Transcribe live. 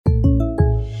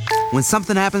When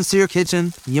something happens to your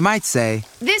kitchen, you might say,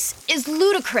 "This is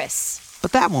ludicrous."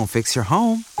 But that won't fix your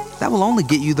home. That will only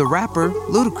get you the rapper,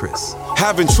 Ludacris.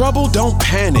 Having trouble? Don't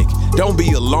panic. Don't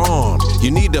be alarmed. You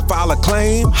need to file a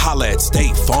claim? Holla at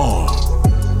State Farm.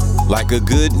 Like a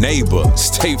good neighbor,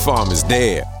 State Farm is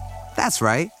there. That's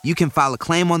right. You can file a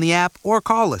claim on the app or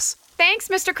call us. Thanks,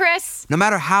 Mr. Chris. No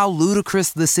matter how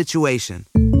ludicrous the situation,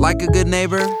 like a good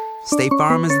neighbor, State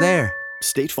Farm is there.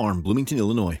 State Farm, Bloomington,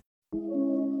 Illinois.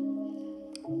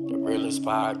 The realest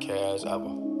podcast ever.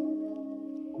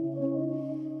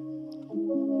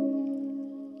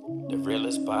 The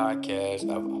realest podcast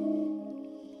ever.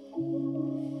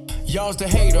 Y'all's the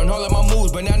hate on all of my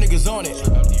moves, but now niggas on it.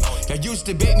 Y'all used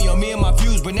to bait me on me and my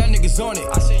views, but now niggas on it.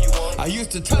 I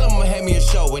used to tell them I'ma have me a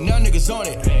show, but now niggas on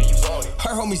it.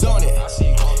 Her homies on it.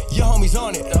 Your homies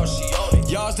on it.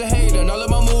 Y'all's the hate on all of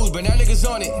my moves, but now niggas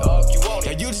on it.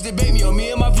 Y'all used to bait me on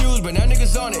me and my views, but now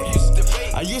niggas on it.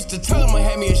 I used to tell them I'ma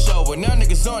have me a show, but now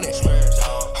niggas on it.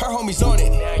 Her homies on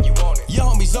it. Your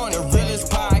homies on it. The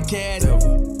realest podcast ever.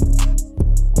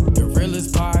 The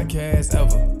realest podcast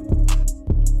ever.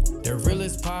 The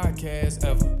realest podcast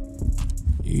ever.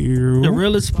 The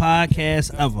realest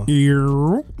podcast ever.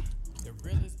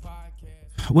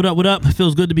 What up, what up?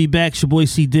 Feels good to be back. It's your boy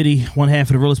C. Diddy, one half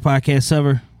of the realest podcast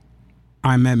ever.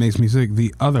 I'm Matt Makes Me Sick,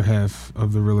 the other half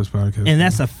of the realest podcast. And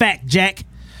that's a fact, Jack.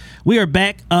 We are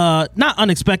back, not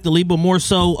unexpectedly, but more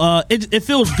so. It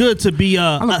feels good to be.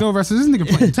 I looked over. I said, "This nigga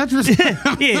playing Tetris."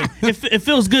 Yeah, it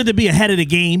feels good to be ahead of the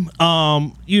game.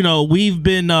 We've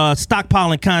been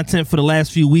stockpiling content for the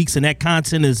last few weeks, and that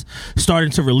content is starting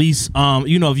to release.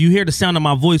 If you hear the sound of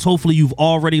my voice, hopefully you've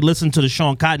already listened to the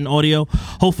Shawn Cotton audio.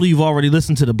 Hopefully you've already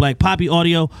listened to the Black Poppy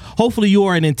audio. Hopefully you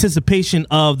are in anticipation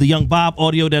of the Young Bob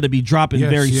audio that'll be dropping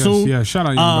very soon. Yeah, shout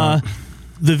out Young Bob.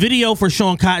 The video for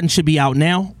Shawn Cotton should be out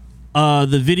now.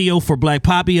 The video for Black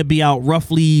Poppy will be out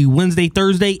roughly Wednesday,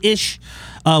 Thursday-ish.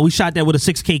 We shot that with a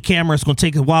 6K camera. It's going to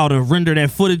take a while to render that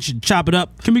footage and chop it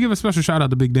up. Can we give a special shout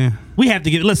out to Big Dan? We have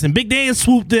to give. Listen, Big Dan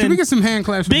swooped in. Can we get some hand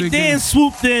claps for Big Dan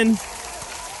swooped in.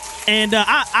 And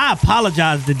I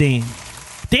apologize to Dan.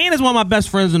 Dan is one of my best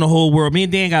friends in the whole world. Me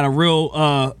and Dan got a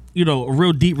real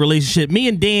deep relationship. Me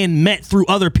and Dan met through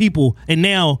other people, and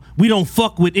now we don't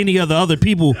fuck with any other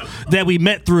people that we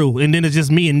met through, and then it's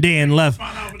just me and Dan left.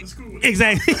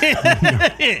 Exactly.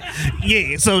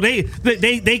 Yeah. So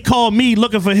they call me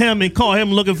looking for him and call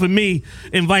him looking for me,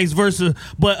 and vice versa.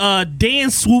 But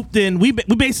Dan swooped in. We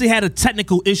basically had a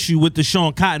technical issue with the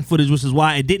Shawn Cotton footage, which is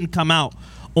why it didn't come out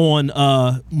on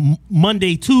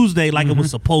Monday, Tuesday like it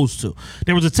was supposed to.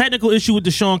 There was a technical issue with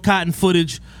the Shawn Cotton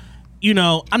footage.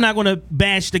 I'm not going to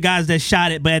bash the guys that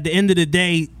shot it, but at the end of the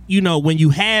day, when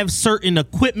you have certain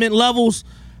equipment levels,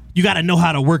 you got to know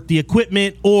how to work the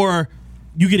equipment or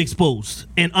you get exposed.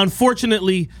 And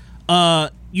unfortunately, maybe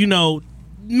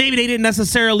they didn't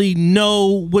necessarily know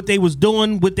what they was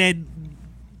doing with that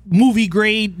movie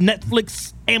grade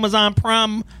Netflix, Amazon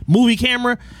Prime movie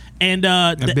camera. And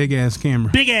that big ass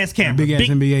camera, big ass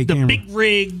NBA camera, the big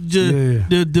rig,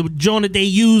 the joint that they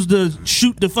use to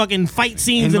shoot the fucking fight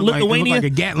scenes in Lithuania, like a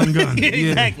Gatling gun.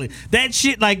 Exactly, that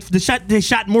shit, like they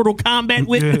shot Mortal Kombat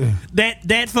with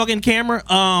that fucking camera.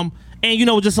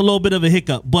 And just a little bit of a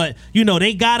hiccup, but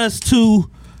they got us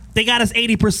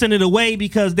 80% of the way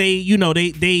because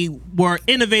they were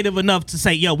innovative enough to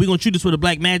say, yo, we're gonna shoot this with a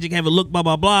black magic, have it look blah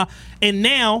blah blah, and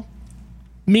now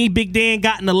me, Big Dan,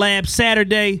 got in the lab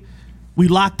Saturday. We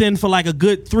locked in for like a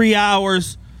good 3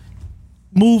 hours.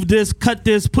 Move this, cut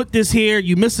this, put this here.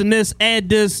 You missing this, add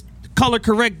this, color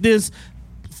correct this,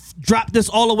 drop this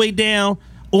all the way down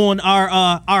on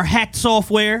our hacked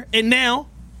software. And now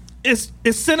it's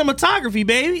cinematography,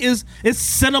 baby. It's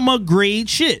cinema grade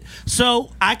shit.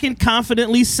 So I can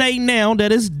confidently say now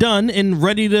that it's done and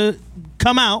ready to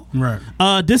come out. Right.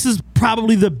 This is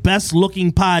probably the best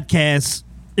looking podcast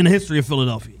in the history of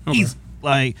Philadelphia. Okay. He's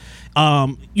like,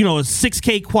 it's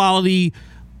 6K quality.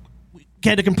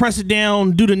 Had to compress it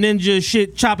down, do the ninja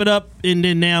shit, chop it up, and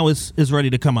then now it's ready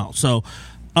to come out. So,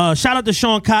 shout out to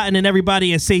Shawn Cotton and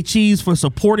everybody at Say Cheese for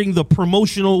supporting the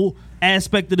promotional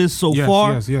aspect of this so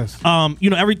far. Yes.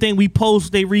 Everything we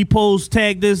post, they repost,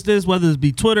 tag this, whether it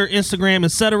be Twitter, Instagram,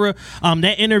 etc.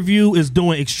 That interview is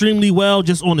doing extremely well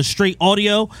just on the straight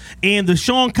audio. And the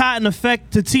Shawn Cotton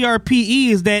effect to TRPE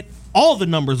is that all the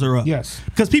numbers are up. Yes.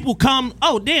 Because people come,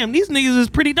 oh, damn, these niggas is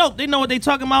pretty dope. They know what they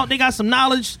talking about. They got some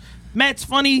knowledge. Matt's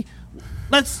funny.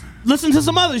 Let's listen to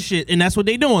some other shit. And that's what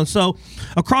they doing. So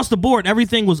across the board,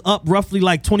 everything was up roughly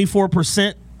like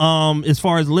 24% as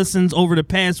far as listens over the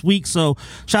past week. So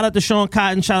shout out to Shawn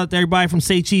Cotton. Shout out to everybody from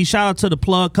Say Cheese. Shout out to the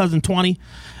plug, Cousin 20.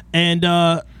 And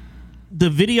the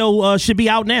video should be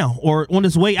out now or on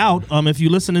its way out. If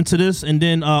you're listening to this, and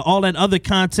then all that other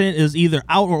content is either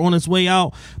out or on its way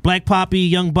out. Black Poppy,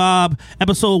 Young Bob,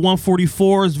 episode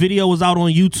 144's video is out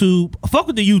on YouTube. Fuck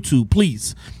with the YouTube,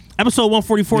 please. Episode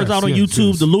 144 is out on YouTube.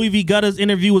 Yes. The Louie V Gutta's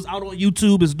interview is out on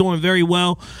YouTube. It's doing very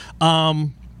well.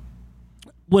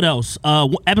 What else?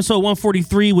 Episode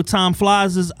 143 with Tom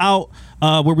Flies is out,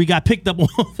 where we got picked up on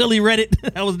Philly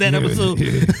Reddit. That was that episode.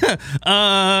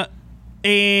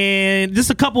 And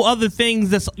just a couple other things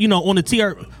that's, you know, on the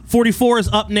TR44 is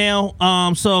up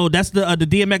now. So that's the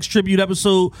DMX tribute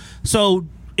episode. So,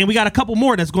 and we got a couple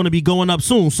more that's going to be going up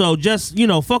soon. So just, you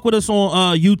know, fuck with us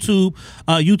on YouTube,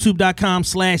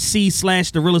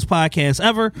 youtube.com/C/the realest podcast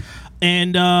ever.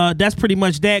 And that's pretty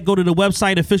much that. Go to the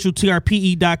website, official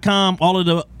TRPE.com. All of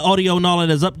the audio and all of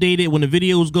that is updated. When the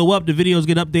videos go up, the videos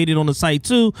get updated on the site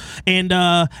too. And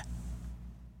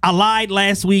I lied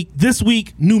last week. This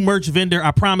week, new merch vendor,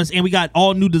 I promise. And we got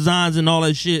all new designs and all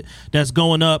that shit that's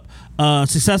going up.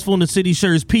 Successful in the City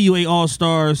shirts, PUA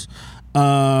All-Stars.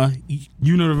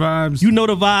 You know the vibes. You know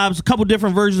the vibes. A couple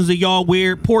different versions of y'all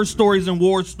wear. Poor stories and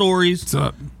war stories. What's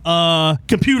up?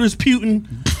 Computers Putin.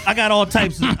 I got all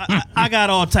types of I got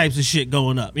all types of shit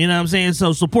going up. You know what I'm saying?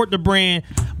 So support the brand.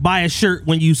 Buy a shirt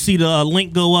when you see the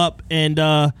link go up. And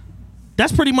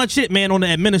that's pretty much it, man, on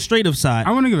the administrative side.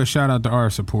 I want to give a shout out to our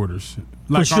supporters.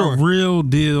 Like For sure. Our real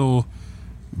deal,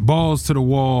 balls to the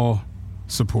wall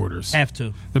supporters. Have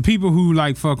to. The people who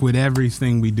like fuck with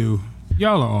everything we do.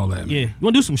 Y'all are all that, man. Yeah. You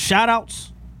want to do some shout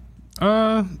outs?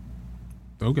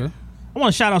 Okay. I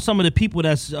want to shout out some of the people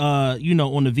that's, you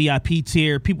know, on the VIP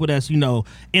tier, people that's, you know,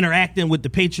 interacting with the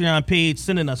Patreon page,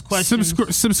 sending us questions.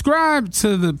 Subscribe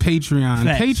to the Patreon.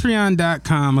 Facts.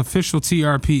 Patreon.com, official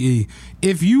TRPE.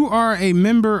 If you are a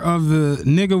member of the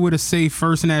nigga with a safe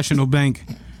First National Bank,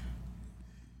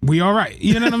 we all right.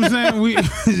 You know what I'm saying? We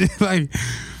like,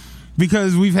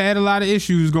 because we've had a lot of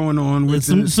issues going on with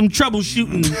some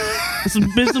troubleshooting.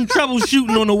 some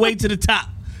troubleshooting on the way to the top.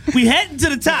 We heading to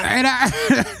the top,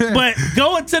 but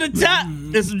going to the top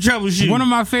is some troubleshooting. One of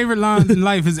my favorite lines in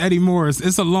life is Eddie Morris.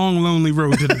 It's a long, lonely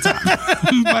road to the top,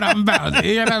 but I'm about it.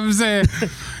 You know what I'm saying?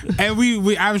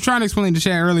 And I was trying to explain to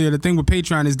Shaq earlier. The thing with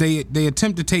Patreon is they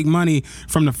attempt to take money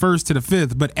from the first to the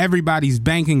fifth, but everybody's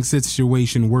banking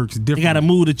situation works differently. They got to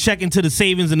move the checking to the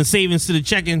savings and the savings to the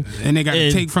checking, and they got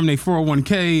to take from their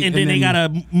 401k, and then they got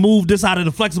to move this out of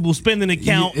the flexible spending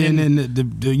account, and then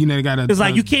the you know they got to. It's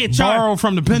like you can't borrow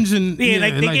from the pension. Yeah,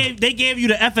 like they gave you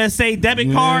the FSA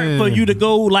debit card for you to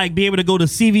go, like, be able to go to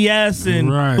CVS and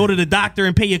go to the doctor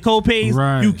and pay your co-pays.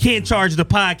 Right. You can't charge the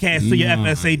podcast to your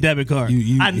FSA debit card.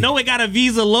 I know it got a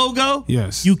Visa logo.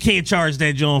 Yes. You can't charge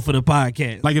that John for the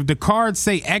podcast. Like if the cards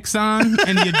say Exxon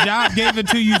and your job gave it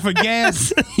to you for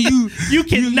gas, you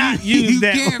cannot use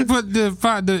that. You can't put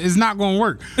it's not going to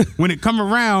work. When it come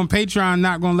around, Patreon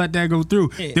not going to let that go through.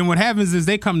 Yeah. Then what happens is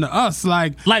they come to us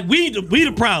like we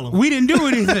the problem. We didn't do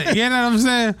anything. You know what I'm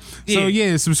saying? Yeah. So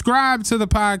yeah, subscribe to the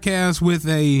podcast with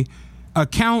a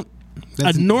account.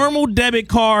 A normal debit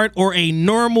card or a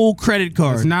normal credit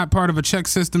card. It's not part of a check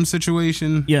system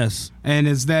situation. Yes. And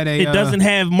is that it doesn't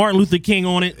have Martin Luther King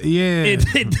on it. Yeah.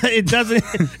 It doesn't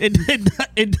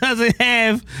it doesn't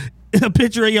have a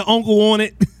picture of your uncle on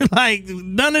it. Like,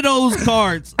 none of those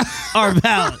cards are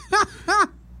valid.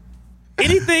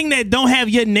 Anything that don't have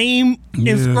your name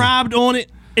inscribed on it,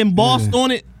 embossed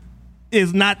on it,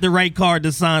 is not the right card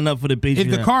to sign up for the Patreon.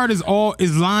 If the card is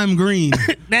lime green,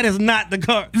 that is not the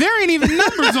card. There ain't even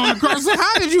numbers on the card. So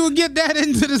how did you get that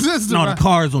into the system? No, the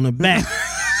card's on the back.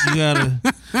 You gotta.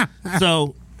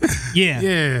 So, that.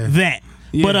 Yeah,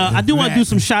 but I do want to do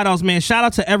some shout outs, man. Shout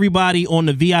out to everybody on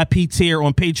the VIP tier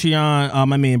on Patreon.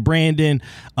 My man Brandon,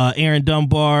 Aaron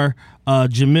Dunbar,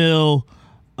 Jamil,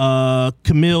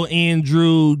 Camille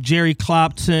Andrew, Jerry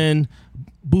Clopton,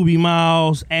 Booby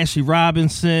Miles, Ashley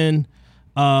Robinson,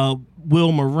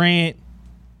 Will Morant,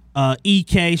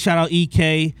 EK, shout out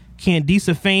EK,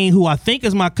 Candice Fain, who I think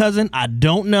is my cousin. I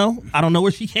don't know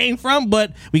where she came from,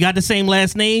 but we got the same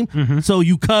last name, so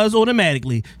you cuz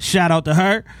automatically. Shout out to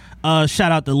her.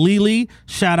 Shout out to Lily.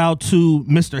 Shout out to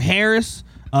Mr. Harris,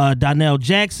 Donnell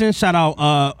Jackson. Shout out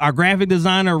our graphic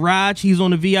designer Raj. He's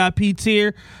on the VIP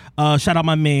tier. Shout out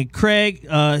my man Craig.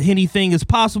 Anything is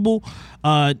possible.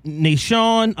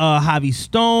 Nation, Javi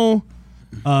Stone,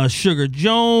 Sugar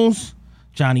Jones,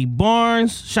 Johnny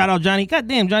Barnes. Shout out Johnny.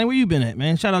 Goddamn, Johnny, where you been at,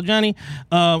 man? Shout out Johnny.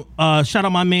 Shout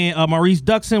out my man Maurice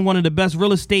Duxon, one of the best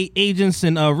real estate agents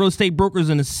and real estate brokers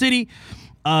in the city.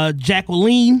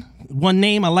 Jacqueline, one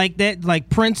name, I like that, like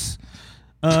Prince.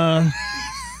 My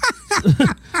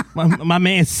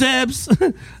man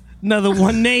Sebs, another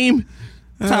one name.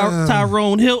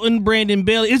 Tyrone Hilton, Brandon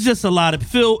Bailey. It's just a lot of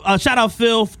Phil. Shout out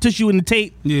Phil, Tissue in the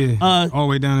Tape. Yeah, all the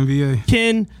way down in VA.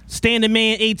 Ken, Standing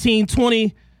Man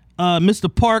 1820,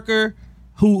 Mr. Parker,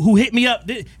 who hit me up.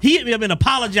 He hit me up and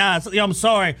apologized. Yo, I'm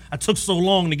sorry I took so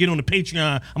long to get on the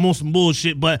Patreon. I'm on some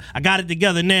bullshit, but I got it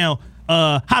together now.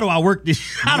 How do I work this?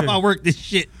 How do I work this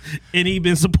shit? And he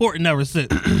been supporting ever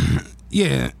since.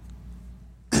 Yeah.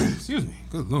 Excuse me.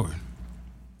 Good Lord.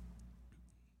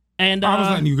 And I was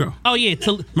letting you go. Oh yeah,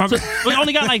 we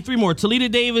only got like 3 more.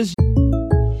 Talita Davis.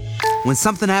 When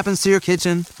something happens to your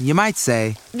kitchen, you might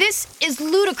say, This is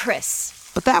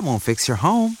ludicrous. but that won't fix your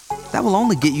home. That will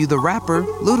only get you the rapper,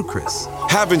 Ludacris.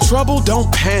 Having trouble?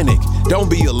 Don't panic. Don't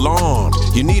be alarmed.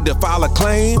 You need to file a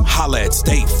claim? Holla at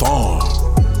State Farm.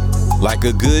 Like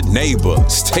a good neighbor,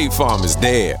 State Farm is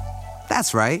there.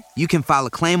 That's right. You can file a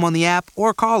claim on the app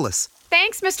or call us.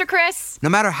 Thanks, Mr. Chris. No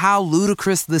matter how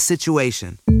ludicrous the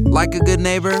situation, like a good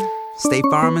neighbor, State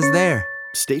Farm is there.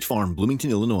 State Farm,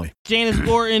 Bloomington, Illinois. Janice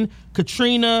Gordon,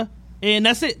 Katrina, and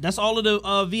that's it. That's all of the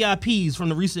VIPs from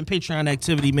the recent Patreon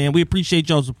activity, man. We appreciate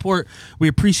y'all's support. We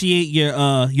appreciate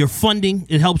your funding.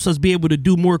 It helps us be able to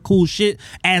do more cool shit.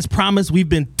 As promised, we've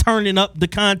been turning up the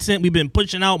content. We've been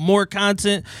pushing out more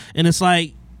content, and it's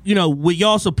like, you know, with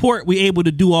y'all support, we're able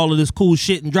to do all of this cool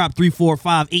shit and drop 3, 4,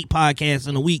 5, 8 podcasts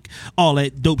in a week, all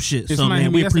that dope shit. It's so,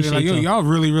 man, we appreciate like, y'all. Y'all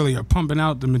really are pumping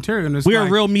out the material. And We're a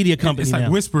real media company It's like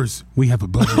now. whispers. We have a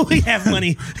budget. We have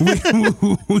money.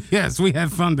 Yes, we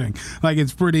have funding. Like,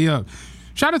 it's pretty up.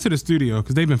 Shout out to the studio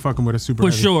because they've been fucking with us super For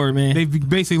heavy. sure, man. They've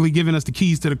basically given us the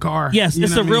keys to the car. Yes, You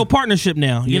it's know a what I real mean? partnership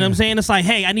now. You know what I'm saying? It's like,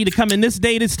 hey, I need to come in this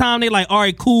day, this time. They like, all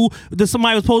right, cool. Then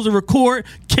somebody was supposed to record,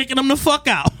 kicking them the fuck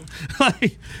out.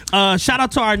 Like, shout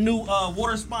out to our new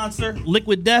water sponsor,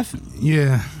 Liquid Death.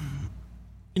 Yeah.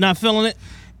 You not feeling it?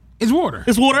 It's water.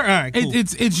 It's water? All right, cool.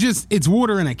 It's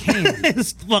water in a can.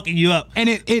 It's fucking you up. And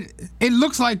it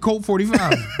looks like Colt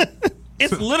 45.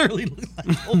 It's literally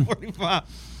like 45.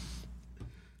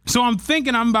 So I'm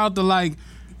thinking I'm about to like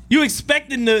You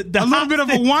expecting the a little bit of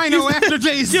a wino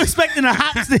aftertaste. You expecting the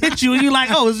hops to hit you, and you're like,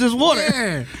 oh, it's just water.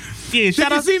 Yeah. Yeah, Did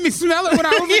shout you out. see me smell it when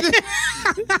I opened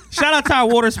it? Shout out to our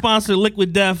water sponsor,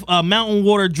 Liquid Death, mountain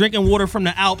water, drinking water from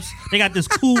the Alps. They got this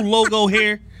cool logo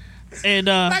here. And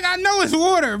Like, I know it's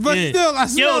water, but yeah. still, I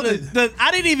smelled it.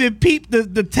 I didn't even peep the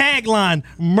tagline,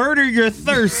 murder your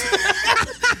thirst.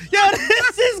 Yo,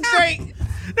 this is great.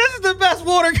 This is the best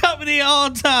water company of all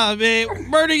time, man.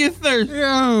 Murder your thirst.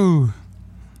 Yo.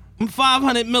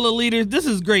 500 milliliters. This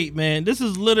is great, man. This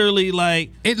is literally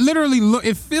like It literally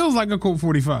it feels like a Colt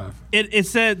 45. it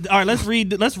said. All right, let's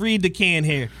read the can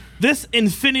here. This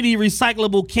infinity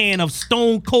recyclable can of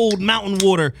stone cold mountain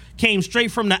water came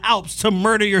straight from the Alps to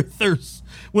murder your thirst.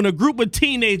 When a group of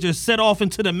teenagers set off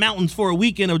into the mountains for a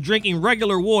weekend of drinking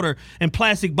regular water in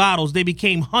plastic bottles, they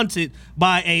became hunted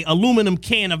by a aluminum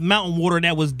can of mountain water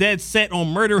that was dead set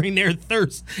on murdering their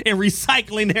thirst and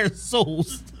recycling their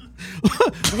souls.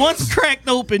 Once cracked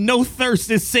open, no thirst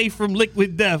is safe from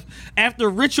Liquid Death. After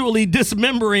ritually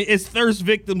dismembering its thirst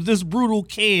victims, this brutal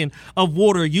can of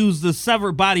water used the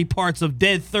severed body parts of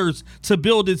dead thirst to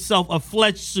build itself a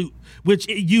flesh suit, which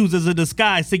it used as a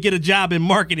disguise to get a job in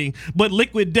marketing. But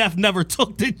Liquid Death never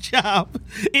took the job.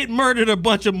 It murdered a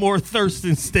bunch of more thirst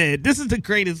instead. This is the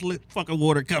greatest fucking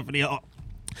water company of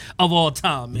all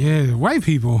time, man. Yeah, white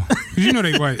people. 'Cause you know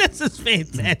they white. This is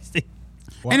fantastic.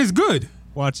 And it's good.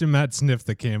 Watching Matt sniff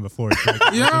the can before he drank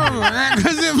it. Yo,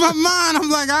 because in my mind, I'm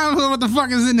like, I don't know what the fuck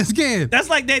is in this can. That's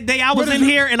like that day I was What is in it?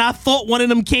 here and I thought one of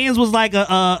them cans was like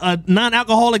a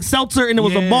non-alcoholic seltzer and it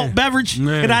was a Yeah. malt beverage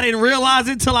Yeah. and I didn't realize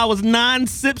it till I was 9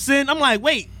 sips in. I'm like,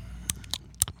 wait,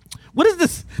 what is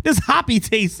this hoppy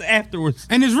taste afterwards?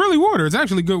 And it's really water. It's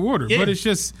actually good water, Yeah. but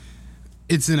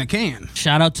it's in a can.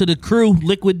 Shout out to the crew,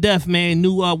 Liquid Death, man,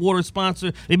 new water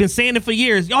sponsor. They've been saying it for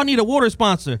years. Y'all need a water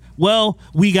sponsor. Well,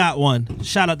 we got one.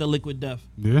 Shout out to Liquid Death.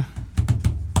 Yeah.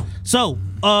 So,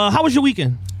 how was your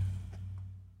weekend?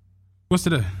 What's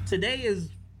today? Today is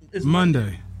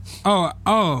Monday. What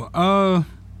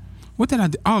did I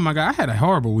do? Oh my God, I had a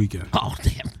horrible weekend. Oh,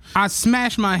 damn. I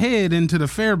smashed my head into the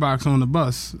fare box on the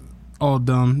bus. All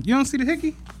dumb. You don't see the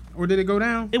hickey? Or did it go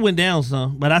down? It went down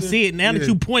some, but I see it. Now that Yeah.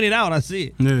 you pointed out, I see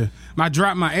it. Yeah. I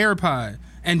dropped my AirPod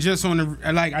and just on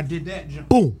the, like, I did that jump.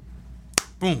 Boom.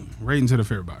 Boom. Right into the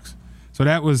fare box. So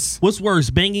that was, What's worse,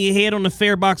 banging your head on the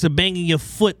fare box or banging your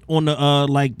foot on the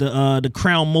the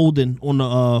crown molding on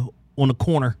the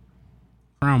corner,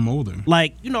 crown molding.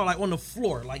 like like on the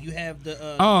floor, like you have the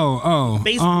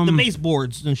the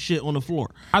baseboards and shit on the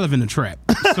floor. I live in a trap,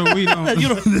 so we don't.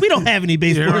 We don't have any Yeah,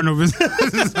 baseboards. no business.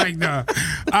 It's like, nah.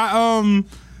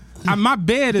 My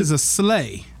bed is a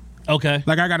sleigh. Okay.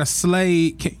 Like I got a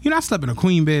sleigh. I slept in a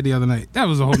queen bed the other night. That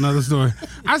was a whole nother story.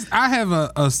 I have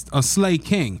a sleigh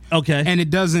king. Okay. And it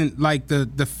doesn't like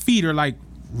the feet are like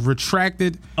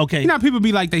retracted. Okay. You know how people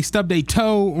be like they stub their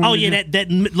toe. Oh yeah, that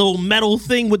little metal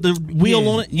thing with the wheel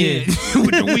on it. Yeah,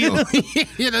 with the wheel.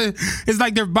 It's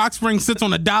like their box spring sits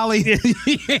on a dolly.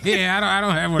 Yeah, I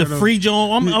don't have one the of those. free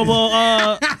John. I'm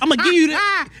gonna give you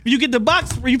that. If you get the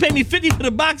box, you pay me $50 for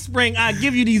the box spring. I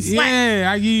give you these slats.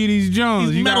 Yeah, I give you these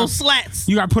Jones. These metal slats.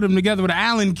 You got to put them together with an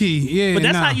Allen key. Yeah, but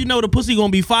that's how you know the pussy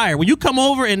gonna be fire. When you come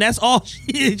over and that's all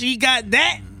she got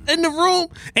that in the room.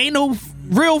 Ain't no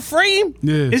real frame.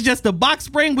 Yeah. It's just the box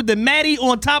spring with the matty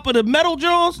on top of the metal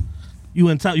Jones. You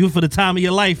for the time of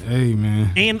your life. Hey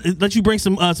man. And let you bring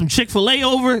some Chick-fil-A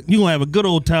over. You gonna have a good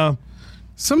old time.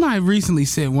 Somebody recently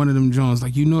said one of them Jones,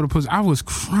 like, the pussy. I was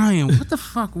crying. What the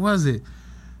fuck was it?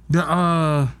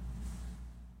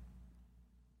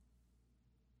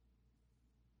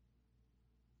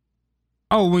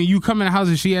 Oh, when you come in the house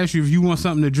and she asks you if you want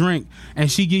something to drink and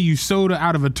she give you soda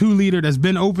out of a 2-liter that's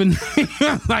been open,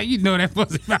 like, that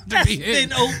pussy about to be hit.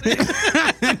 Been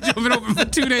open. Been open for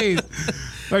 2 days.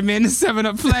 Like, man, this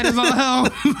 7-Up flat is all hell.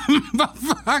 But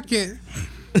fuck it.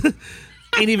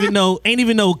 Ain't even know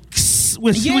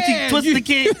when she twists the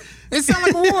kid. It sound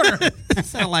like water. It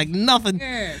sound like nothing.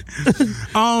 Yeah.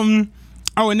 Oh,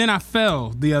 and then I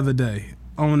fell the other day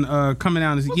on coming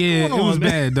down. It was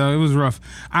bad, though. It was rough.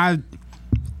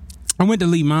 I went to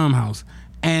Lee Mom's house,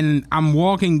 and I'm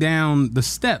walking down the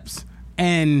steps,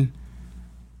 and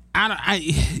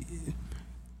I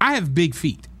have big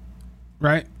feet,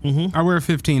 right? Mm-hmm. I wear a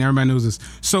 15. Everybody knows this.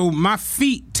 So my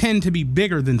feet tend to be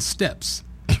bigger than steps.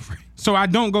 So I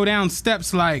don't go down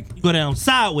steps like... You go down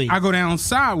sideways. I go down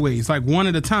sideways, like one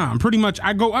at a time. Pretty much,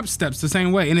 I go up steps the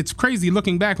same way. And it's crazy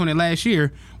looking back on it last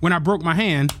year, when I broke my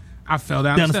hand, I fell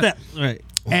down the steps. Right.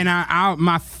 And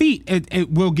my feet,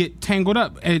 it will get tangled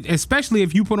up, especially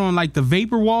if you put on like the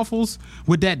vapor waffles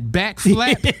with that back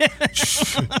flap.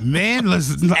 Man,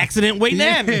 listen, accident waiting to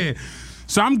happen.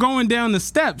 So I'm going down the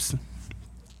steps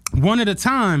one at a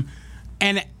time,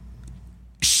 and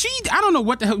I don't know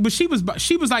what the hell, but she was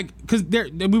like, because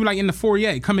we were like in the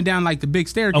foyer coming down like the big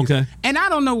staircase. Okay. And I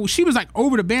don't know, she was like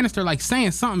over the banister like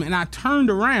saying something, and I turned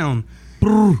around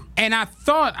and I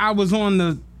thought I was on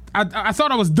the. I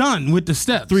thought I was done with the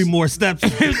steps. 3 more steps.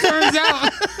 It turns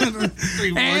out.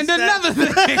 3 more and steps. another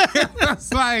thing.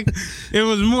 It's like, it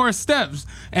was more steps.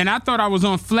 And I thought I was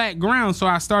on flat ground, so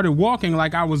I started walking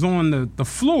like I was on the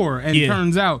floor. And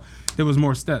turns out there was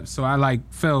more steps. So I like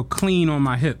fell clean on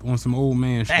my hip on some old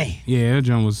man shit. Hey. Yeah, that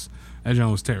joint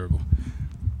was terrible.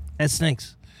 That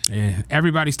stinks. Yeah,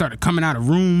 everybody started coming out of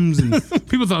rooms, and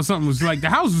people thought something was like the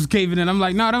house was caving in. I'm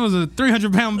like, no, that was a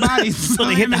 300-pound body. So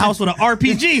they hit the house with an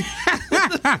RPG.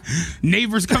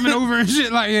 Neighbors coming over and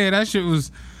shit. Like, yeah, that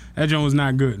joint was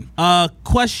not good.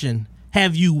 Question: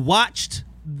 have you watched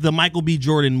the Michael B.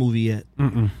 Jordan movie yet?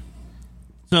 Mm-mm.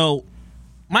 So,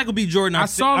 Michael B. Jordan. I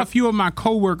saw a few of my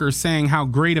coworkers saying how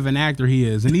great of an actor he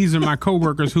is, and these are my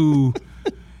coworkers who.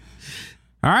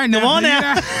 All right, now. Come on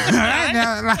now. All right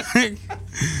now, like,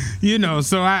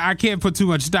 so I can't put too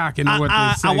much stock into what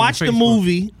they say. I watched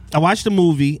the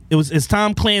movie. It's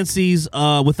Tom Clancy's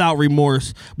Without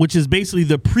Remorse, which is basically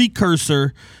the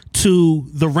precursor to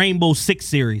the Rainbow Six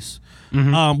series,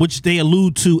 which they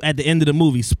allude to at the end of the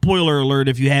movie. Spoiler alert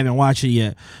if you haven't watched it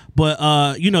yet.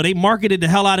 But, they marketed the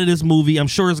hell out of this movie. I'm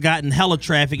sure it's gotten hella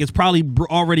traffic. It's probably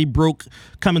already broke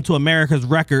Coming to America's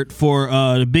record for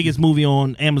the biggest movie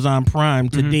on Amazon Prime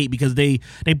to date, because they've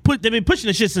been pushing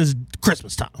the shit since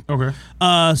Christmas time. Okay.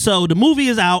 So the movie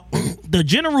is out. The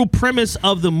general premise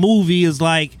of the movie is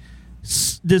like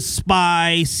this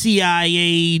spy,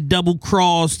 CIA, double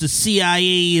cross. The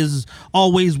CIA is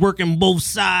always working both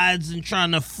sides and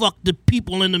trying to fuck the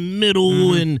people in the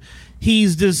middle, and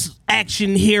he's this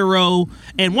action hero.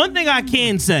 And one thing I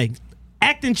can say,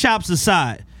 acting chops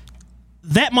aside,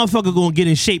 that motherfucker gonna get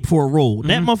in shape for a role.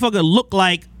 That motherfucker look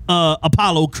like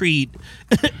Apollo Creed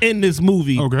in this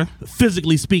movie. Okay.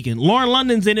 Physically speaking. Lauren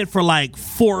London's in it for like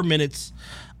 4 minutes.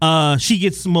 She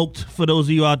gets smoked, for those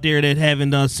of you out there that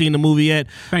haven't seen the movie yet.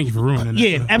 Thank you for ruining it.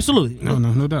 Yeah, absolutely.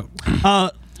 No doubt.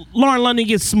 Lauren London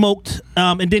gets smoked,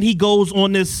 and then he goes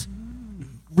on this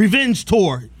revenge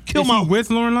tour. Is he with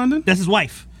Lauren London? That's his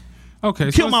wife.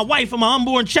 Okay. Kill my wife and my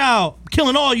unborn child.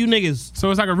 Killing all you niggas. So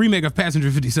it's like a remake of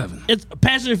Passenger 57. It's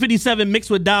Passenger 57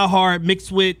 mixed with Die Hard,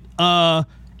 mixed with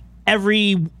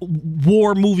every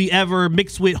war movie ever,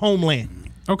 mixed with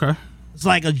Homeland. Okay. It's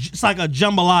like a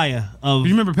jambalaya of.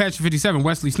 You remember Passenger 57?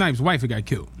 Wesley Snipes' wife got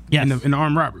killed. Yes. In the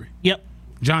armed robbery. Yep.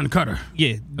 John Cutter.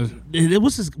 Yeah.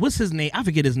 What's his name? I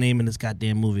forget his name in this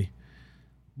goddamn movie.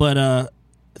 but I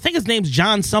think his name's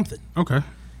John something. Okay.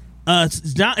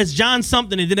 It's John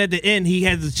something, and then at the end he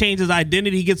has to change his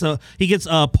identity. He gets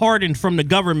a pardon from the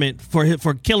government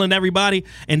for killing everybody,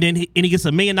 and then he gets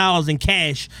 $1 million in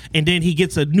cash, and then he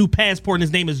gets a new passport, and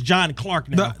his name is John Clark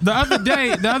now. The other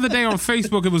day on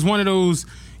Facebook, it was one of those.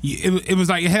 It was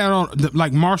like it had all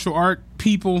like martial art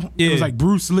people. Yeah. It was like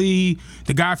Bruce Lee,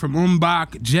 the guy from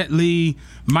Umbach, Jet Li,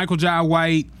 Michael Jai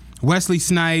White, Wesley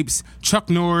Snipes, Chuck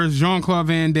Norris, Jean-Claude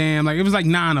Van Damme. Like it was like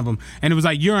 9 of them, and it was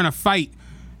like you're in a fight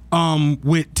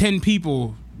with 10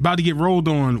 people about to get rolled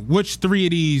on. Which 3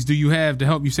 of these do you have to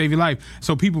help you save your life?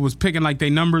 So people was picking like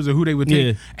their numbers or who they would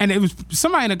take. Yeah. And it was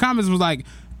somebody in the comments was like,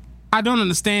 I don't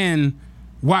understand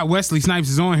why Wesley Snipes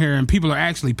is on here and people are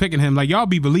actually picking him. Like, y'all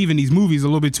be believing these movies a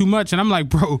little bit too much. And I'm like,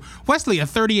 bro, Wesley a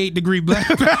 38-degree black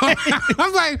belt.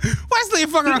 I'm like, Wesley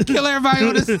fucking gonna kill everybody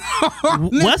on this.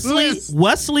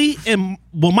 Wesley and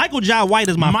Michael Jai White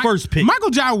is my first pick. Michael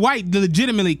Jai White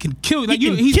legitimately can kill. Like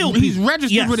he's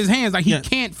registered with his hands. Like he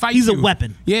can't fight. He's you. a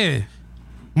weapon. Yeah.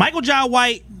 Michael Jai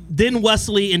White, then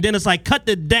Wesley, and then it's like cut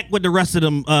the deck with the rest of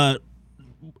them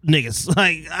niggas.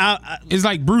 Like it's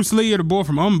like Bruce Lee or the boy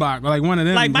from Umbach, like one of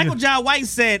them. Like Michael Jai White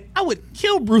said, I would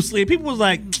kill Bruce Lee. And people was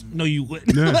like, no, you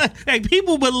wouldn't. Yeah. Like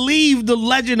people believe the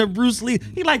legend of Bruce Lee.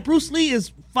 He like Bruce Lee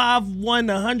is 5'1",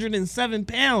 107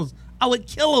 pounds. I would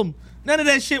kill him. None of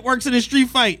that shit works in a street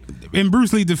fight. In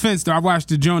Bruce Lee's defense, though, I watched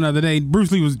the joint the other day.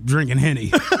 Bruce Lee was drinking Henny,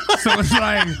 so it's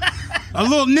like a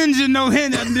little ninja no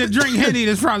Henny to drink Henny.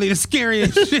 That's probably the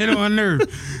scariest shit on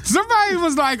earth. Somebody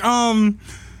was like, on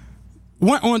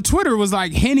Twitter was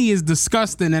like, Henny is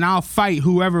disgusting and I'll fight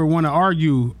whoever want to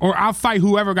argue, or I'll fight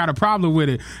whoever got a problem with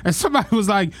it. And somebody was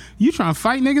like, you trying to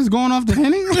fight niggas going off the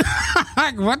Henny?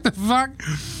 Like, what the fuck?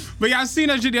 But yeah, I seen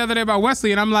that shit the other day about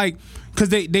Wesley, and I'm like, because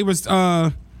they was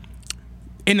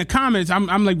in the comments,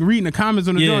 I'm like reading the comments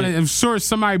on the joint, and I'm sure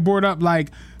somebody brought up like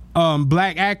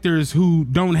black actors who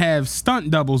don't have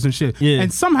stunt doubles and shit. Yeah.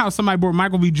 And somehow somebody brought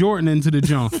Michael B. Jordan into the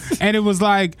joint. And it was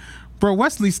like, bro,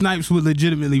 Wesley Snipes would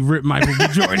legitimately rip Michael B.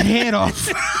 Jordan's head off.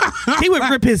 He would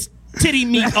rip his titty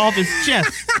meat off his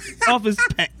chest, off his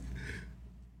pec.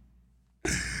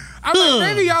 I'm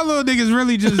like, maybe y'all little niggas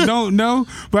really just don't know.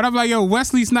 But I'm like, yo,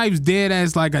 Wesley Snipes dead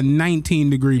as like a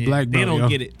 19-degree black belt. They don't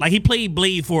get it. Like, he played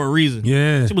Blade for a reason.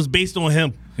 Yeah. It was based on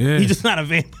him. Yeah. He's just not a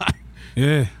vampire.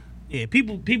 Yeah. Yeah,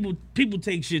 people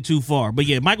take shit too far. But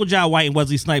yeah, Michael Jai White and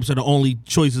Wesley Snipes are the only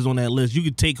choices on that list. You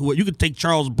could take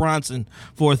Charles Bronson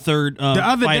for a third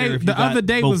fighter. The other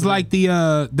day was like the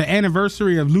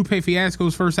anniversary of Lupe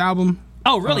Fiasco's first album.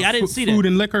 Oh, really? I didn't see that. Food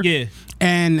and Liquor. Yeah.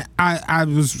 And I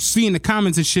was seeing the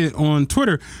comments and shit on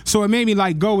Twitter, so it made me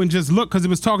like go and just look, because it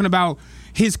was talking about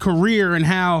his career and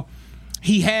how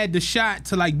he had the shot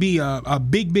to like be a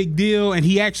big deal, and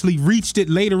he actually reached it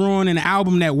later on in an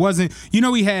album that wasn't. You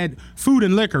know, he had Food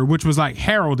and Liquor, which was like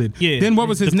heralded. Yeah. Then what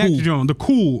was his next joint? The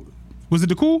Cool. Was it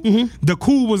The Cool? Mm-hmm. The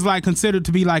Cool was like considered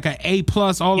to be like an A+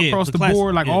 all across the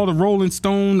board. Like all the Rolling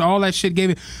Stone, all that shit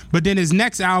gave it. But then his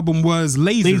next album was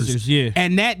Lasers. Yeah.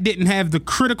 And that didn't have the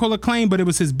critical acclaim, but it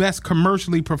was his best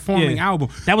commercially performing album.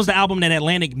 That was the album that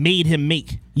Atlantic made him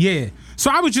make. Yeah. So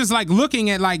I was just like looking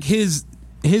at like his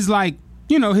like,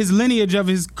 you know, his lineage of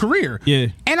his career. Yeah.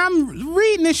 And I'm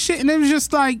reading this shit, and it was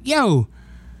just like, yo,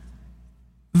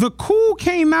 The Cool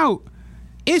came out.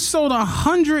 It sold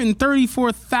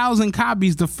 134,000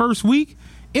 copies the first week.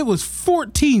 It was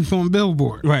 14th on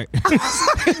Billboard. Right.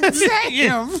 Damn.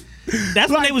 Yeah. That's like,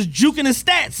 when they was juking the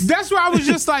stats. That's where I was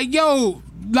just like, yo,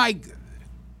 like,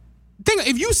 think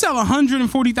if you sell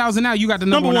 140,000 now, you got the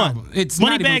number one album. It's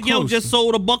Moneybagg Yo just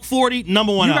sold $140,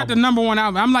 number one. You got the number one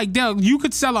album. I'm like, Del, you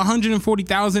could sell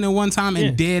 140,000 at one time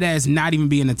and dead ass not even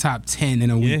be in the top 10 in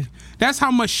a week. That's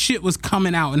how much shit was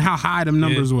coming out and how high them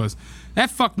numbers was. That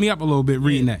fucked me up a little bit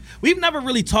reading that. We've never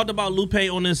really talked about Lupe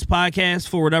on this podcast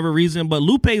for whatever reason, but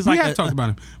Lupe's like... We have talked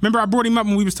about him. Remember I brought him up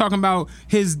when we was talking about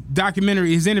his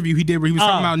documentary, his interview he did where he was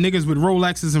talking about niggas with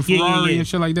Rolexes and Ferrari and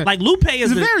shit like that. Like Lupe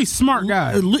is a very smart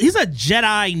guy. He's a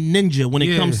Jedi ninja when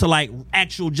it comes to like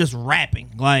actual just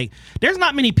rapping. Like there's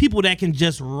not many people that can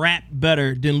just rap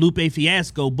better than Lupe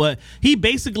Fiasco, but he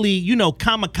basically, you know,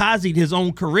 kamikazed his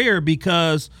own career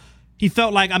because he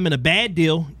felt like I'm in a bad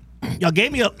deal. Y'all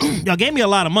gave me a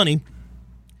lot of money.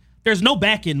 There's no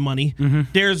back end money. Mm-hmm.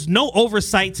 There's no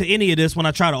oversight to any of this when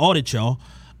I try to audit y'all.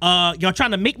 Y'all trying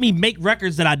to make me make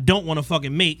records that I don't want to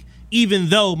fucking make, even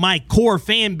though my core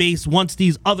fan base wants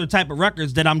these other type of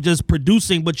records that I'm just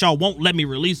producing, but y'all won't let me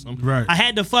release them. Right. I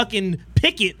had to fucking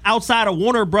picket outside of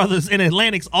Warner Brothers in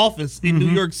Atlantic's office in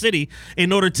New York City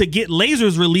in order to get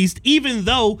Lasers released, even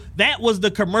though that was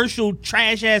the commercial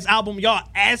trash ass album y'all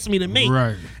asked me to make.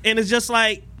 Right. And it's just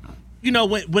like, you know,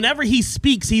 whenever he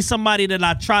speaks, he's somebody that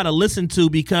I try to listen to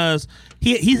because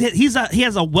he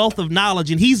has a wealth of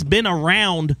knowledge, and he's been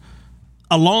around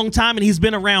a long time, and he's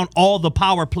been around all the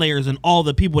power players and all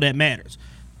the people that matters.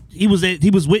 He was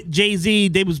with Jay-Z.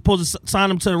 They was supposed to sign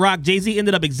him to the Rock. Jay-Z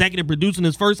ended up executive producing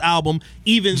his first album,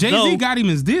 even though Jay-Z got him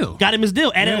his deal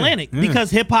at Atlantic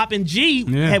because Hip Hop and G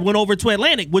had went over to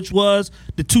Atlantic, which was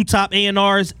the two top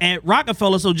A&Rs at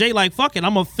Rockefeller. So Jay like, fuck it,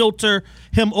 I'm gonna filter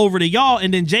him over to y'all,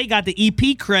 and then Jay got the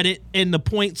EP credit and the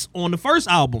points on the first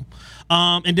album.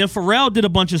 And then Pharrell did a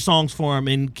bunch of songs for him,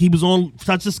 and he was on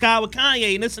Touch the Sky with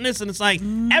Kanye and this, and it's like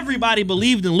everybody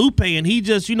believed in Lupe, and he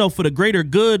just, you know, for the greater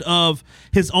good of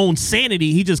his own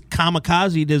sanity, he just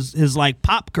kamikazed his like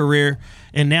pop career,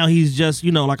 and now he's just,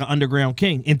 you know, like an underground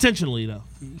king, intentionally though.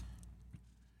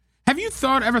 Have you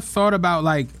ever thought about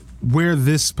like where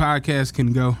this podcast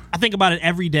can go? I think about it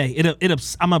every day.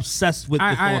 I'm obsessed with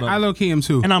the thought of it. I low-key am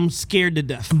too. And I'm scared to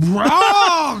death.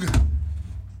 Wrong!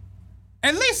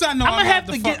 At least I know I'm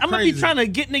gonna be trying to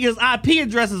get niggas IP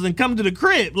addresses and come to the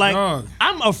crib. Like,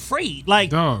 I'm afraid.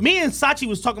 Like, me and Sachi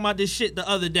was talking about this shit the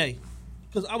other day.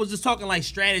 Because I was just talking like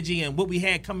strategy and what we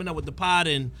had coming up with the pod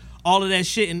and all of that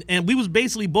shit. And we was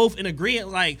basically both in agreement.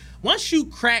 Like, once you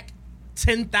crack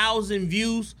 10,000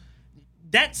 views,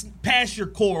 that's past your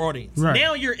core audience. Right.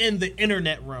 Now you're in the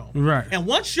internet realm. Right. And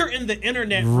once you're in the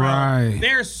internet realm,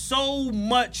 there's so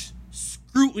much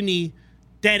scrutiny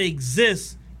that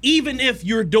exists. Even if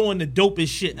you're doing the dopest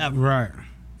shit ever. Right.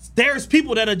 There's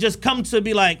people that'll just come to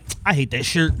be like, I hate that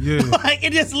shirt. Yeah. Like,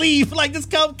 and just leave. Like, just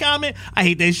come comment, I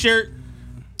hate that shirt.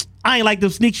 I ain't like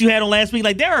the sneaks you had on last week.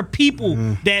 Like, there are people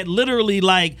that literally,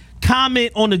 like,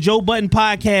 comment on the Joe Budden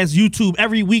podcast YouTube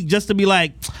every week just to be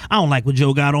like, I don't like what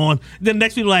Joe got on. Then the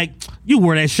next week, like, you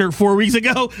wore that shirt 4 weeks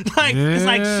ago. Like, it's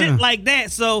like shit like that.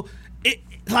 So, it,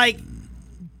 like,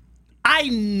 I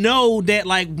know that,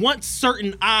 like, once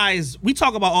certain eyes, we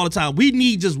talk about all the time, we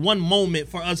need just one moment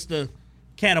for us to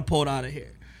catapult out of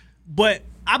here. But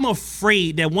I'm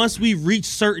afraid that once we reach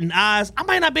certain eyes, I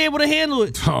might not be able to handle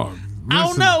it. Dog, I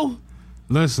don't know.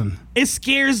 Listen. It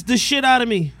scares the shit out of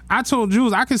me. I told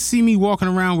Jules I could see me walking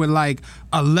around with like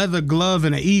a leather glove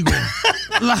and an eagle.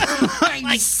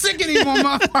 like sicking these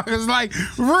motherfuckers. Like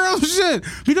real shit.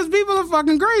 Because people are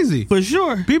fucking crazy. For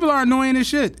sure. People are annoying as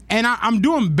shit. And I'm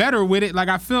doing better with it. Like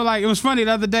I feel like it was funny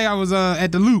the other day I was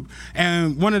at the Loop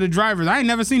and one of the drivers, I ain't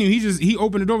never seen him. He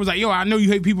opened the door, was like, yo, I know you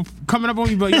hate people coming up on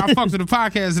you, but y'all fuck to the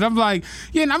podcast. And I'm like,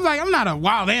 yeah, and I'm like, I'm not a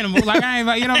wild animal. Like I ain't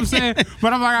like, you know what I'm saying?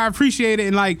 But I'm like, I appreciate it.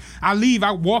 And like I leave,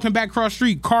 I walking back across the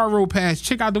street, car roll past,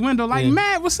 check out the window, like,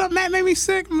 Matt, what's up? Matt made me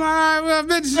sick. I'm like, well,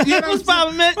 bitch, you know what's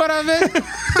poppin', Matt? What up, man?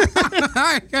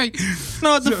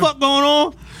 Know what the fuck going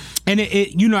on? And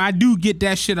it you know, I do get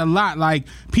that shit a lot. Like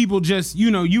people just,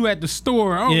 you know, you at the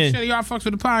store, shit, y'all fucks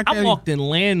with the podcast. I walked in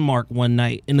Landmark one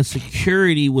night and the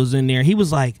security was in there. He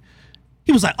was like,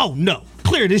 oh no,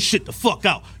 clear this shit the fuck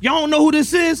out. Y'all don't know who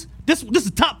this is? This is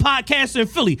the top podcaster in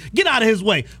Philly. Get out of his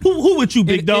way. Who with you,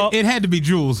 big dog? It had to be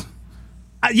Jules.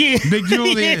 Yeah. Big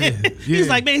Jules, yeah. He's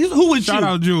like, man, who with you? Shout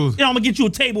out Jules. I'm gonna get you a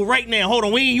table right now. Hold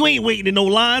on, you ain't waiting in no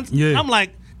lines. Yeah. I'm like,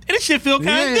 this shit feel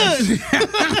kind of good.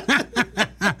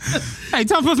 Hey,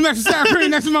 tell him put some extra sour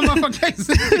cream next to my motherfucking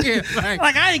case.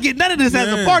 Like I ain't get none of this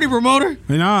as a party promoter.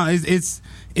 You know,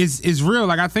 it's real.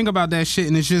 Like I think about that shit,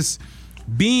 and it's just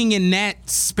being in that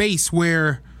space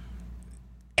where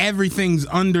everything's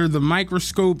under the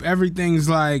microscope. Everything's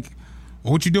like,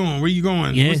 what you doing? Where you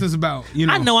going? Yeah. What's this about? You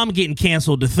know, I know I'm getting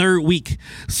canceled the third week.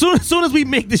 Soon as we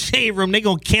make the Shade Room, they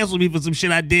gonna cancel me for some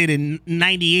shit I did in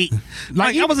 '98.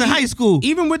 Like I was in high school.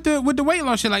 Even with the weight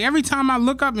loss shit, like every time I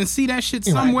look up and see that shit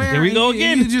somewhere, like, here we go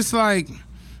again. You're just like,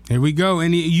 here we go,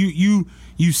 and you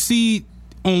see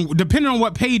on depending on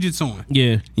what page it's on.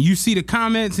 Yeah, you see the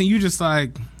comments and you just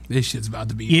like, this shit's about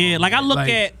to be. Yeah, on, like I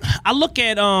look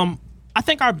at I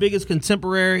think our biggest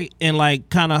contemporary and like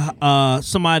kind of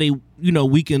somebody, you know,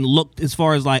 we can look as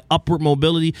far as like upward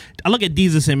mobility. I look at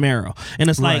Deezus and Mero, and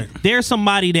it's like there's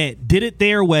somebody that did it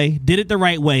their way, did it the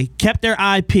right way, kept their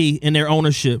IP and their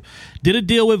ownership, did a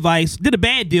deal with Vice, did a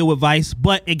bad deal with Vice,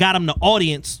 but it got them the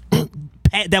audience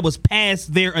that was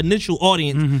past their initial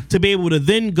audience to be able to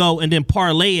then go and then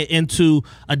parlay it into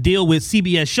a deal with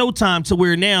CBS Showtime to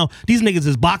where now these niggas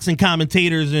is boxing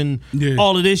commentators and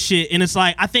all of this shit. And it's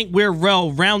like, I think we're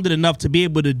well-rounded enough to be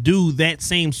able to do that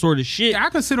same sort of shit. Yeah, I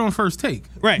could sit on First Take.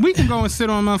 Right. We can go and sit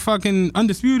on my fucking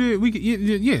Undisputed. We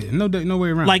could, no way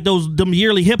around. Like them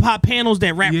yearly hip-hop panels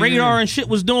that Rap Radar and shit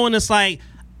was doing. It's like,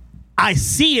 I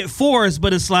see it for us,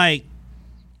 but it's like,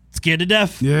 scared to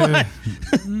death. Yeah.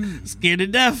 Scared to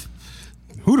death.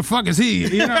 who the fuck is he?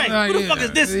 You know, Right. like, Who the fuck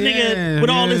is this nigga with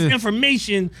all this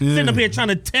information sitting up here trying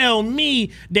to tell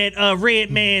me that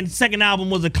Redman's second album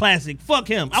was a classic? Fuck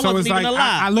him. I wasn't even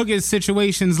alive. I look at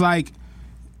situations like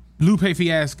Lupe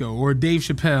Fiasco or Dave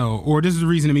Chappelle, or this is the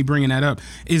reason of me bringing that up,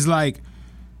 is like,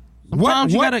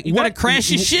 Sometimes you gotta crash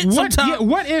your shit sometimes.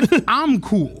 What if I'm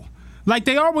cool? Like,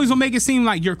 they always will make it seem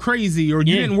like you're crazy, or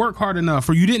you didn't work hard enough,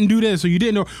 or you didn't do this, or you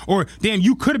didn't, or damn,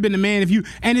 you could have been the man if you.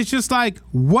 And it's just like,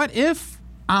 what if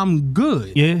I'm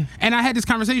good? Yeah. And I had this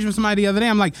conversation with somebody the other day.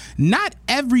 I'm like, not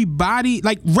everybody,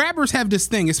 like, rappers have this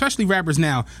thing, especially rappers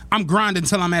now. I'm grinding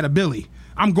until I'm at a Billy.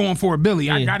 I'm going for a Billy.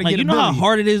 I gotta get a Billy. You know how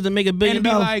hard it is to make $1 billion? And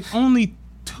it'd be like, only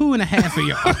 2.5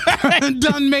 of y'all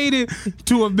done made it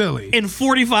to a Billy in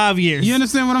 45 years. You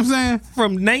understand what I'm saying?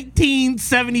 From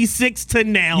 1976 to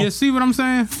now. You see what I'm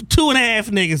saying? 2.5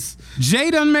 niggas.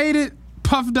 Jay done made it.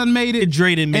 Puff done made it. And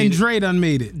Dre done made it. And Dre done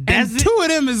made it. That's and it. 2 of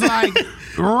them is like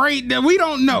right there. We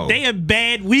don't know. They a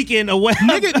bad weekend away.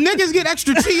 Niggas get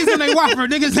extra cheese when they Whopper.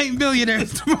 Niggas ain't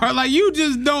billionaires tomorrow. Like, you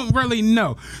just don't really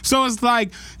know. So it's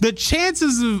like the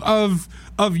chances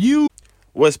of you.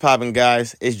 What's poppin',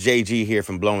 guys? It's JG here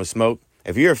from Blowing Smoke.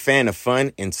 If you're a fan of fun,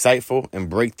 insightful, and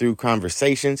breakthrough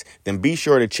conversations, then be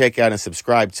sure to check out and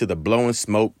subscribe to the Blowing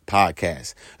Smoke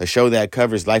podcast, a show that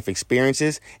covers life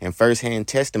experiences and firsthand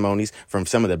testimonies from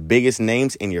some of the biggest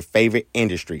names in your favorite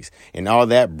industries, and all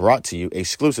that brought to you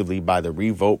exclusively by the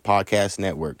Revolt Podcast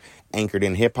Network, anchored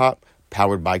in hip-hop,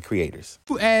 powered by creators.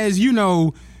 As you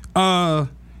know,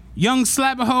 young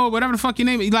slapperho, whatever the fuck your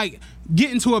name is, like,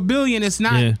 getting to $1 billion, it's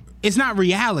not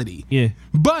reality. Yeah.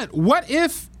 But what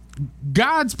if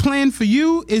God's plan for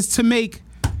you is to make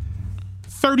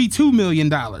 $32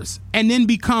 million and then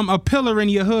become a pillar in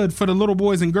your hood for the little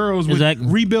boys and girls with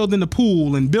rebuilding the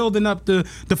pool and building up the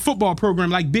football program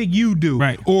like Big U do,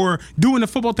 right? Or doing the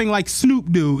football thing like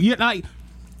Snoop do. You're like,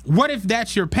 what if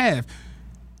that's your path?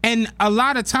 And a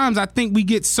lot of times I think we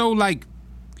get so like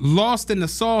lost in the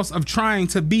sauce of trying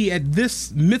to be at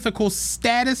this mythical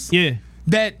status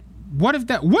that what if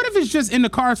it's just in the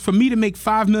cards for me to make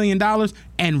 $5 million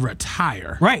and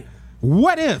retire? Right.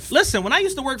 What if? Listen, when I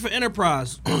used to work for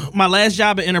Enterprise, my last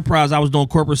job at Enterprise, I was doing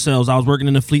corporate sales. I was working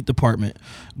in the fleet department.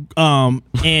 I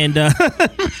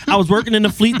was working in the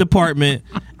fleet department,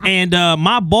 and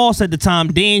my boss at the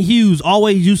time, Dan Hughes,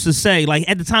 always used to say, like,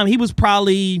 at the time, he was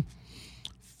probably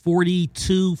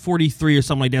 42, 43 or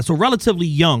something like that. So relatively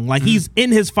young. Like, he's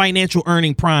in his financial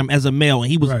earning prime as a male, and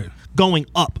he was going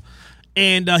up.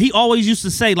 And he always used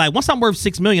to say, like, once I'm worth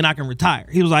 $6 million, I can retire.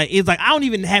 He was like, it's like, I don't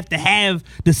even have to have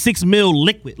the $6 million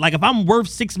liquid. Like, if I'm worth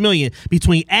 $6 million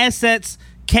between assets,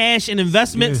 cash, and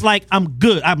investments, like, I'm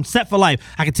good. I'm set for life.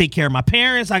 I can take care of my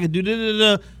parents. I can do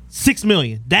 $6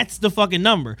 million. That's the fucking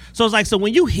number. So it's like, so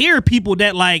when you hear people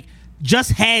that like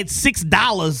just had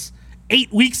 $6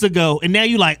 8 weeks ago, and now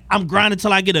you like, I'm grinding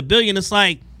till I get $1 billion. It's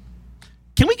like,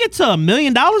 can we get to $1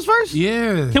 million first?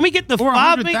 Yeah. Can we get to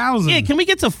 500,000? Yeah. Can we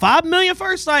get to 5 million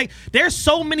first? Like, there's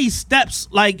so many steps.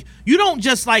 Like, you don't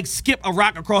just like skip a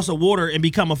rock across the water and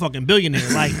become a fucking billionaire.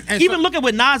 Like, even look at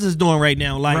what Nas is doing right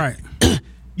now. Like,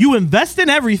 you invest in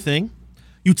everything,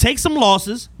 you take some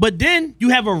losses, but then you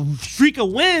have a streak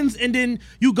of wins, and then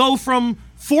you go from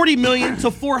 40 million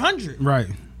to 400. Right.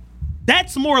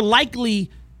 That's more likely.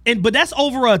 But that's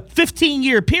over a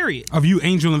 15-year period of you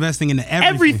angel investing into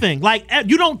everything. Like,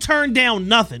 you don't turn down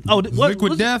nothing. Oh,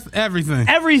 liquid death, everything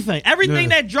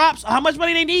that drops. How much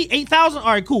money they need? 8,000. All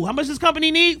right, cool. How much does this company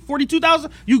need?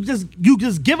 42,000. You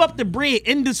just give up the bread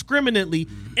indiscriminately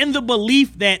in the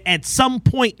belief that at some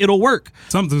point it'll work.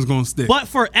 Something's gonna stick. But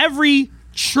for every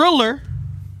Triller,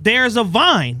 there's a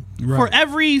Vine. Right. For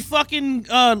every fucking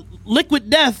liquid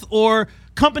death or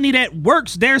company that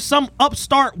works, there's some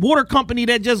upstart water company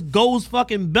that just goes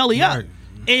fucking belly up.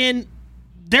 And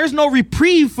there's no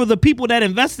reprieve for the people that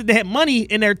invested that money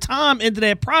and their time into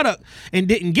that product and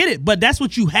didn't get it. But that's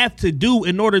what you have to do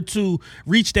in order to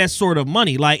reach that sort of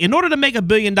money. Like, in order to make $1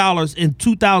 billion in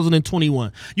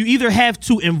 2021, you either have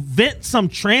to invent some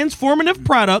transformative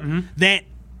product that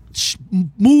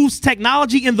moves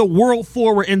technology in the world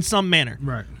forward in some manner.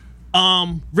 Right.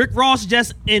 Rick Ross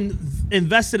just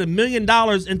invested $1 million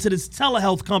into this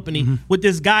telehealth company with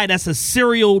this guy that's a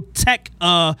serial tech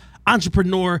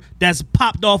entrepreneur that's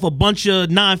popped off a bunch of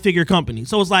 9-figure companies.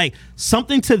 So it's like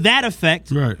something to that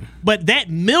effect. Right. But that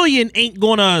million ain't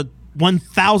gonna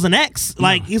 1000x.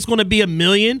 Like it's going to be 1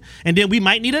 million, and then we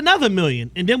might need another 1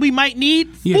 million, and then we might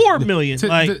need 4 million.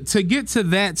 To get to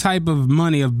that type of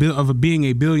money of being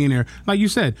a billionaire, like you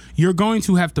said, you're going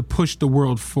to have to push the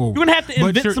world forward. You're going to have to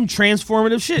invent some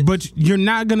transformative shit. But you're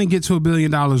not going to get to $1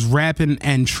 billion rapping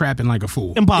and trapping like a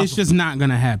fool. Impossible. It's just not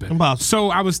going to happen. Impossible. So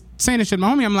I was saying this shit to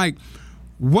my homie. I'm like,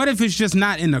 what if it's just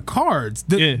not in the cards?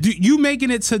 You making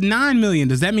it to 9 million,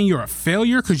 does that mean you're a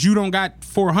failure because you don't got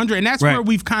 400? And that's where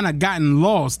we've kind of gotten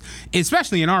lost,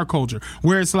 especially in our culture,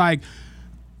 where it's like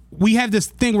we have this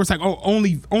thing where it's like, oh,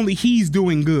 only he's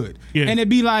doing good. Yeah. And it'd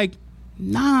be like,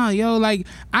 nah, yo, like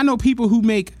I know people who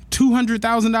make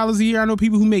 $200,000 a year. I know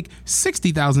people who make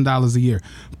 $60,000 a year.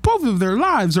 Both of their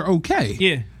lives are okay.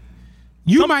 Yeah.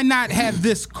 You might not have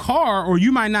this car, or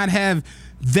you might not have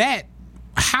that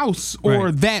house or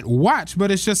that watch,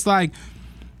 but it's just like,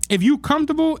 if you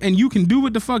comfortable and you can do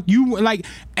what the fuck you like,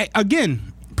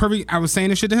 again, perfect. I was saying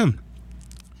this shit to him.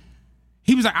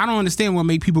 He was like, I don't understand what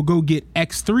make people go get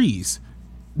X3s,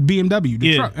 BMW,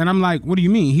 the truck. And I'm like, what do you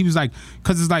mean? He was like,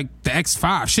 because it's like the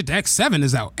X5, shit, the X7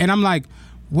 is out. And I'm like,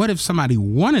 what if somebody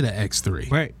wanted an X3?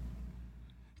 Right.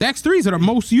 The X3s are the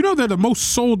most, they're the most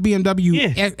sold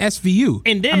BMW SVU.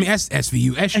 And then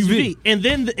SUV. And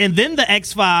then the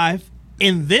X5.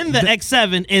 And then the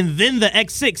X7, and then the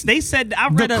X6. They said I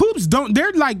read the coupes don't.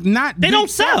 They're like not. They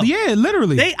don't sell. Yeah,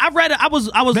 literally. I read it. I was.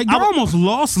 They're almost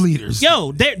loss leaders.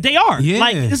 Yo, they are. Yeah.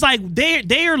 Like it's like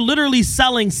they are literally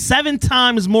selling 7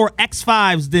 times more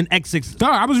X5s than X6s.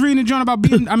 Dog, I was reading a joint about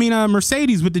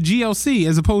Mercedes with the GLC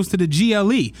as opposed to the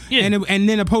GLE, and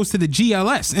then opposed to the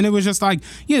GLS, and it was just like,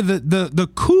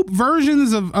 the coupe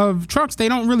versions of trucks, they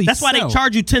don't really. That's why they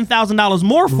charge you $10,000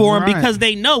 more for them, because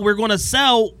they know we're going to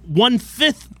sell 1/5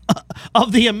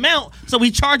 of the amount, so we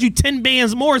charge you 10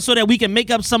 bands more so that we can make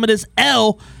up some of this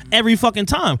L every fucking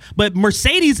time. But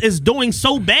Mercedes is doing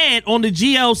so bad on the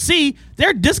GLC,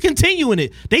 they're discontinuing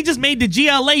it. They just made the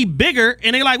GLA bigger,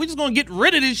 and they're like, we're just gonna get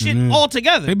rid of this shit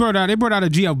altogether. They brought out a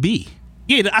GLB.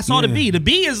 Yeah, I saw the B. The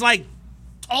B is like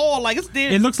tall, like it's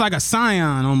there. It looks like a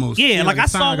Scion almost. Yeah, like I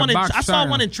saw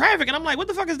one in traffic, and I'm like, what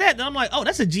the fuck is that? And I'm like, oh,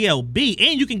 that's a GLB,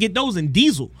 and you can get those in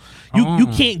diesel. You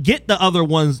can't get the other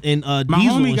ones in diesel. My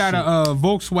homie got a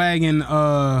Volkswagen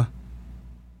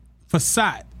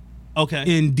Passat.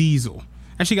 Okay. In diesel.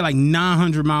 That shit got like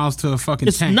 900 miles to a fucking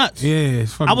tank. It's nuts. Yeah,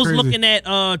 it's fucking I was crazy. looking at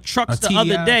trucks the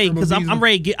other day because I'm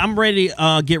ready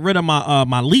to get rid of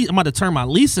my lease. I'm about to turn my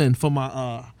lease in for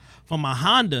my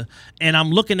Honda, and I'm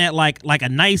looking at like a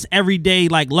nice everyday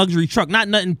like luxury truck. Not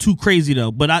nothing too crazy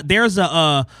though. But there's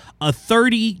a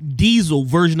 30 diesel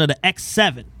version of the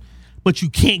X7. But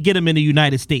you can't get them in the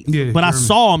United States. Yeah, but I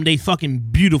saw them, they fucking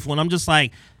beautiful. And I'm just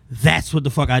like, that's what the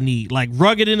fuck I need. Like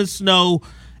rugged in the snow,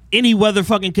 any weather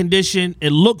fucking condition. It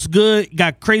looks good,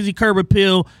 got crazy curb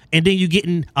appeal, and then you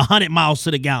getting 100 miles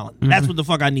to the gallon. That's what the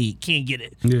fuck I need. Can't get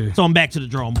it. Yeah. So I'm back to the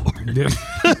drawing board.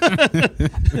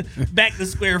 Back to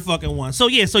square fucking one. So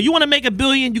yeah, so you want to make $1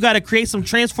 billion, you got to create some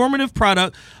transformative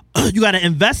product. You got to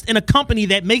invest in a company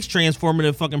that makes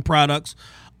transformative fucking products.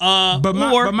 You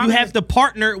have to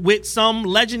partner with some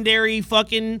legendary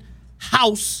fucking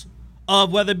house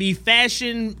of whether it be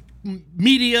fashion,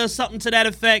 media, something to that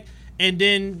effect, and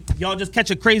then y'all just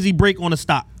catch a crazy break on the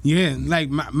stock. Yeah,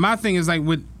 like my thing is like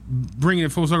with bringing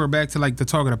it full circle back to like the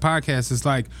talk of the podcast, it's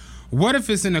like, what if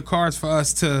it's in the cards for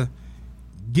us to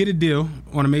get a deal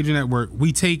on a major network,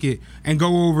 we take it and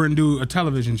go over and do a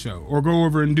television show or go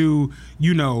over and do,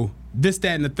 this,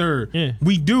 that, and the third. Yeah.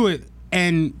 We do it.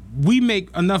 And we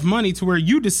make enough money to where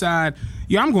you decide,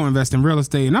 I'm going to invest in real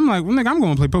estate. And I'm like, well, nigga, I'm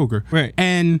going to play poker. Right.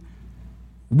 And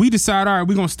we decide, all right,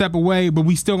 we're going to step away, but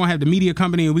we still going to have the media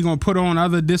company and we're going to put on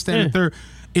other this, that, and the third.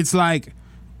 It's like,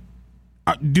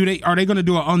 are they going to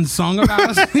do an unsung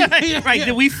about us? Right.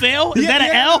 Did we fail? Is that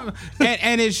an L?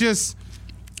 And it's just,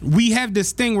 we have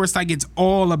this thing where it's like, it's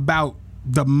all about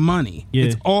the money. Yeah.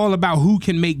 It's all about who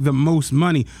can make the most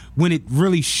money when it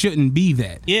really shouldn't be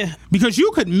that. Yeah. Because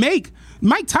you could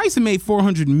Mike Tyson made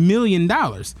 $400 million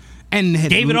and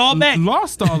gave it all back.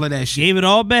 Lost all of that shit. Gave it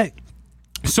all back.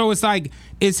 So it's like,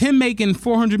 is him making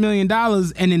 $400 million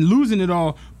and then losing it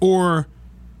all, or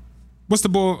what's the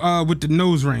boy with the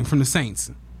nose ring from the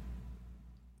Saints?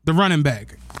 The running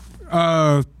back.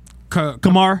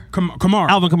 Kamara.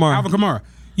 Alvin Kamara.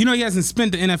 He hasn't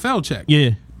spent the NFL check.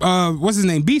 Yeah. What's his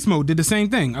name? Beast Mode did the same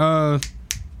thing.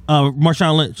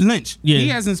 Marshawn Lynch. Yeah. He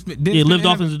hasn't lived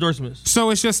off his endorsements.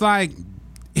 So it's just like,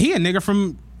 he a nigga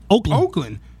from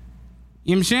Oakland.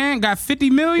 You know what I'm saying? Got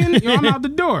 $50 million, I'm out the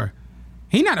door.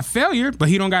 He not a failure, but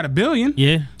he don't got $1 billion.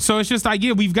 Yeah. So it's just like,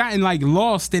 we've gotten like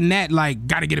lost in that, like,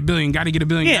 gotta get $1 billion, gotta get $1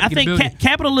 billion. Yeah, I think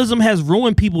capitalism has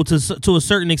ruined people to a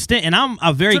certain extent, and I'm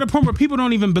a very to the point where people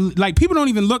don't even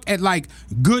look at like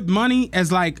good money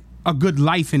as like a good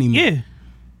life anymore. Yeah.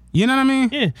 You know what I mean?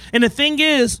 Yeah. And the thing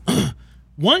is,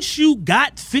 once you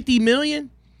got 50 million,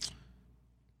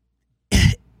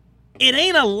 it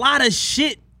ain't a lot of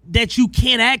shit that you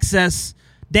can't access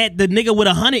that the nigga with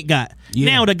 100 got. Yeah.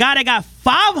 Now the guy that got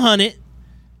 500,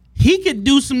 he could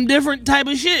do some different type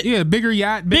of shit. Yeah, bigger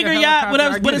yacht,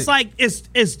 whatever. But it's like it's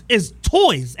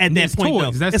toys at that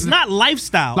point. Though. It's not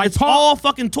lifestyle. Like it's all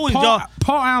fucking toys, y'all.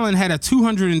 Paul Allen had a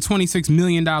 $226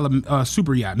 million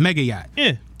super yacht, mega yacht.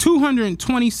 Yeah,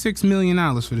 $226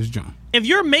 million for this jump. If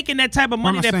you're making that type of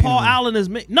money that Paul Allen is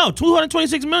making, no,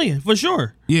 $226 million for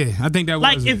sure. Yeah, I think that was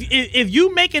like if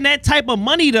you making that type of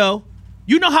money though.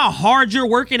 You know how hard you're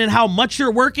working and how much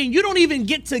you're working? You don't even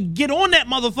get to get on that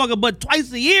motherfucker but twice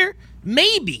a year,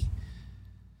 maybe.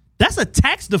 That's a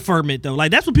tax deferment, though.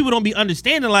 Like, that's what people don't be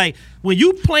understanding. Like, when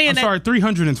you playing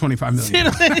 $325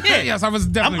 million. Yes, I was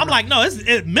definitely I'm like, no, it's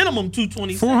minimum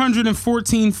 220.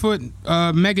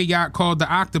 414-foot mega yacht called the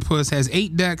Octopus has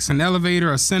 8 decks, an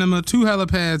elevator, a cinema, 2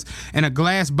 helipads, and a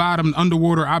glass-bottomed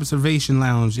underwater observation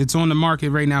lounge. It's on the market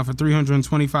right now for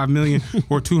 $325 million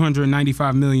or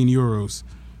 295 million euros.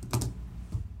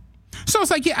 So it's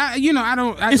like, yeah, I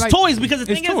don't. It's like, toys because the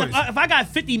thing is, if I got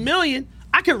 50 million,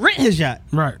 I could rent his yacht.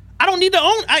 Right. I don't need to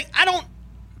own. I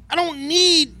don't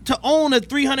need to own a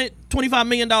 $325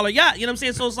 million yacht. You know what I'm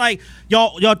saying? So it's like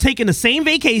y'all taking the same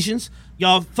vacations.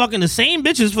 Y'all fucking the same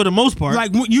bitches for the most part. Like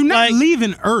you're not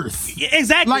leaving Earth.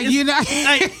 Exactly. Like you're not.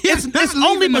 It's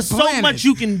only but so much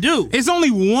you can do. It's only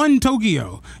one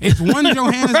Tokyo. It's one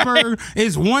Johannesburg.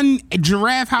 It's one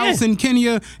giraffe house in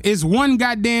Kenya. It's one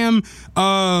goddamn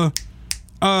Maldives.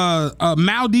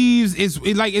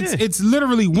 It's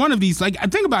literally one of these. Like,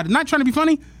 think about it. Not trying to be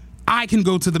funny. I can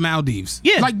go to the Maldives.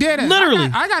 Yeah, like dead ass. Literally.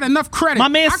 I got enough credit.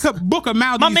 I could book a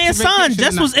Maldives. My man's son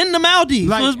just was in the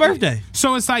Maldives for his birthday.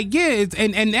 So it's like, yeah,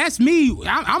 and that's me.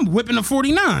 I'm whipping a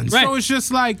 49. Right. So it's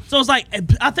just like. So it's like,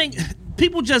 I think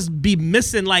people just be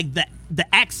missing like the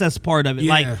access part of it,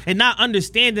 like, and not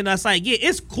understanding. Us like, yeah,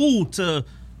 it's cool to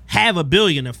have $1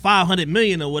 billion or 500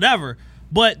 million or whatever,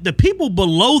 but the people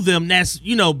below them, that's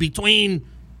between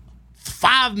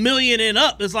 5 million and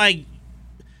up, it's like.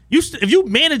 If you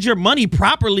manage your money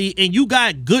properly and you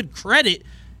got good credit,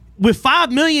 with 5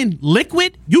 million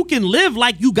liquid, you can live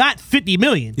like you got 50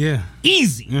 million. Yeah.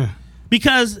 Easy. Yeah.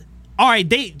 Because, all right,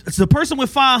 the person with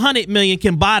 500 million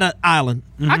can buy the island.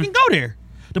 Mm-hmm. I can go there.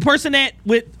 The person that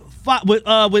with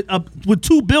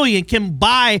 2 billion can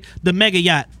buy the mega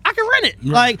yacht. I can rent it.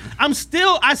 Right.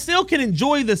 Like I still can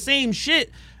enjoy the same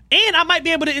shit. And I might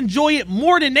be able to enjoy it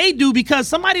more than they do because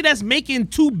somebody that's making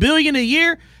 $2 billion a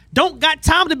year don't got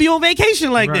time to be on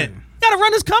vacation like that. Gotta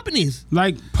run his companies.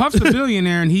 Like Puff's a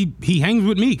billionaire and he hangs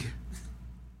with Meek.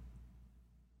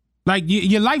 Like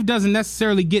your life doesn't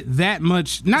necessarily get that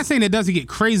much. Not saying it doesn't get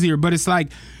crazier, but it's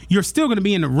like you're still gonna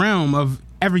be in the realm of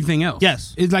everything else.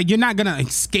 Yes, it's like you're not gonna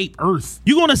escape Earth.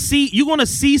 You're gonna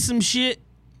see some shit.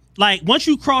 Like once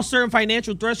you cross certain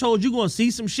financial thresholds, you're gonna see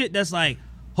some shit that's like,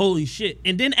 holy shit.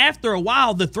 And then after a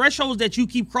while, the thresholds that you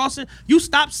keep crossing, you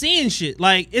stop seeing shit.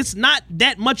 Like, it's not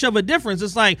that much of a difference.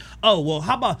 It's like, oh, well,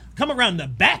 how about come around the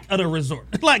back of the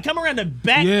resort? Like, come around the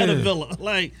back of the villa.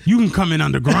 Like, you can come in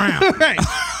underground. Right.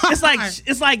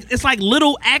 It's like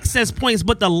little access points,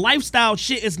 but the lifestyle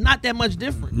shit is not that much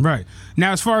different. Right.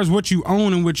 Now, as far as what you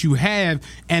own and what you have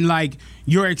and like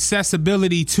your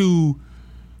accessibility to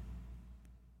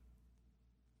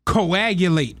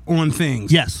coagulate on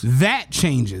things. Yes. That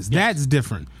changes. Yes. That's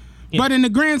different. Yeah. But in the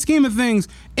grand scheme of things,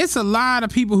 it's a lot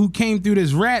of people who came through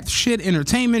this rap shit,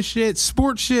 entertainment shit,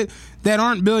 sports shit that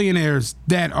aren't billionaires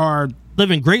that are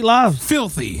living great lives.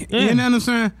 Filthy. Yeah. You know what I'm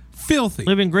saying? Filthy.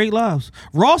 Living great lives.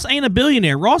 Ross ain't a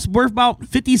billionaire. Ross worth about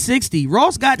 50, 60.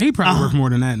 Ross got... He probably worth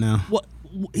more than that now. What?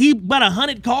 He bought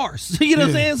 100 cars. You know what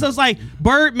I'm saying? So it's like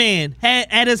Birdman had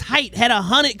at his height had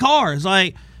 100 cars.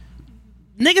 Like...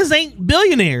 Niggas ain't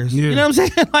billionaires. Yeah. You know what I'm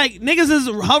saying? Like, niggas is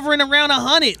hovering around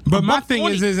 100. But my thing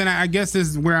is, and I guess this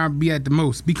is where I'll be at the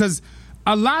most, because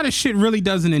a lot of shit really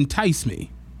doesn't entice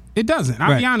me. It doesn't.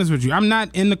 I'll be honest with you. I'm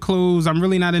not in the clothes. I'm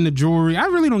really not in the jewelry. I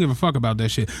really don't give a fuck about that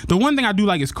shit. The one thing I do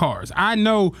like is cars. I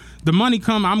know the money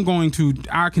come, I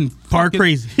can fuck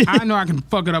crazy. I know I can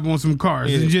fuck it up on some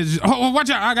cars. Yeah. Just watch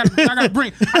out. I gotta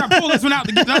pull this one out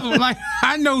to get the other one. Like,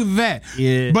 I know that.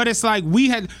 Yeah. But it's like we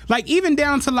had, like, even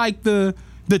down to like the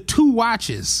 2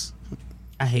 watches.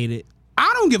 I hate it.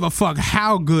 I don't give a fuck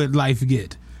how good life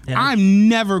get. Yeah. I'm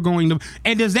never going to.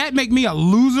 And does that make me a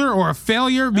loser or a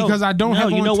failure because I don't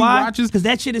have on two watches? Because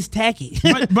that shit is tacky.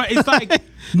 But it's like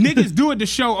niggas do it to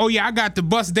show, oh yeah, I got the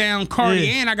bust down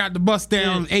Cartier and I got the bust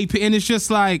down AP. And it's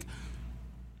just like,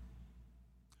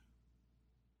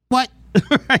 what?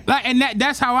 Right. Like, and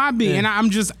that's how I be. And I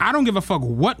don't give a fuck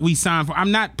what we sign for.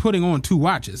 I'm not putting on two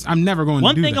watches. I'm never going to do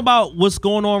that. One thing about what's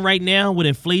going on right now with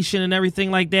inflation and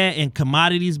everything like that, and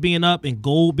commodities being up and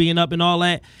gold being up and all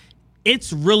that,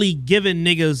 it's really giving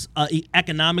niggas an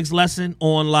economics lesson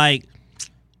on like,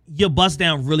 your bust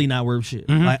down really not worth shit.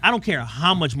 Like, I don't care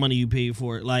how much money you pay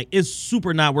for it. Like, it's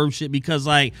super not worth shit because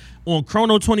like on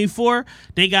Chrono 24,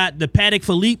 they got the Patek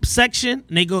Philippe section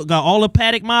and they got all the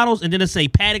Patek models, and then it say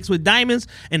Pateks with diamonds,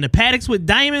 and the Pateks with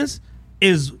diamonds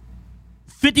is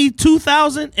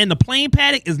 $52,000 and the plain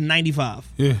Patek is $95,000.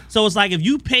 Yeah. So it's like if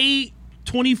you paid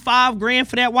 $25,000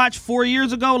 for that watch 4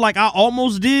 years ago, like I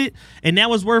almost did, and that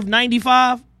was worth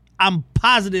 $95,000. I'm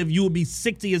positive you would be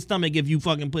sick to your stomach if you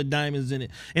fucking put diamonds in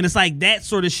it. And it's like that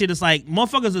sort of shit. It's like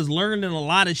motherfuckers is learning a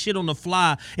lot of shit on the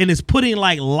fly, and it's putting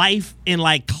like life and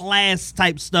like class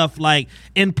type stuff like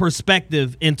in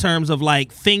perspective in terms of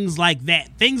like things like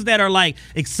that. Things that are like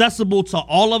accessible to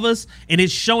all of us, and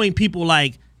it's showing people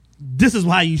like this is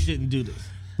why you shouldn't do this.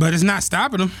 But it's not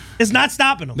stopping them. It's not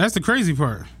stopping them. That's the crazy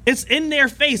part. It's in their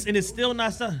face and it's still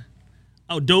not stopping.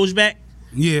 Oh, Doge back?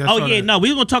 Yeah. Oh yeah, no,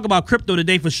 we're gonna talk about crypto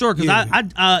today for sure because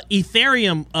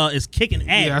Ethereum is kicking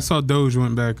ass. Yeah, I saw Doge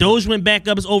went back. Doge went back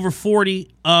up. It's over 40.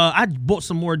 I bought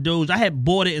some more Doge. I had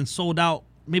bought it and sold out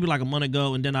maybe like a month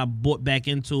ago, and then I bought back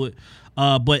into it.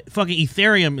 But fucking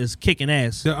Ethereum is kicking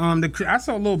ass. I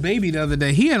saw Lil Baby the other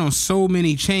day. He had on so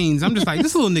many chains. I'm just like,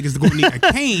 this little nigga's gonna need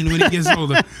a cane when he gets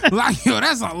older. Like, yo,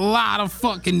 that's a lot of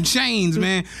fucking chains,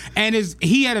 man. And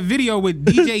he had a video with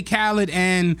DJ Khaled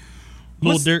and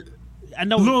Lil Durk. I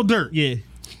know Lil Durk. Yeah.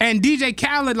 And DJ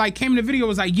Khaled like came in the video,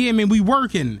 was like, yeah, man, we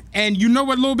working. And you know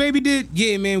what Lil Baby did?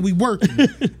 Yeah, man, we working.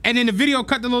 And then the video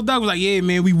cut to Lil Durk, was like, yeah,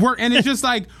 man, we work. And it's just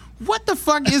like, what the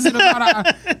fuck is it about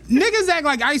niggas act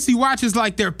like icy watches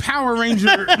like they're Power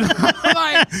Ranger.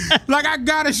 like I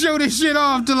gotta show this shit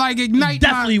off to like ignite.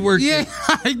 Definitely working. Yeah,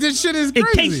 like this shit is crazy.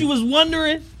 In case you was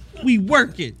wondering, we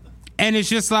working. And it's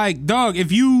just like, dog,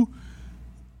 if you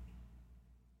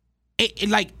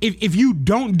if you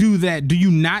don't do that, do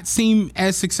you not seem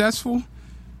as successful?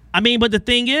 I mean, but the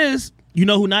thing is, you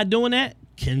know who not doing that?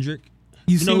 Kendrick.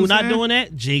 You know who not doing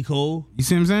that? J. Cole. You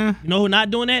see what I'm saying? You know who not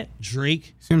doing that?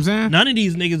 Drake. See what I'm saying? None of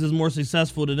these niggas is more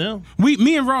successful than them.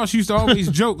 Me and Ross used to always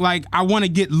joke like, I want to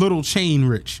get little chain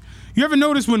rich. You ever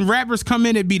notice when rappers come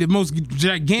in, it'd be the most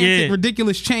gigantic,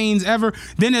 ridiculous chains ever.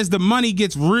 Then as the money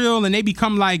gets real and they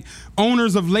become like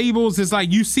owners of labels, it's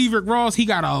like you see Rick Ross, he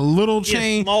got a little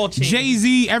chain. Small chain.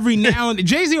 Jay-Z every now and then.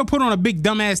 Jay-Z will put on a big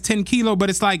dumbass 10 kilo, but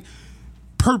it's like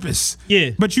purpose. Yeah.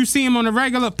 But you see him on a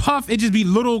regular Puff, it just be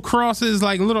little crosses,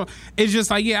 like little. It's just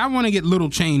like, yeah, I want to get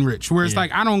little chain rich. Where it's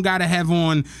like, I don't gotta have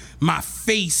on my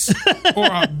face or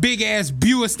a big ass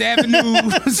Buist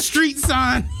Avenue street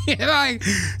sign.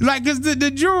 like cause the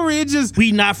jewelry, it just.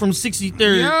 We not from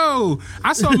 63rd. Yo,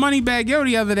 I saw Moneybagg Yo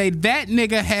the other day. That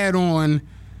nigga had on.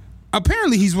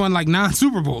 Apparently he's won like 9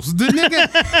 Super Bowls. The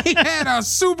nigga, he had a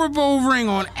Super Bowl ring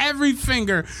on every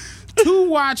finger, 2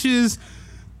 watches.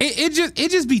 It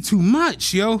just be too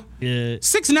much, yo. Yeah.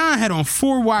 6ix9ine had on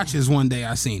 4 watches one day.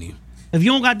 I seen him. If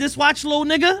you don't got this watch, little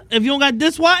nigga, if you don't got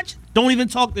this watch, don't even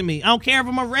talk to me. I don't care if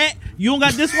I'm a rat. You don't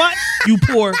got this watch, you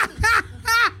poor.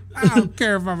 I don't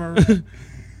care if I'm a rat.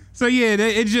 So yeah,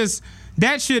 it just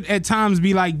that should at times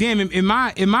be like, damn, am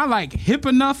I like hip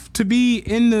enough to be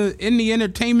in the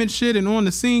entertainment shit and on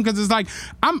the scene? Because it's like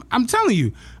I'm telling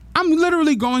you. I'm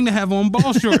literally going to have on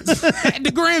ball shorts at the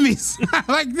Grammys.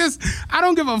 Like this, I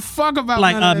don't give a fuck about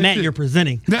like none of that Matt, shit. you're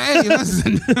presenting. Hey,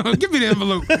 listen, give me the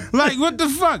envelope. Like, what the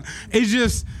fuck? It's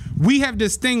just, we have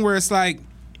this thing where it's like,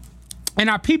 and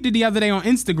I peeped it the other day on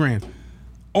Instagram.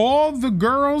 All the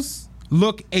girls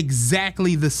look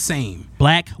exactly the same.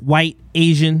 Black, white,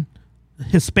 Asian,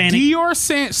 Hispanic. Dior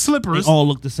slippers. They all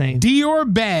look the same.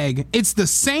 Dior bag. It's the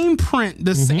same print.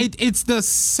 It's the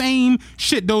same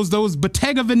shit. Those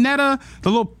Bottega Veneta, the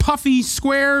little puffy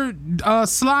square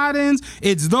slide-ins.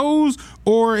 It's those,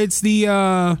 or it's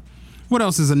the what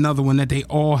else is another one that they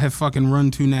all have fucking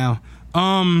run to now?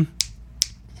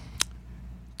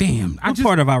 Damn. What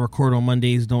part of our record on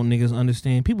Mondays don't niggas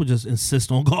understand? People just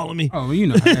insist on calling me. Oh, you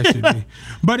know how that should be.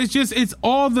 But it's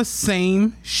all the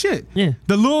same shit. Yeah.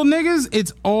 The little niggas,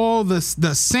 it's all the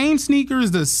same sneakers,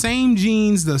 the same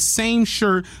jeans, the same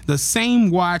shirt, the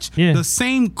same watch, the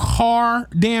same car,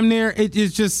 damn near. It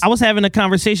is just. I was having a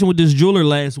conversation with this jeweler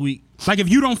last week. Like if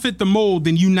you don't fit the mold,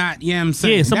 then you not. Yeah, I'm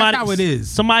saying. That's how it is.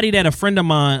 Somebody that a friend of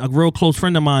mine, a real close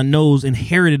friend of mine, knows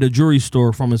inherited a jewelry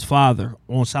store from his father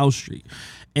on South Street.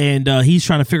 And he's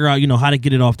trying to figure out, how to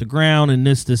get it off the ground and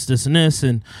this, and this,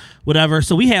 and whatever.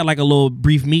 So we had like a little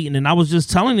brief meeting, and I was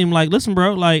just telling him, like, listen,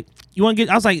 bro, like, you want to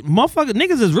get, I was like, motherfucker,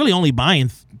 niggas is really only buying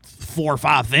 4 or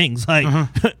 5 things. Like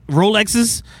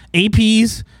Rolexes,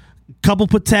 APs, couple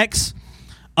Pateks.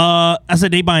 I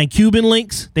said they buying Cuban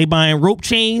links, they buying rope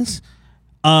chains,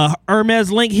 Hermes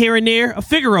link here and there, a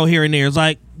Figaro here and there. It's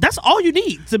like, that's all you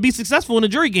need to be successful in a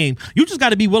jewelry game. You just got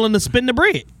to be willing to spend the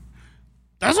bread.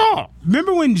 That's all.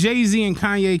 Remember when Jay-Z and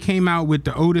Kanye came out with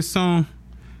the Otis song?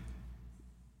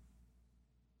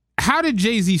 How did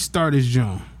Jay-Z start his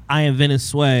joint? I invented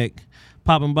swag.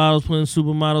 Popping bottles, putting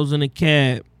supermodels in a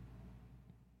cab.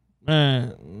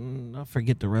 I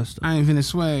forget the rest of it. I invented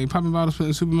swag. Popping bottles,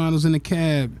 putting supermodels in the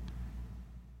cab.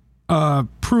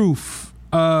 Proof.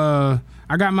 I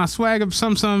got my swag of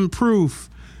some proof.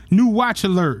 New watch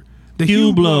alert. The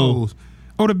Hublows.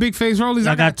 Oh, the big face rollies.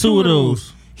 I got 2 of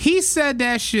those. He said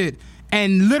that shit,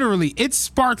 and literally, it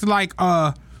sparked like,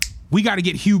 we got to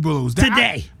get Hublows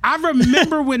today. I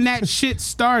remember when that shit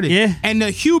started, and the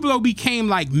Hublot became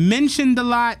like mentioned a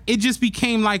lot. It just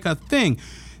became like a thing.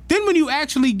 Then when you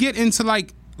actually get into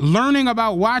like learning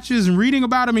about watches and reading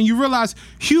about them, and you realize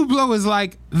Hublot is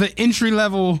like the entry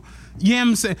level. Yeah,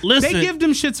 I'm saying they give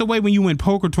them shits away when you win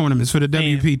poker tournaments for the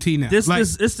WPT now.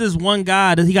 This one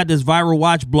guy that he got this viral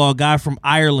watch blog guy from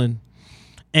Ireland.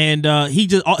 And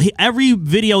every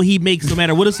video he makes, no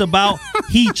matter what it's about,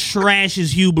 he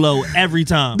trashes Hublot every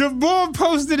time. The boy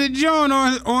posted a joint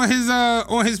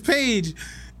on his page.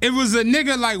 It was a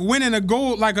nigga like winning a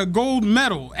gold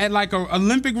medal at like a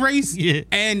Olympic race,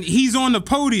 and he's on the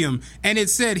podium, and it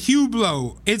said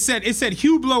Hublot. It said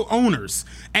Hublot owners,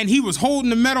 and he was holding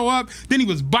the medal up. Then he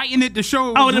was biting it to show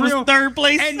it was real. It was 3rd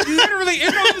place, and literally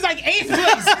it was like 8th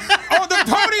place on the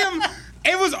podium.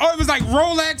 It was like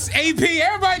Rolex, AP,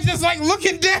 everybody just like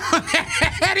looking down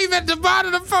at him at the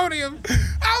bottom of the podium.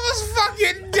 I was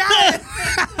fucking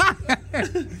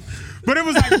dying. But it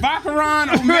was like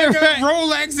Baccarat, Omega,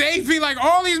 Rolex, AP, like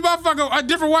all these motherfuckers,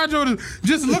 different watch owners,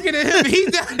 just looking at him. He's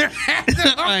down there acting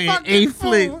a fucking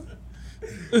fool.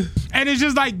 And it's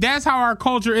just like, that's how our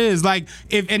culture is. Like,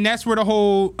 and that's where the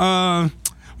whole,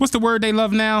 what's the word they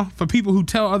love now for people who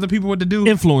tell other people what to do?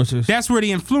 Influencers. That's where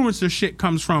the influencer shit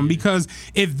comes from. Because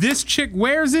if this chick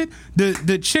wears it,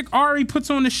 the chick Ari puts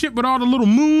on the shit with all the little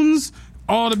moons,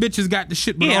 all the bitches got the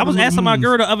shit. I was asking my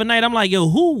girl the other night. I'm like, yo,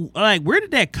 where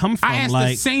did that come from? I asked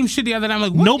the same shit the other night. I'm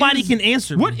like, nobody can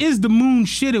answer me. What is the moon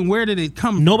shit and where did it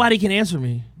come from? Nobody can answer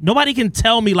me. Nobody can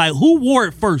tell me, like, who wore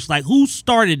it first? Like, who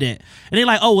started it? And they're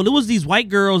like, oh, well, it was these white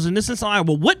girls and this and so on.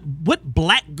 Well, what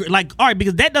black, like, all right,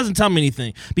 because that doesn't tell me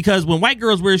anything. Because when white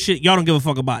girls wear shit, y'all don't give a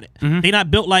fuck about it. Mm-hmm. They not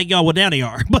built like y'all. Well, now they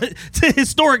are. But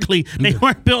historically, they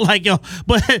weren't built like y'all.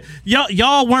 But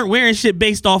y'all weren't wearing shit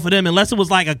based off of them unless it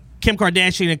was like a Kim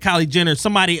Kardashian and Kylie Jenner,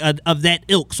 somebody of that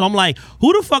ilk. So I'm like,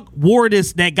 who the fuck wore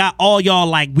this that got all y'all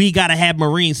like, we gotta have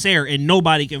Marine Sarah, and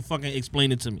nobody can fucking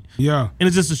explain it to me. Yeah. And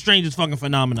it's just the strangest fucking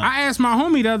phenomenon. I asked my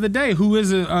homie the other day, who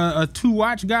is a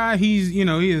 2-watch guy. He's, he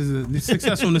is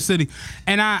successful in the city.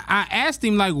 And I asked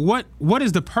him, like, what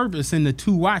is the purpose in the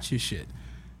 2 watches shit?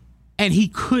 And he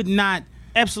could not.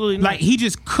 Absolutely not. Like, he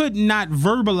just could not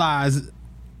verbalize.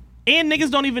 And niggas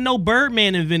don't even know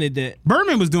Birdman invented that.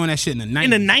 Birdman was doing that shit in the 90s. In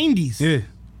the 90s. Yeah.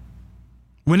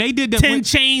 When they did that. 10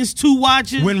 chains, 2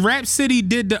 watches. When Rap City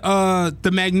did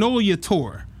the Magnolia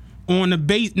tour on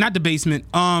the not the basement.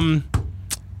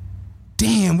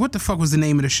 Damn, what the fuck was the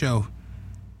name of the show?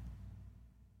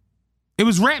 It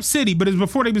was Rap City, but it was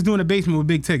before they was doing the basement with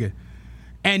Big Tigger.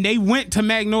 And they went to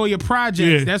Magnolia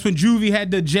Projects. Yeah. That's when Juvie had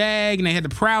the Jag and they had the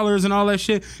Prowlers and all that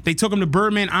shit. They took him to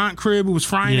Birdman Aunt Crib, who was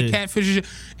frying the catfish and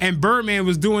shit. And Birdman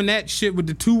was doing that shit with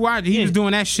the 2 watch. He was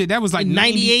doing that shit. That was like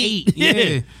 98.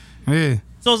 Yeah.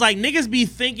 So it's like niggas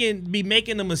be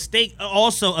making the mistake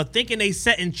also of thinking they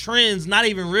setting trends, not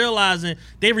even realizing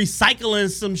they recycling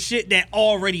some shit that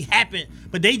already happened,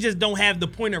 but they just don't have the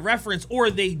point of reference, or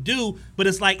they do, but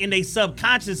it's like in their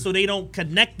subconscious, so they don't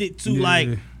connect it to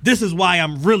like, this is why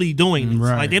I'm really doing this.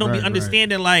 Right, like they don't be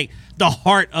understanding like the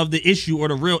heart of the issue or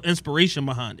the real inspiration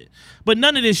behind it. But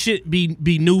none of this shit be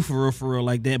new for real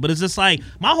like that. But it's just like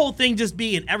my whole thing just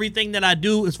be in everything that I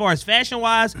do as far as fashion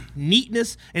wise,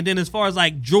 neatness, and then as far as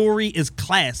like jewelry is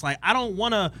class. Like I don't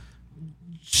want to.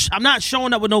 I'm not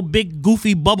showing up with no big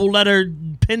goofy bubble letter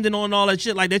pendant on all that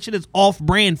shit. Like that shit is off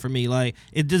brand for me. Like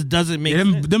it just doesn't make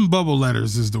sense. Them bubble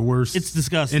letters is the worst. It's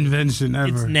disgusting. Invention ever.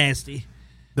 It's nasty.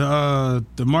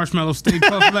 The marshmallow Stay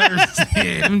Puft letters.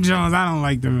 Yeah, them Jones, I don't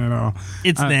like them at all.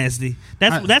 It's nasty.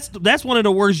 That's one of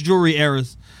the worst jewelry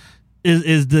eras.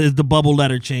 Is the bubble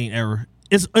letter chain era.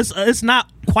 It's not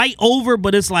quite over,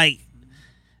 but it's like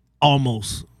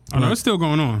almost. Oh no, it's still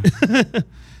going on.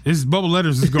 It's bubble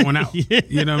letters is going out. Yeah.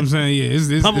 You know what I'm saying? Yeah,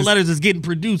 it's bubble letters is getting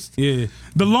produced. Yeah,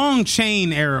 the long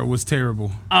chain era was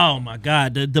terrible. Oh my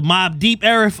god, the Mob Deep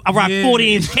era. I rock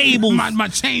 40-inch cables. my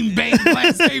chain bang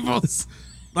glass cables.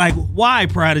 Like, why,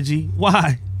 Prodigy?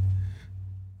 Why?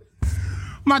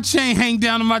 My chain hang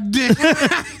down to my dick.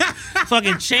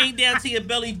 Fucking chain down to your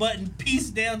belly button, piece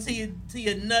down to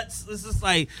your nuts. It's just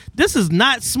like, this is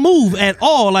not smooth at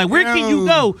all. Like, where can you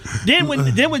go? Then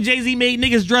when Jay-Z made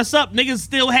niggas dress up, niggas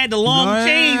still had the long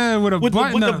chain with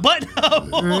the button up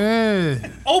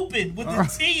open with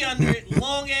the T under it,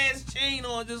 long ass chain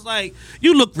on, just like,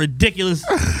 you look ridiculous.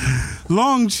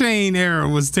 Long chain era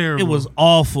was terrible. It was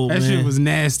awful. That shit was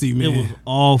nasty, man. It was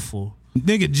awful.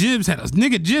 Nigga Jibs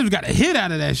got a hit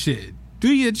out of that shit.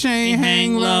 Do your chain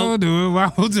hang low, do it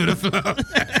wobble to the flow.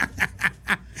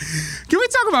 Can we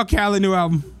talk about Khaled's new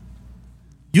album?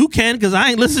 You can, because I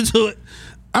ain't listened to it.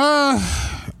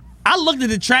 I looked at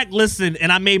the track listing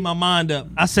and I made my mind up.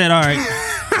 I said, all right.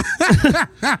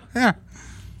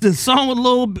 The song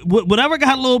with whatever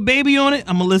got Lil Baby on it,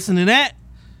 I'm going to listen to that.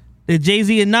 The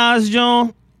Jay-Z and Nas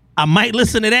John, I might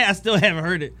listen to that. I still haven't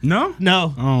heard it. No?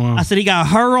 No. Oh, wow. I said he got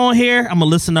her on here. I'm going to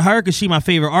listen to her because she my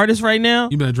favorite artist right now.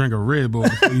 You better drink a Red Bull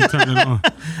before you turn it on.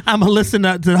 I'm going to listen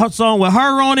to her song with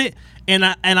her on it. And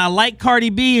I like Cardi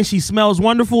B and she smells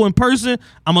wonderful in person.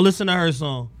 I'm going to listen to her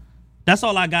song. That's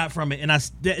all I got from it. And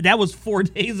that was 4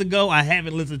 days ago. I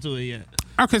haven't listened to it yet.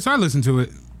 Okay, so I listened to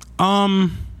it.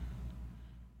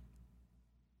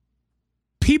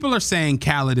 People are saying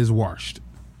Khaled is washed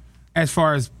as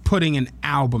far as putting an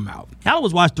album out. Khaled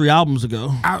was watched 3 albums ago,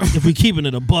 if we keeping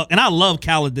it a buck. And I love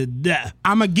Khaled to death.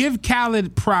 I'm going to give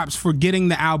Khaled props for getting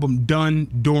the album done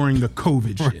during the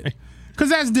COVID shit. Because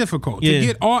that's difficult to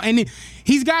get all. And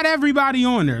he's got everybody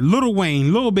on there. Lil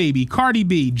Wayne, Lil Baby, Cardi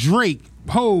B, Drake,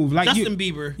 Hove. Like Justin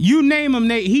Bieber. You name him,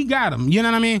 he got them. You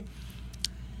know what I mean?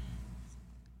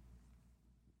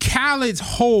 Khaled's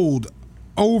hold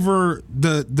over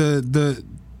the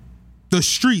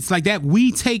streets, like that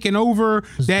we taking over,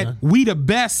 it's that done. We the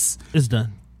best. It's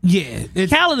done. Yeah.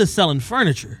 Khaled is selling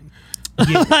furniture.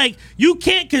 Yeah. Like, you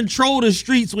can't control the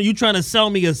streets when you trying to sell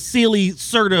me a Sealy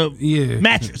Serta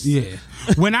mattress. Yeah.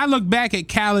 When I look back at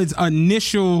Khaled's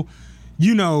initial,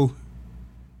 remember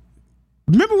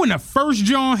when the first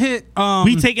John hit?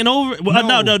 We taking over?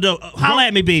 No. Holla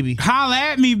at me, baby. Holla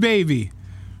at me, baby.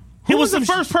 Who was the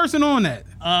first person on that?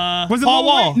 Was it Paul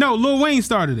Wall? No, Lil Wayne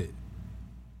started it.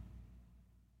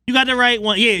 You got the right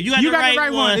one. Yeah, you got the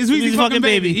right one. It's Weezy fucking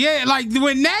baby. Yeah, like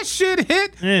when that shit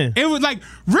hit, it was like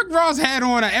Rick Ross had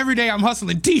on an Everyday I'm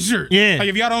Hustling t-shirt. Yeah. Like,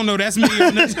 if y'all don't know, that's me.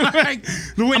 Like,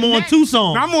 I'm on 2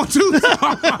 songs. I'm on 2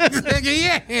 songs.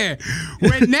 Yeah.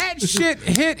 When that shit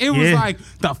hit, it was like,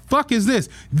 the fuck is this?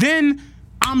 Then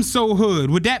I'm So Hood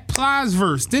with that Plies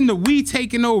verse, then the We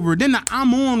Taking Over, then the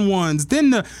I'm On ones, then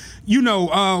the,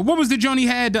 what was the joint he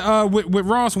had with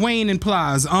Ross, Wayne, and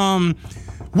Plies?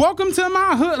 Welcome to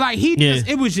My Hood. Like,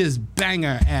 it was just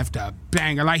banger after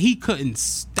banger. Like, he couldn't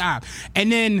stop. And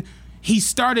then he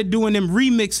started doing them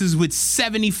remixes with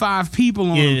 75 people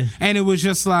on them. And it was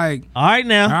just like, all right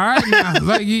now.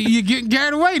 Like, you're getting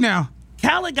carried away now.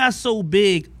 Khaled got so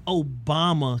big,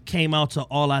 Obama came out to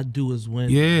All I Do Is Win.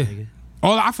 Yeah.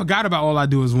 I forgot about All I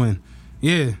Do Is Win.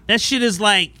 Yeah. That shit is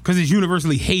like, because it's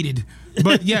universally hated.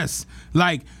 But yes,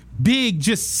 like, big,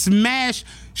 just smash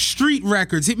street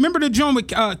records. Remember the joint with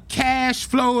Cash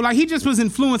Flow? Like, he just was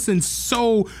influencing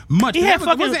so much.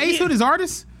 Was it Ace Hood his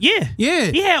artist? Yeah. Yeah.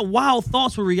 He had Wild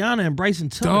Thoughts with Rihanna and Bryson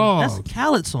Tiller. That's a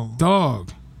Khaled song.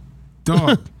 Dog.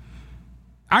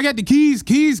 I got the keys.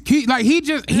 Like,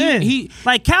 he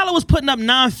like, Khaled was putting up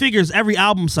 9 figures every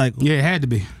album cycle. Yeah, it had to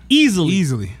be.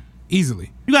 Easily. You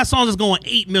got songs that's going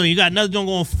 8 million. You got another joint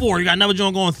going 4. You got another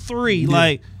joint going 3. Yeah.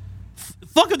 Like,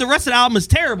 fuck if the rest of the album is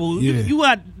terrible. Yeah. You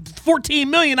got 14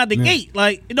 million out the gate.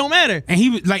 Like, it don't matter. And he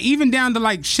was like, even down to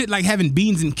like shit like having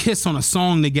Beans and Kiss on a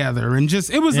song together, and just,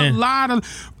 it was a lot of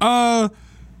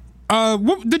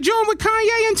the joint with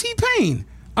Kanye and T-Pain.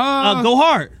 Go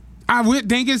Hard. I would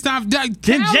think it's time.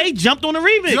 Then Jay jumped on the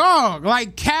remix. Dog,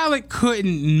 like, Khaled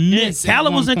couldn't miss.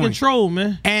 Khaled was in control,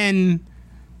 man. And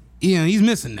he's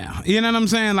missing now. You know what I'm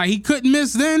saying? Like, he couldn't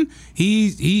miss then.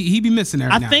 He be missing every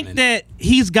now and then. I think that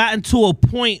he's gotten to a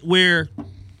point where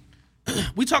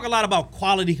we talk a lot about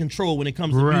quality control when it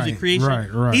comes to music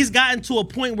creation. Right. He's gotten to a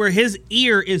point where his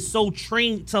ear is so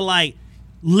trained to, like,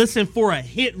 listen for a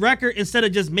hit record instead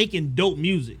of just making dope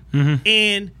music. Mm-hmm.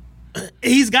 And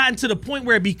he's gotten to the point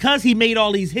where because he made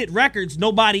all these hit records,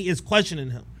 nobody is questioning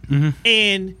him. Mm-hmm.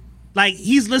 And like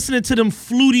he's listening to them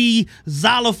fluty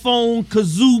xylophone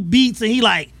kazoo beats, and he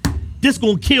like, this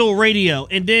gonna kill radio.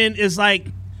 And then it's like,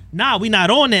 nah, we not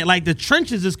on that. Like the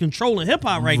trenches is controlling hip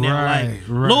hop right now. Like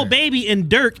Lil Baby and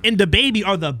Durk and DaBaby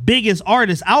are the biggest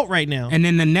artists out right now. And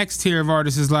then the next tier of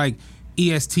artists is like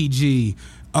ESTG.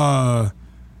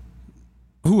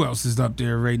 Who else is up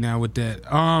there right now with that?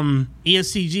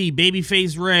 ESTG,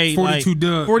 Babyface Ray, 42 like,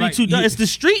 Doug. 42 like, Doug. It's the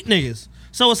street niggas.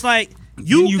 So it's like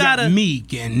you gotta got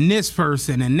Meek and this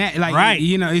person and that. Like, right.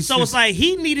 You know, it's like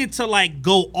he needed to like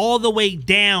go all the way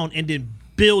down and then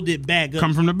build it back up.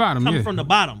 Come from the bottom. Come from the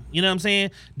bottom. You know what I'm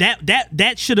saying?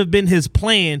 That should have been his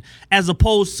plan, as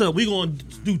opposed to we gonna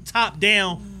do top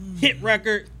down hit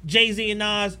record, Jay-Z and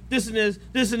Nas, this and this,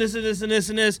 this and this and this and this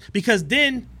and this, because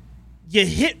then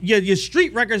your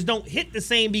street records don't hit the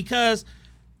same because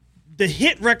the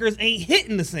hit records ain't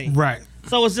hitting the same. Right.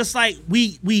 So it's just like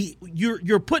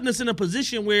you're putting us in a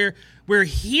position where we're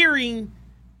hearing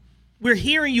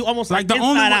you almost like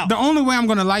inside out. The only way I'm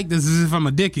gonna like this is if I'm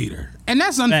a dick eater, and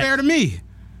that's unfair to me.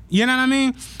 You know what I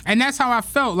mean? And that's how I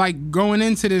felt like going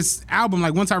into this album.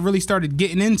 Like once I really started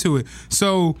getting into it.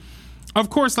 So, of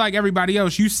course, like everybody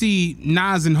else, you see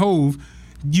Nas and Hove,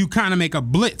 you kind of make a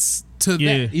blitz to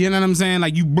that. You know what I'm saying?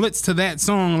 Like you blitz to that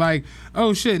song. Like,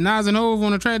 oh shit, Nas and Hove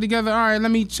on a track together. All right, let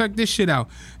me check this shit out.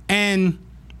 And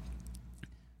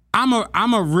I'm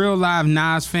a real live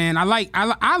Nas fan. I like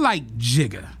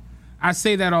Jigga. I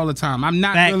say that all the time. I'm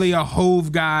not really a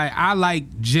Hove guy. I like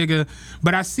Jigga,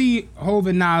 but I see Hove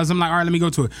and Nas. I'm like, all right, let me go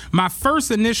to it. My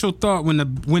first initial thought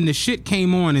when the shit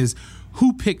came on is,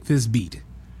 who picked this beat?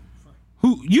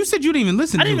 Who? You said you didn't even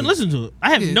listen to it. I didn't even listen to it.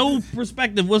 I have no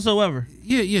perspective whatsoever.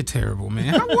 Yeah, you're terrible,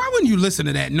 man. Why wouldn't you listen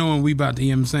to that knowing we about to, you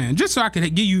know what I'm saying? Just so I could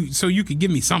give you, so you could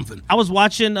give me something. I was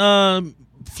watching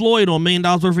Floyd on $1 Million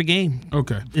Worth of Game.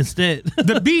 Okay. Instead.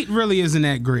 The beat really isn't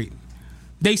that great.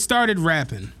 They started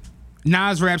rapping.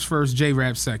 Nas raps first, Jay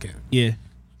raps second. Yeah.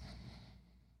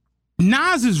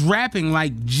 Nas is rapping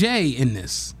like Jay in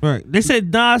this. Right. They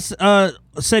said Nas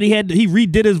said he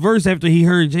redid his verse after he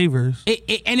heard Jay verse.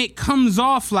 And it comes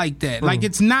off like that. Like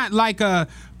it's not like a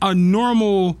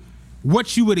normal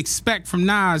what you would expect from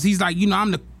Nas. He's like,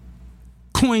 I'm the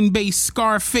Coinbase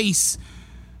Scarface.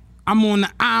 I'm on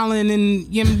the island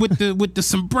and with the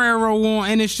sombrero on,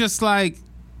 and it's just like,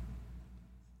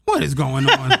 what is going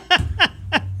on?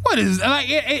 What is like?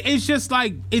 It's just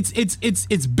like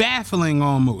it's baffling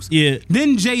almost. Yeah.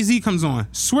 Then Jay-Z comes on.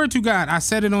 Swear to God, I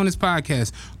said it on his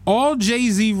podcast. All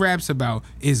Jay-Z raps about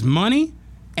is money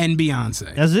and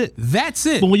Beyonce. That's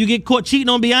it. But when you get caught cheating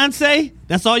on Beyonce,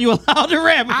 that's all you allowed to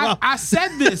rap about. I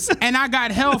said this and I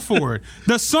got hell for it.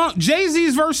 The song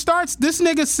Jay-Z's verse starts. This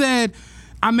nigga said,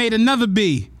 "I made another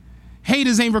B.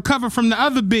 Haters ain't recovered from the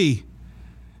other B.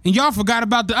 And y'all forgot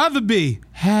about the other B.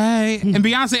 Hey." And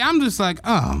Beyonce, I'm just like,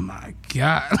 oh my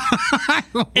God.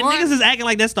 And niggas is acting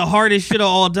like that's the hardest shit of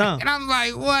all time. And I'm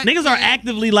like, what? Niggas are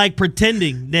actively like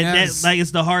pretending that like it's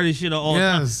the hardest shit of all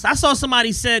time. I saw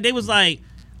somebody said, they was like,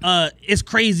 it's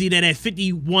crazy that at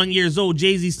 51 years old,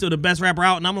 Jay-Z's still the best rapper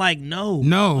out. And I'm like, no,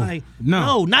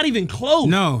 not even close.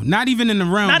 No, not even in the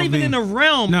realm. Not even in the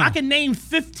realm. No. I can name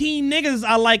 15 niggas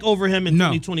I like over him in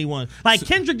 2021. Like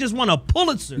Kendrick just won a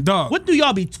Pulitzer. Dog. What do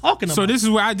y'all be talking about? So this is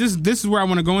where I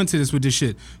want to go into this with this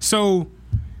shit. So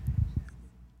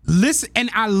listen,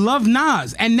 and I love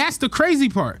Nas, and that's the crazy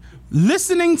part.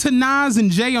 Listening to Nas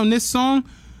and Jay on this song,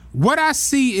 what I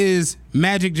see is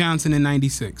Magic Johnson in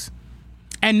 '96.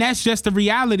 And that's just the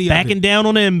reality of it. Backing down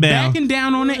on the inbound. Backing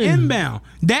down on the inbound.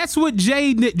 That's what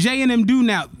Jay and them do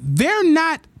now. They're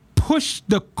not push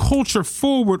the culture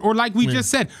forward, or like we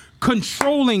just said,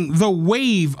 controlling the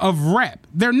wave of rap.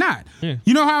 They're not. Yeah.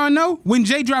 You know how I know? When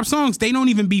Jay drops songs, they don't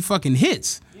even be fucking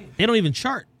hits. They don't even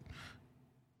chart.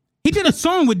 He did a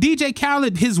song with DJ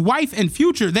Khaled, his wife, and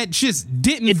Future that just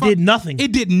didn't. It did nothing.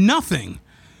 It did nothing.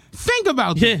 Think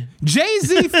about that.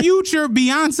 Jay-Z, Future,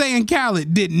 Beyonce, and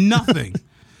Khaled did nothing.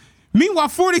 Meanwhile,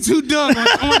 42 Doug on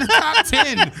the top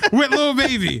 10 with Lil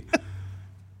Baby.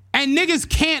 And niggas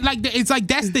can't, like, it's like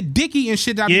that's the dicky and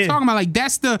shit that I've been talking about. Like,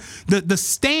 that's the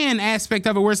stan aspect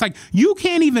of it, where it's like, you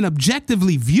can't even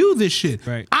objectively view this shit.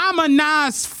 Right. I'm a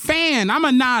Nas fan. I'm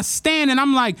a Nas stan, and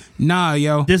I'm like, nah,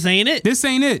 yo. This ain't it. This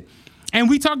ain't it. And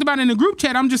we talked about it in the group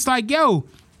chat. I'm just like, yo,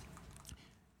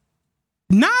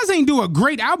 Nas ain't do a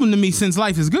great album to me since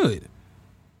Life is Good.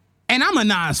 And I'm a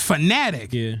Nas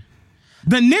fanatic. Yeah.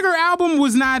 The Nigger album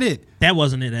was not it. That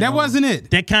wasn't it. That wasn't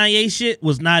it. That Kanye shit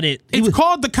was not it. It's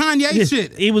called the Kanye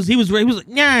shit. He was like,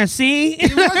 yeah, see,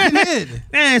 it wasn't it.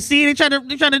 Yeah, see, they try to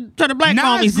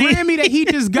blackball me. Nas Grammy that he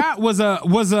just got was a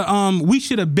we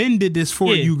should have been did this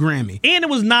for you Grammy. And it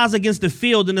was Nas against the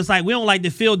field, and it's like we don't like the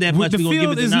field that much. The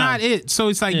field is not it, so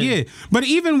it's like But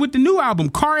even with the new album,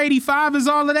 Car 85 is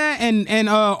all of that, and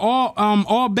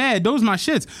all bad. Those my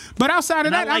shits. But outside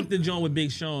of that, I like the joint with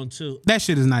Big Sean too. That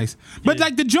shit is nice. But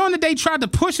like the joint that they tried to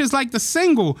push is like the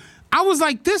single. I was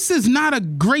like, this is not a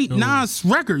great Nas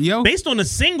record, yo. Based on the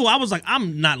single, I was like,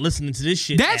 I'm not listening to this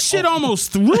shit. That shit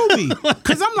almost threw me.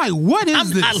 Because I'm like, what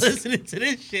is this? I'm not listening to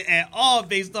this shit at all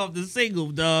based off the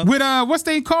single, dog. With what's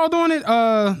they called on it?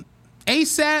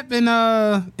 ASAP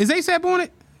and is ASAP on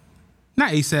it?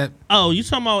 Not ASAP. Oh, you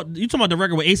talking about the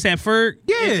record with ASAP Ferg?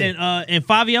 Yeah. And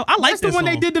Fabio? I like that the one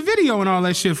song. they did the video and all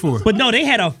that shit for. But no, they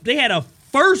had a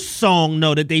first song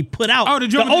that they put out. Oh,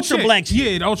 the Ultra Black shit.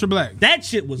 Yeah, the Ultra Black. That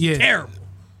shit was terrible.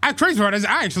 Crazy part is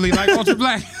I actually like Ultra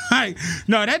Black. Like,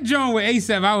 no, that joint with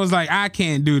ASAP, I was like, I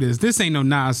can't do this. This ain't no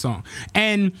Nas song.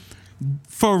 And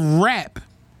for rap,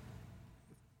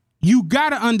 you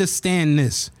gotta understand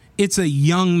this. It's a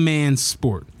young man's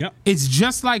sport. Yep. It's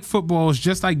just like football. It's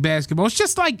just like basketball. It's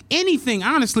just like anything,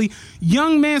 honestly.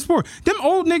 Young man sport. Them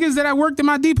old niggas that I worked in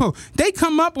my depot, they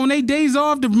come up on their days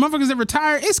off. The motherfuckers that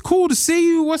retire, it's cool to see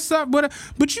you. What's up? But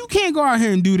you can't go out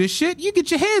here and do this shit. You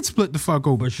get your head split the fuck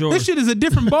over. For sure. This shit is a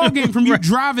different ballgame from you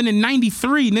driving in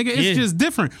 93, nigga. It's just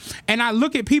different. And I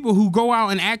look at people who go out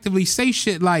and actively say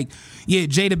shit like, yeah,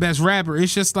 Jay the best rapper.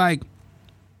 It's just like,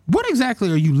 what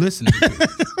exactly are you listening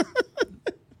to?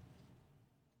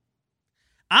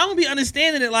 I don't be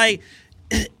understanding it. Like,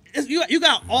 you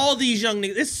got all these young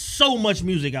niggas. There's so much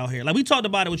music out here. Like, we talked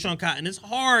about it with Shawn Cotton. It's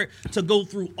hard to go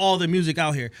through all the music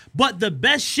out here. But the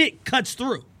best shit cuts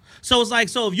through. So it's like,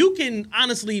 so if you can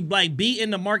honestly like be in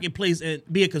the marketplace and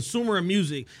be a consumer of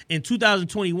music in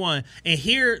 2021 and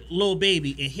hear Lil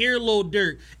Baby and hear Lil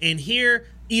Durk and hear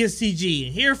ESTG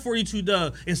and hear 42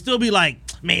 Doug and still be like,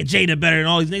 man, Jada better than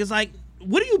all these niggas. Like,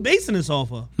 what are you basing this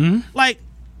off of? Mm-hmm. Like,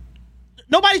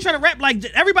 nobody trying to rap like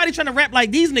everybody trying to rap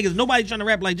like these niggas. Nobody trying to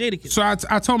rap like Jada. So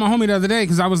I told my homie the other day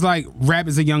because I was like, rap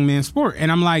is a young man's sport,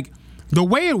 and I'm like, the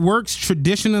way it works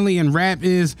traditionally in rap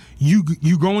is you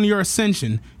go on your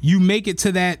ascension, you make it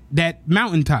to that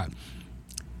mountaintop.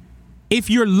 If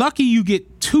you're lucky, you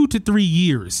get 2 to 3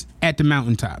 years at the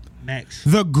mountaintop. Max.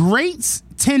 The greats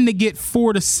tend to get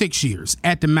 4 to 6 years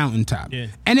at the mountaintop,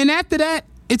 and then after that,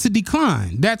 it's a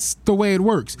decline. That's the way it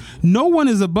works. No one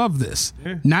is above this.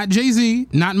 Not Jay-Z,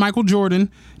 not Michael Jordan,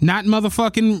 not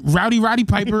motherfucking Roddy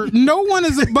Piper. No one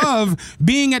is above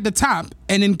being at the top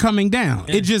and then coming down.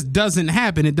 It just doesn't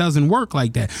happen. It doesn't work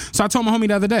like that. So I told my homie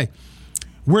the other day,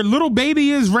 where Lil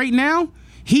Baby is right now,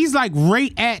 he's like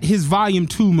right at his volume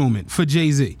 2 moment for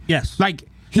Jay-Z. Yes. Like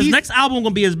his next album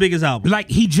gonna be his biggest album. Like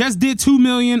he just did 2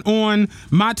 million on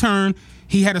My Turn.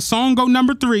 He had a song go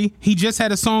number 3. He just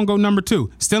had a song go number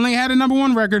 2. Still ain't had a number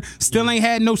 1 record. Still ain't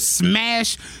had no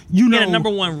smash. You know, he had a number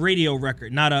 1 radio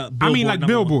record, not a Billboard. I mean, like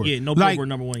Billboard. 1. Yeah, no like, Billboard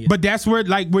number 1 yet. But that's where,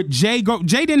 like, with Jay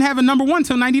Jay didn't have a number 1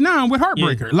 till 99 with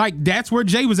Heartbreaker. Like, that's where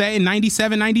Jay was at in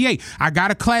 97, 98. I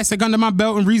got a classic under my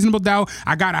belt in Reasonable Doubt.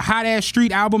 I got a hot ass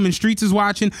Street album and Streets is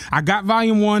Watching. I got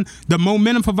Volume 1. The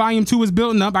momentum for Volume 2 is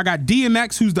building up. I got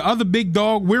DMX, who's the other big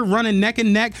dog. We're running neck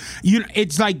and neck. You know,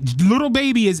 it's like Lil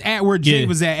Baby is at where Jay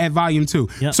was at Volume 2.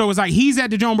 Yep. So it's like he's at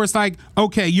the joint where it's like,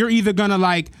 okay, you're either gonna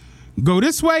like go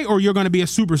this way or you're gonna be a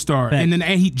superstar. And then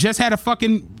he just had a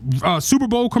fucking Super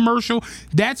Bowl commercial.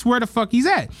 That's where the fuck he's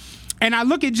at. And I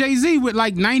look at Jay-Z with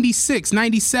like 96,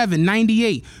 97,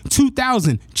 98,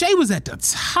 2000. Jay was at the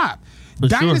top. For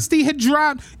Dynasty had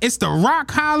dropped. It's the Rock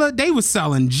Holla. They was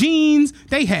selling jeans.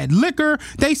 They had liquor.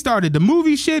 They started the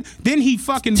movie shit. Then he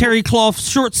fucking terry cloth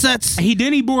short sets.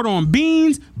 Then he bought on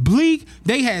Beans, Bleak.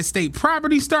 They had State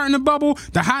Property starting to bubble.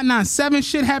 The Hot 97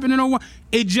 shit happening over.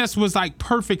 It just was like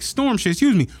perfect storm shit.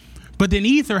 Excuse me. But then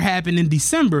Ether happened in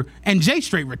December, and Jay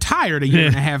straight retired a year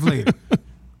and a half later.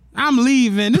 I'm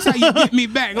leaving. This is how you get me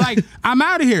back. Like, I'm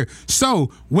out of here.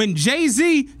 So when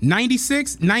Jay-Z,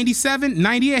 96, 97,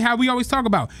 98, how we always talk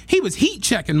about, he was heat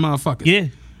checking motherfuckers. Yeah.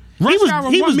 Rush Hour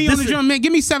want me on the drum, man.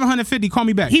 Give me 750. Call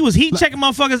me back. He was heat checking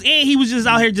motherfuckers, and he was just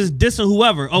out here just dissing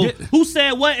whoever. Oh, who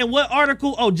said what in what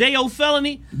article? Oh, J.O.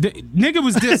 Felony. Nigga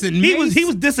was dissing. he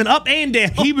was dissing up and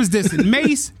down. He was dissing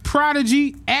Mace,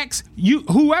 Prodigy, X,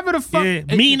 whoever the fuck. Yeah.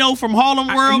 Mino from Harlem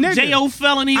World, J.O.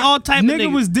 Felony, all type of niggas.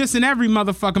 Nigga was dissing every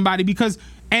motherfucking body because,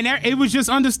 and it was just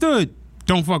understood.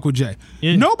 Don't fuck with Jay.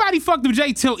 Yeah. Nobody fucked with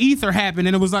Jay till Ether happened,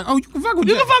 and it was like, oh, you can fuck with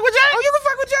Jay. You can fuck with Jay? Oh, you can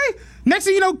fuck with Jay? Next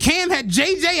thing you know, Cam had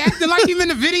JJ acting like him in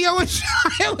the video, and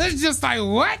it was just like,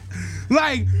 what?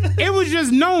 Like, it was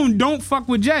just known, don't fuck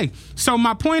with Jay. So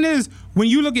my point is, when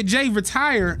you look at Jay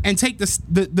retire and take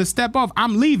the step off,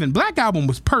 I'm leaving. Black Album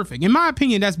was perfect. In my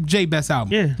opinion, that's Jay's best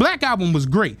album. Yeah. Black Album was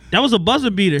great. That was a buzzer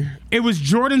beater. It was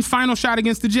Jordan's final shot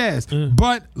against the Jazz.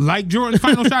 But like Jordan's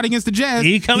final shot against the Jazz,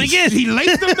 he come again. He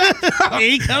laced them back up.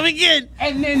 He come again.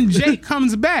 And then Jay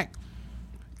comes back.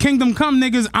 Kingdom Come,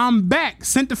 niggas, I'm back.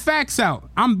 Sent the facts out.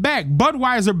 I'm back.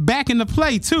 Budweiser back in the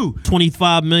play, too.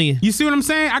 25 million. You see what I'm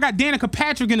saying? I got Danica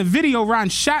Patrick in the video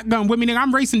riding shotgun with me, nigga.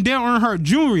 I'm racing Dale Earnhardt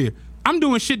Jr. I'm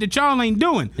doing shit that y'all ain't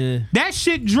doing. Yeah. That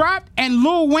shit dropped, and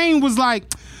Lil Wayne was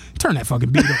like, turn that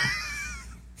fucking beat up.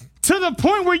 To the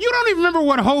point where you don't even remember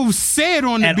what Hov said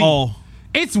on the At beat. all.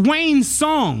 It's Wayne's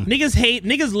song.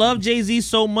 Niggas love Jay-Z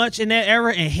so much in that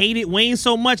era and hated Wayne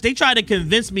so much. They tried to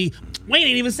convince me Wayne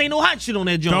ain't even say no hot shit on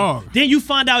that joint. Dog. Then you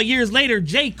find out years later,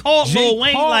 Jay called Lil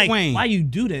Wayne like, why you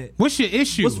do that? What's your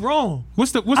issue? What's wrong? I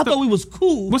thought we was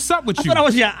cool. What's up with I you? thought I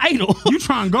was your idol. You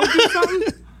trying to go through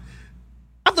something?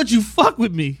 I thought you fuck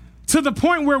with me. To the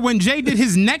point where when Jay did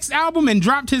his next album and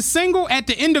dropped his single, at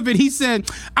the end of it, he said,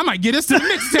 I might get us to the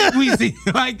mixtape,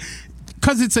 Weezy. Like,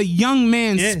 because it's a young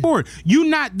man's sport. You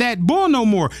not that bull no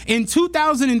more. In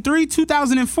 2003,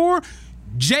 2004,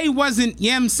 Jay wasn't,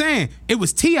 you know what I'm saying? It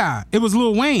was T.I. It was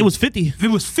Lil Wayne. It was 50. It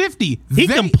was 50. He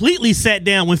completely sat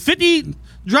down. When 50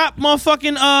 dropped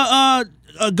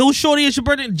motherfucking Go Shorty, It's Your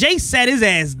Birthday, Jay sat his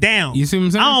ass down. You see what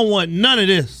I'm saying? I don't want none of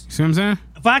this. You see what I'm saying?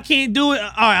 If I can't do it, all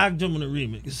right, I'll jump on the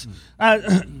remix.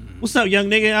 What's up, young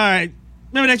nigga? All right.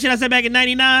 Remember that shit I said back in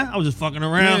 99? I was just fucking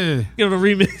around. Yeah. Get on the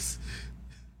remix.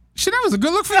 Shit, that was a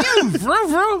good look for you,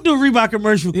 bro. Do a Reebok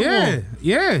commercial. Come on.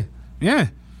 Yeah.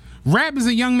 Rap is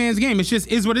a young man's game. It's just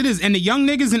is what it is. And the young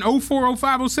niggas in 04,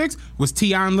 05, 06 was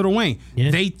T.I. and Lil Wayne.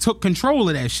 Yeah. They took control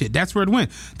of that shit. That's where it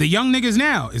went. The young niggas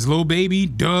now is Lil Baby,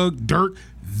 Doug, Dirt.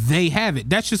 They have it.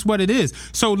 That's just what it is.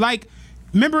 So, like,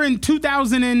 remember in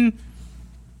 2006,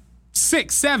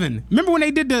 7, remember when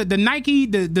they did the Nike,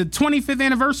 the 25th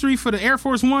anniversary for the Air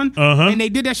Force One? And they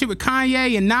did that shit with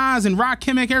Kanye and Nas and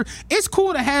Rakim. It's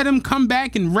cool to have them come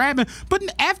back and rapping, but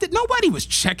after, nobody was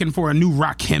checking for a new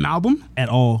Rakim album. At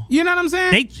all. You know what I'm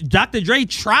saying? Dr. Dre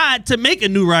tried to make a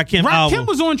new Rakim album. Rakim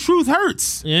was on Truth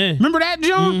Hurts. Yeah. Remember that,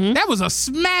 John? That was a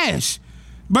smash.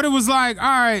 But it was like, all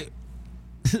right,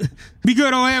 be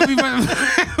good over here.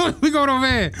 We going over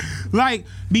here. Like,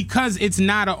 because it's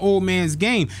not an old man's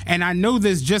game. And I know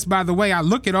this just by the way I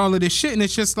look at all of this shit, and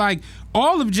it's just like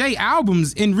all of Jay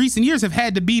albums in recent years have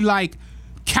had to be like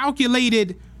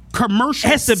calculated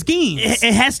commercial schemes.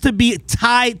 It has to be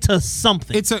tied to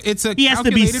something. It's a he has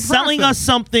to be selling process. us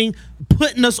something,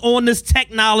 putting us on this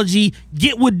technology.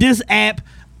 Get with this app.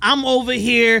 I'm over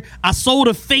here. I sold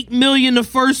a fake million the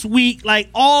first week. Like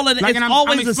all of that. Like, it's I'm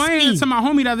always a explaining scheme. it to my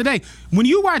homie the other day. When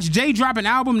you watch Jay drop an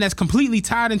album that's completely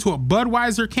tied into a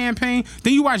Budweiser campaign,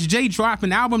 then you watch Jay drop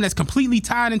an album that's completely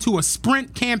tied into a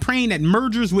Sprint campaign that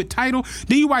mergers with Tidal,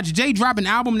 then you watch Jay drop an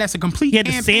album that's a complete He had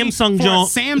the campaign Samsung for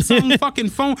joint. a Samsung fucking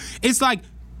phone. It's like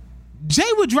Jay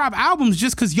would drop albums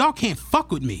just because y'all can't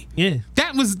fuck with me. Yeah.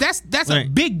 That's Right. a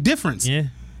big difference. Yeah.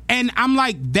 And I'm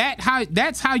like,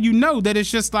 that's how you know that it's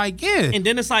just like, yeah. And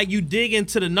then it's like you dig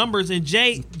into the numbers, and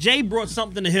Jay brought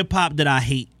something to hip hop that I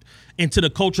hate, and to the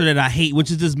culture that I hate,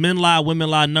 which is this men lie, women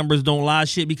lie, numbers don't lie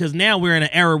shit. Because now we're in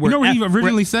an era where You know when he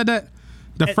originally said that?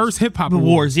 The first hip hop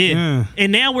awards, yeah.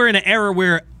 And now we're in an era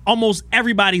where almost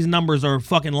everybody's numbers are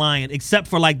fucking lying, except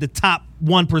for like the top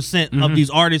 1% of these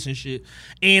artists and shit.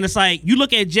 And it's like you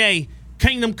look at Jay.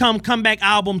 Kingdom Come comeback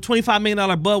album, $25 million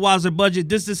Budweiser budget,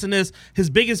 this, and this. His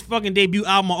biggest fucking debut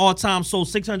album of all time sold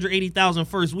 680,000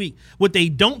 first week. What they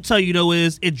don't tell you, though,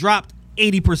 is it dropped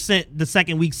 80% the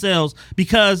second week sales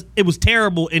because it was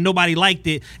terrible and nobody liked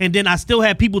it. And then I still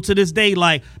have people to this day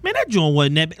like, man, that joint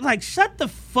wasn't that bad. Like, shut the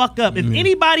fuck up. If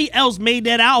anybody else made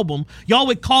that album, y'all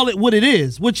would call it what it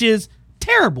is, which is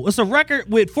terrible. It's a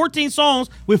record with 14 songs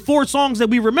with 4 songs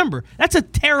that we remember. That's a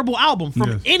terrible album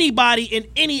from anybody in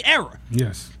any era.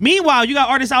 Yes. Meanwhile, you got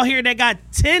artists out here that got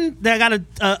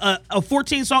a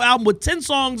 14 song album with 10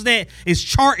 songs that is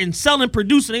charting, selling,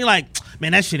 producing. They like,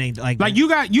 man, that shit ain't like that. You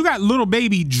got Lil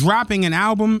Baby dropping an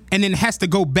album and then has to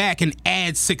go back and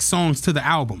add 6 songs to the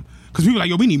album because people are like,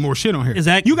 yo, we need more shit on here.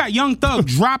 Exactly. You got Young Thug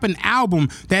drop an album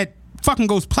that fucking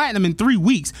goes platinum in 3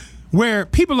 weeks. Where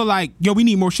people are like, yo, we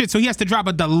need more shit. So he has to drop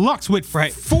a deluxe with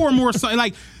 4 more songs.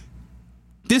 Like,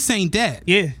 this ain't that.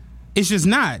 Yeah. It's just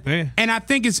not. Yeah. And I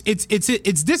think it's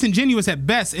disingenuous at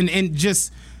best. And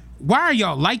just, why are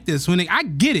y'all like this? I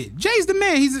get it. Jay's the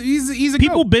man. He's a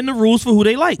people GOAT. bend the rules for who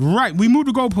they like. Right. We moved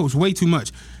the goalposts way too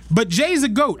much. But Jay's a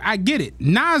GOAT. I get it.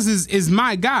 Nas is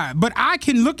my guy. But I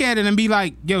can look at it and be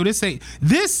like, yo, this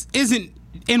isn't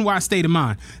NY State of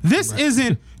Mind. This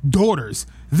isn't Daughters.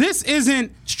 This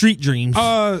isn't Street Dreams.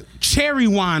 Cherry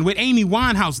Wine with Amy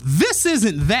Winehouse. This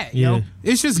isn't that, yo.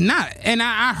 It's just not. And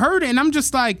I heard it, and I'm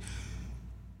just like,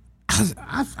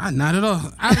 I nodded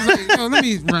off. I was like, yo, let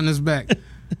me run this back.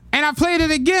 And I played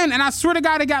it again, and I swear to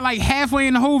God, it got like halfway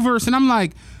in the whole verse, and I'm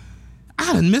like,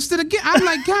 I done missed it again. I'm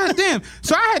like, God damn.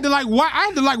 So I had to like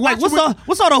watch.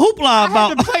 What's all the hoopla about? I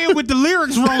had to play it with the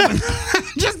lyrics rolling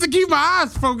just to keep my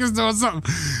eyes focused on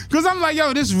something. Because I'm like,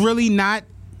 yo, this really not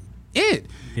it.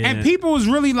 Yeah. And people was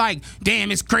really like, damn,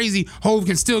 it's crazy. Hov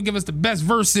can still give us the best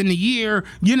verse in the year.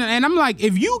 You know, and I'm like,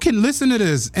 if you can listen to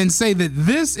this and say that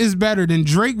this is better than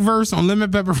Drake verse on Lemon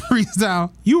Pepper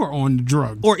Freestyle, you are on the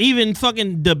drugs. Or even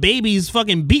fucking the Baby's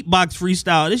fucking beatbox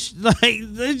freestyle. This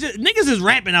niggas is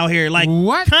rapping out here. Like,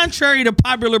 what? Contrary to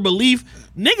popular belief,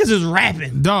 niggas is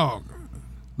rapping. Dog.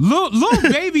 Lil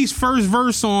Baby's first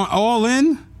verse on All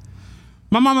In.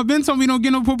 My mama been told me don't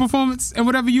get no poor performance, and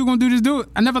whatever you gonna do, just do it.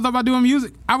 I never thought about doing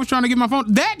music. I was trying to get my phone.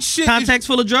 That shit. Context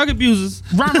full of drug abusers.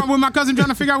 Rhyme with my cousin trying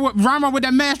to figure out what. Rhyme with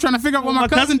that mask trying to figure out what my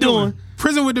cousin doing.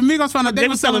 Prison with the Migos found out they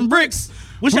was selling bricks.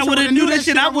 Wish I would have knew that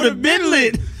shit. I would have been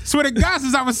lit. Swear to God,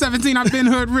 since I was 17, I've been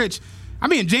hood rich. I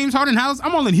be in James Harden house.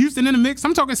 I'm all in Houston in the mix.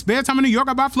 I'm talking spare time in New York.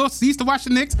 I buy floor seats to watch the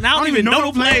Knicks. And I don't even know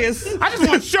no players. I just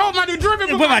want to show up my new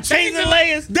dripping with my chains and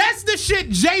layers. That's the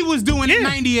shit Jay was doing in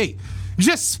 '98.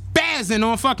 Just spazzing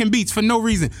on fucking beats for no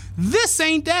reason. This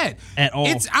ain't that at all.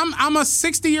 I'm a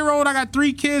 60-year-old. I got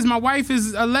 3 kids. My wife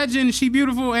is a legend. She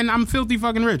beautiful, and I'm filthy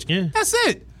fucking rich. Yeah. That's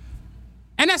it.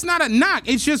 And that's not a knock.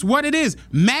 It's just what it is.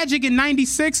 Magic in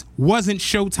 '96 wasn't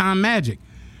Showtime Magic.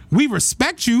 We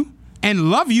respect you and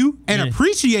love you and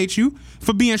appreciate you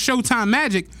for being Showtime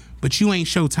Magic, but you ain't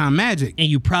Showtime Magic. And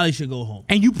you probably should go home.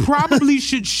 And you probably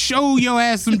should show your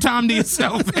ass some time to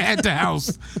yourself at the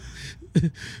house.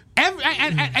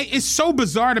 It's so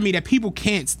bizarre to me that people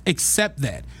can't accept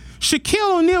that.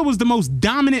 Shaquille O'Neal was the most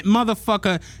dominant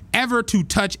motherfucker ever to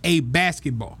touch a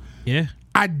basketball. Yeah.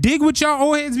 I dig what y'all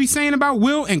old heads be saying about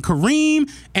Will and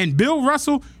Kareem and Bill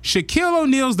Russell. Shaquille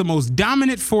O'Neal's the most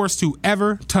dominant force to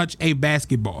ever touch a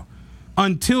basketball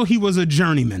until he was a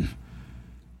journeyman.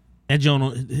 That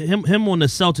John, him on the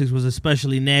Celtics was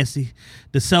especially nasty.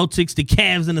 The Celtics, the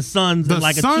Cavs, and the Suns in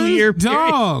like a 2-year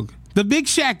period. Dog. The big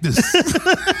Shaqtus.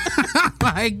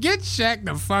 Like, get Shaq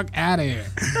the fuck out of here.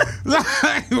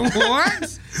 Like,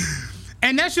 what?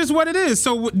 And that's just what it is.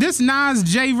 So this Nas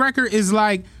J record is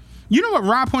like, you know what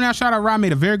Rob pointed out? Shout out Rob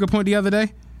made a very good point the other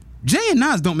day. Jay and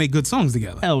Nas don't make good songs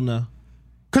together. Hell no.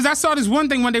 Because I saw this one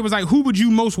thing one day was like, who would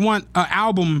you most want an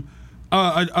album,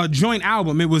 a joint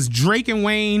album? It was Drake and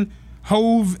Wayne,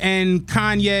 Hov and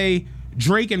Kanye,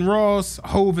 Drake and Ross,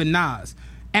 Hov and Nas.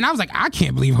 And I was like, I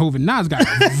can't believe Hov and Nas got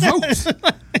a vote.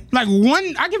 Like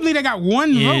I can't believe they got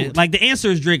one vote. Like the answer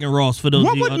is Drake and Ross for those.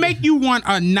 What would make you want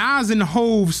a Nas and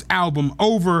Hov's album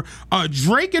over a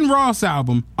Drake and Ross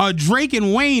album, a Drake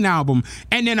and Wayne album,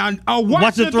 and then a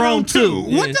Watch the Throne 2?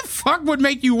 Yeah. What the fuck would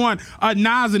make you want a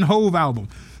Nas and Hov album?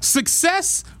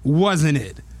 Success wasn't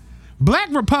it. Black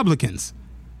Republicans.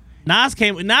 Nas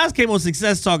came on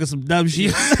Success talking some dumb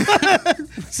shit.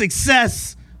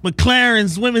 Success.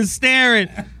 McLaren's women staring.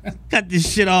 Cut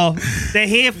this shit off. That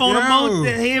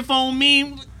headphone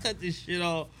meme. Cut this shit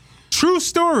off. True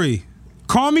story.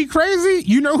 Call me crazy.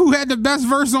 You know who had the best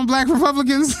verse on Black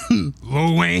Republicans?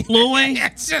 Lil Wayne. Lil Wayne?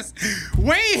 It's just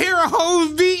Wayne hear a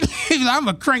Hov beat. I'm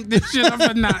gonna crank this shit up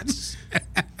a notch.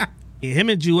 Yeah, him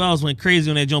and Jewels went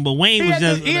crazy on that joint, but Wayne was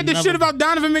just. He had this shit about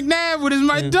Donovan McNabb with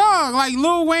his dog. Like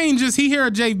Lil Wayne he hear a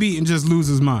J beat and just lose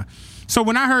his mind. So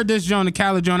when I heard this joint, the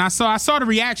Khaled joint, I saw the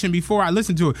reaction before I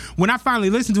listened to it. When I finally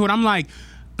listened to it, I'm like,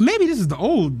 maybe this is the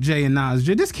old Jay and Nas.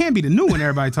 This can't be the new one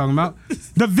everybody talking about.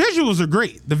 The visuals are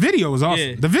great. The video is awesome.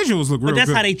 Yeah. The visuals look real good. But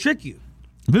that's how they trick you.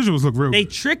 The visuals look real They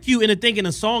good. trick you into thinking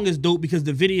the song is dope because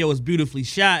the video is beautifully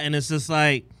shot, and it's just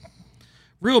like,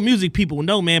 real music people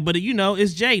know, man. But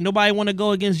it's Jay. Nobody want to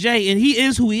go against Jay, and he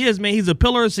is who he is, man. He's a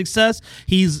pillar of success.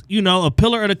 He's a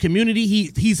pillar of the community.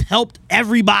 He's helped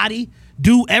everybody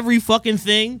do every fucking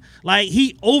thing. Like,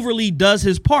 he overly does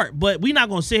his part, but we not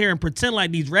gonna sit here and pretend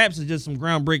like these raps is just some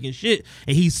groundbreaking shit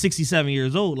and he's 67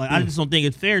 years old. Like, I just don't think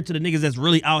it's fair to the niggas that's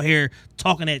really out here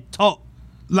talking that talk.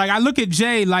 Like, I look at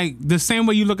Jay like the same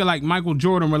way you look at like Michael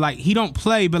Jordan, where like he don't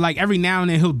play, but like every now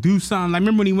and then he'll do something. Like,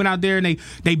 remember when he went out there and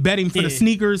they bet him for the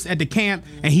sneakers at the camp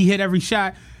and he hit every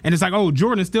shot? And it's like, oh,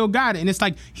 Jordan still got it. And it's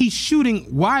like he's shooting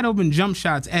wide open jump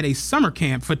shots at a summer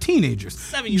camp for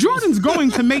teenagers. Jordan's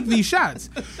going to make these shots.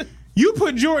 You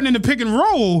put Jordan in the pick and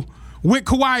roll with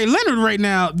Kawhi Leonard right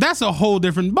now, that's a whole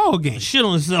different ball game. Shit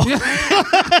on himself.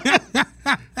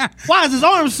 Why is his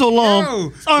arms so long? Yo,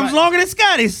 His arms longer than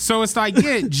Scotty's. So it's like,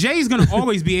 yeah, Jay's gonna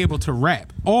always be able to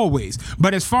rap, always.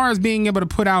 But as far as being able to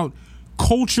put out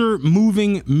culture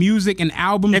moving music and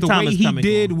albums That the time way is he coming,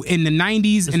 did bro. in the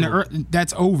 90s and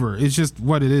that's over. It's just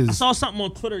what it I is. saw something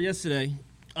on Twitter yesterday,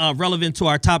 relevant to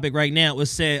our topic right now. It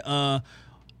said,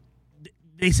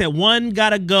 they said one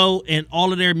gotta go, and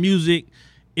all of their music,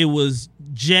 it was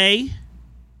Jay,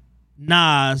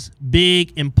 Nas,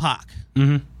 Big, and Pac.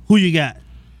 Mm-hmm. Who you got?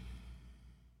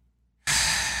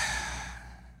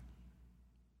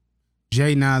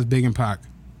 Jay, Nas, Big, and Pac.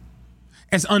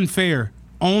 It's unfair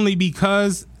only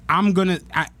because I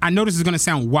know this is gonna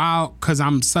sound wild because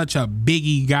I'm such a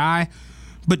Biggie guy,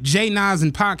 but Jay, Nas,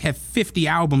 and Pac have 50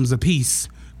 albums apiece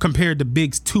compared to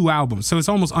Big's 2 albums, so it's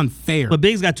almost unfair. But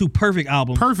Big's got 2 perfect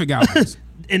albums. Perfect albums.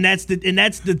 and that's the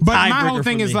But my tiebreaker whole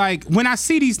thing for is me. like, when I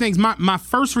see these things, my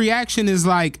first reaction is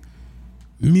like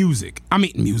music. I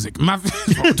mean music. What I'm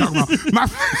talking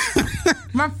about.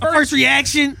 My first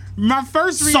reaction. My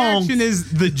first Songs. reaction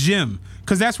is the gym,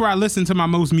 because that's where I listen to my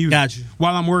most music. Gotcha.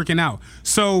 While I'm working out.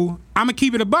 So I'm gonna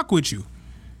keep it a buck with you.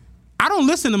 I don't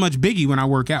listen to much Biggie when I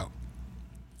work out.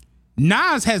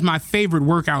 Nas has my favorite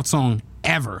workout song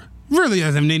ever. Really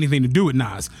doesn't have anything to do with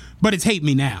Nas, but it's "Hate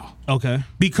Me Now" Okay.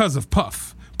 because of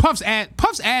Puff. Puff's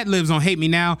ad libs on "Hate Me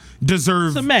Now"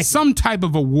 deserve It's some type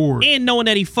of award. And knowing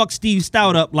that he fucked Steve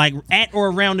Stout up like at or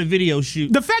around the video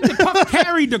shoot. The fact that Puff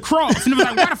carried the cross and it was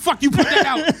like, why the fuck you put that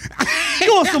out?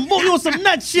 You on some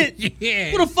nut shit. Yeah.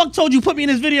 Who the fuck told you put me in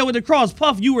this video with the cross?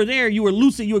 Puff, you were there. You were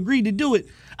lucid. You agreed to do it.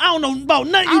 I don't know about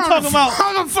nothing you talking about.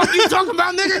 How the fuck you talking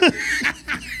about, nigga?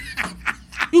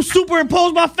 You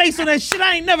superimposed my face on that shit.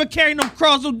 I ain't never carried no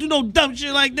cross. Don't do no dumb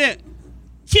shit like that.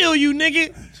 Kill you,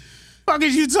 nigga. Fuck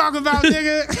is you talking about,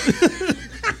 nigga?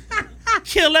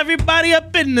 Kill everybody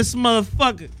up in this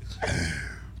motherfucker.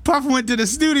 Puff went to the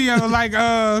studio like,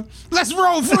 let's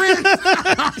roll, friends.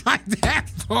 Like that,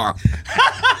 Puff.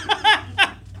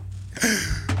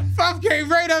 Puff came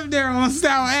right up there on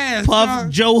style ass. Puff,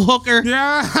 dog. Joe Hooker,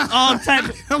 Yeah. all type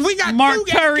of We got Mark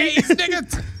 2 Curry. AKs,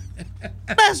 nigga.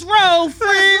 Let's roll,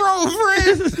 friend. Let's roll,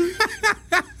 friends.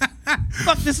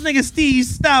 Fuck this nigga Steve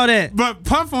Stout at. But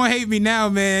Puff won't hate me now,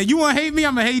 man. You want to hate me,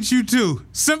 I'm going to hate you too.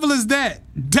 Simple as that.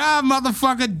 Die,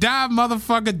 motherfucker. Die,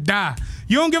 motherfucker. Die.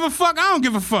 You don't give a fuck? I don't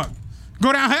give a fuck.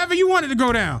 Go down however you wanted to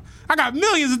go down. I got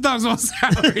millions of thugs on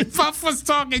salary. Puff was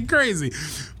talking crazy.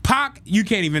 Pac, you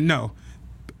can't even know.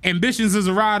 Ambitions is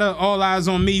a rider. All Eyes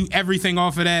on Me. Everything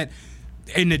off of that.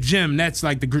 In the gym, that's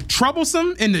like the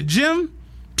Troublesome in the gym.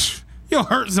 You'll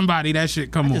hurt somebody. That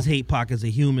shit come on. I just hate Pac as a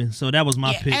human, so that was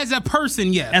my pick. As a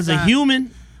person, yes. As a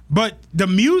human, but the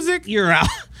music, you're out.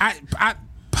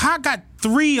 Pac got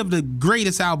 3 of the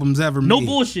greatest albums ever made. No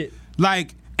bullshit.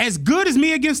 Like, as good as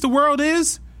Me Against the World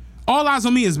is, All Eyes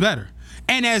on Me is better.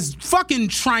 And as fucking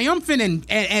triumphant and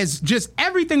as just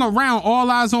everything around All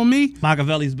Eyes on Me,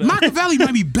 Machiavelli's better. Machiavelli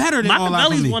might be better than All Eyes on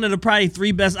Machiavelli's Me. one of the probably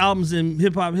 3 best albums in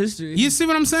hip hop history. You see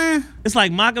what I'm saying? It's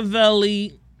like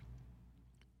Machiavelli,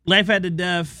 Life After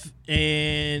Death,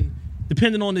 and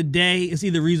depending on the day, it's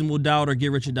either Reasonable Doubt or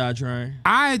Get Rich or Die Trying.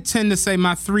 I tend to say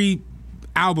my 3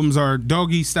 albums are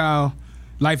Doggy Style,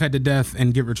 Life After Death,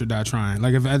 and Get Rich or Die Trying.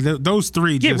 Like, if those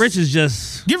 3 Get Rich is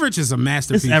a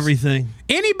masterpiece. It's everything.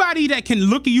 Anybody that can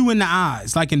look at you in the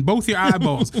eyes, like in both your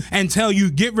eyeballs, and tell you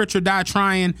Get Rich or Die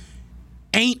Trying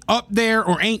ain't up there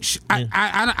or ain't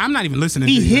I'm not even listening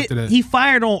to you after that. He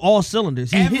fired on all cylinders.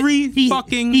 He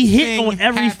hit on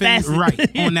every facet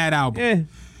right on that album. Yeah.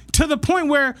 To the point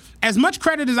where, as much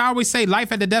credit as I always say,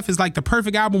 Life After Death is like the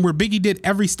perfect album where Biggie did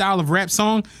every style of rap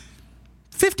song.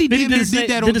 50 did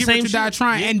that on Get Rich or Die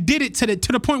Trying, and did it to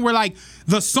the point where like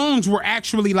the songs were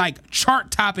actually like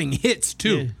chart topping hits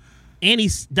too. Yeah. And he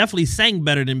definitely sang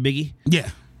better than Biggie. Yeah.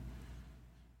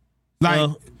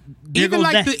 Like even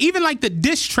like the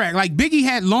diss track, like Biggie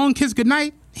had Long Kiss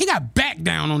Goodnight, he got back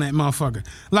down on that motherfucker.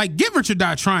 Like Get Rich or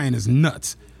Die Trying is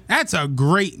nuts. That's a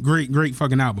great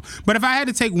fucking album. But if I had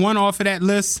to take one off of that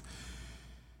list,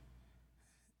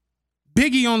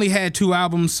 Biggie only had 2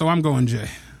 albums, so I'm going Jay.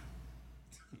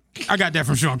 I got that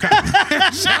from Shawn Cotton.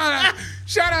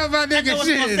 shout out my nigga. It's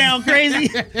gonna sound crazy.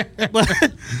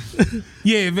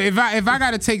 Yeah, if I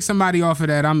got to take somebody off of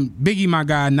that, I'm Biggie my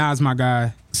guy, Nas my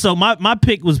guy. So my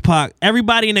pick was Pac.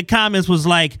 Everybody in the comments was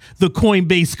like the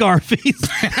Coinbase Scarface.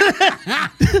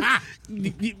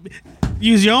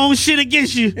 Use your own shit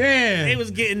against you. Yeah. They was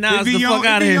getting Nas the fuck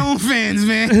out of here. Your own fans,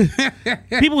 man.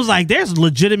 People was like, there's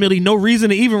legitimately no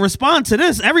reason to even respond to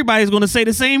this. Everybody's going to say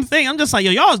the same thing. I'm just like,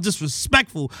 yo, y'all is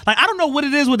disrespectful. Like, I don't know what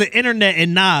it is with the internet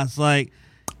and Nas. Like,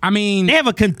 I mean, they have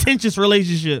a contentious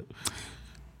relationship.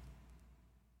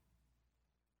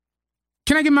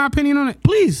 Can I give my opinion on it?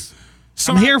 Please.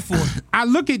 So I'm here for it. I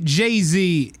look at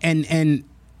Jay-Z and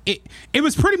it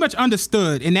was pretty much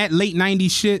understood in that late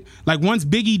 90s shit. Like once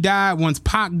Biggie died, once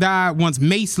Pac died, once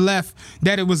Mace left,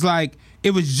 that it was like,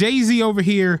 it was Jay-Z over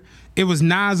here, it was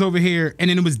Nas over here, and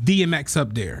then it was DMX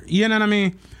up there. You know what I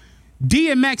mean?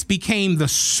 DMX became the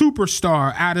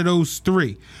superstar out of those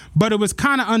three. But it was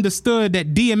kind of understood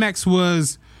that DMX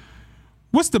was,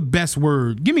 what's the best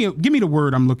word? Give me the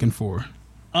word I'm looking for.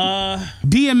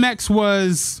 DMX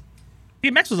was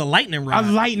a lightning rod.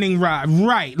 A lightning rod,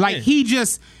 right. Like he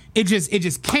just it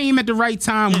just came at the right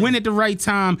time, went at the right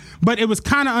time, but it was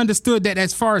kind of understood that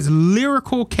as far as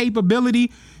lyrical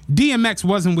capability, DMX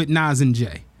wasn't with Nas and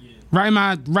Jay. Yeah. Right? Am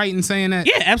I right in saying that?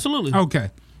 Yeah, absolutely.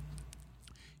 Okay.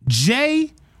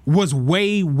 Jay was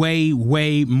way, way,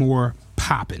 way more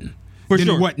popping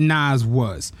than what Nas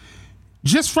was.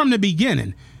 Just from the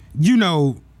beginning, you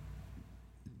know,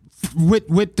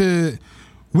 with the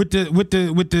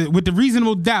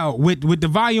Reasonable Doubt, with the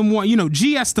Volume 1, you know,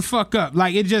 GS the fuck up.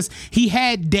 Like it just, he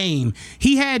had Dame.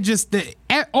 He had just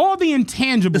all the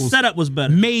intangibles. The setup was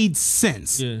better. Made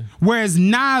sense. Yeah. Whereas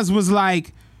Nas was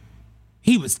like,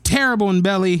 he was terrible in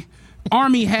Belly,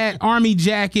 army hat, army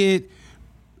jacket.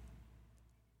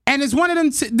 And it's one of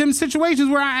them situations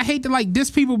where I hate to like diss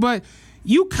people, but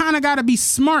you kind of got to be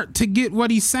smart to get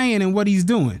what he's saying and what he's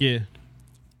doing. Yeah.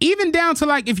 Even down to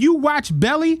like, if you watch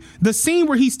Belly, the scene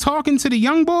where he's talking to the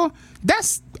young boy,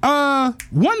 that's One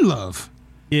Love.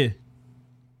 Yeah.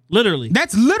 Literally.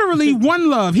 That's literally One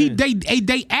Love.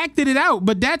 They acted it out,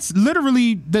 but that's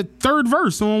literally the third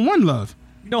verse on One Love.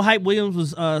 You know, Hype Williams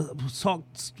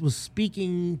was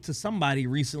speaking to somebody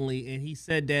recently, and he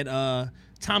said that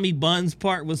Tommy Bunn's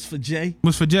part was for Jay.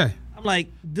 Was for Jay. I'm like,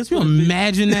 this you would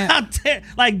imagine that?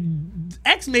 Like,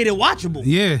 X made it watchable.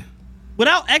 Yeah.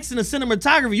 Without X and the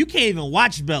cinematography, you can't even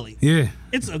watch Belly. Yeah.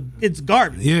 It's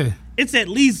garbage. Yeah. It's at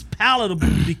least palatable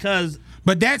because.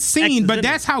 But that scene,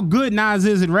 that's how good Nas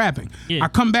is at rapping. Yeah. I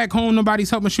come back home, nobody's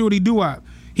helping Shorty doo-wop.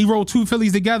 He rolled two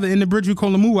Phillies together in the bridge we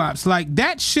call the Moo-Wops. Like,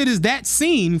 that shit is that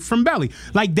scene from Belly.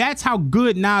 Like, that's how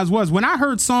good Nas was. When I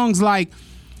heard songs like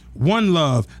One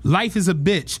Love, Life is a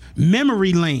Bitch,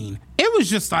 Memory Lane, it was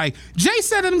just like, Jay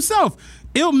said it himself.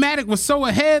 Illmatic was so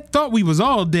ahead, thought we was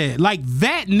all dead. Like,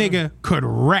 that nigga could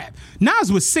rap.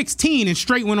 Nas was 16 and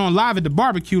straight went on Live at the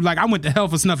Barbecue like I went to hell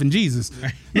for snuffing Jesus.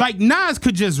 Right. Like, Nas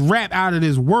could just rap out of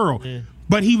this world. Yeah.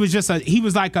 But he was a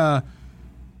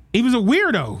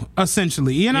weirdo,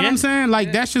 essentially. You know what I'm saying?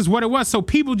 Like, that's just what it was. So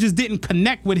people just didn't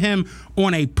connect with him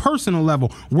on a personal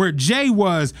level. Where Jay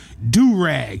was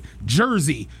do-rag,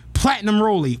 jersey, platinum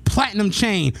rollie, platinum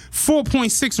chain,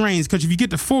 4.6 range, because if you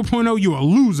get to 4.0, you're a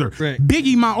loser. Right.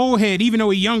 Biggie, my old head, even though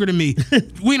he's younger than me.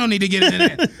 We don't need to get into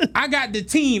that. I got the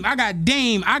team. I got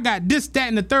Dame. I got this, that,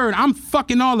 and the third. I'm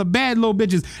fucking all the bad little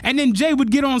bitches. And then Jay would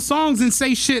get on songs and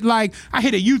say shit like, I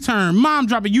hit a U-turn, mom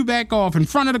dropping you back off in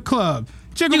front of the club.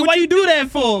 Jigga, why you do that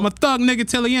for? I'm a thug nigga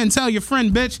till the end. Tell your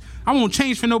friend, bitch, I won't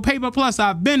change for no paper. Plus,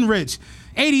 I've been rich.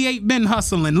 88 been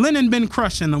hustling. Lennon been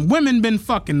crushing them. Women been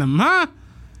fucking them, huh?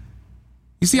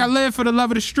 You see, I live for the love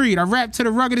of the street. I rap to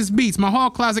the ruggedest beats. My hall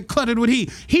closet cluttered with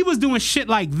heat. He was doing shit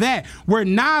like that, where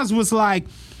Nas was like,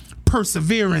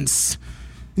 perseverance.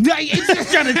 Like, it's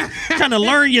just trying to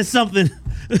learn you something.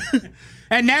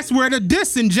 And that's where the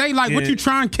diss and Jay, like, what you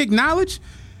trying to kick knowledge?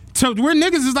 So where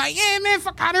niggas is like, yeah, man,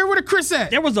 fuck out of here, where the Chris at?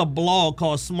 There was a blog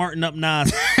called Smarten Up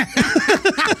Nas.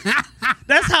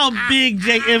 That's how big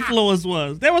Jay influence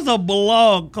was. There was a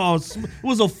blog called, it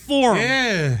was a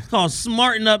forum called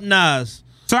Smarten Up Nas.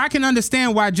 So I can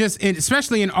understand why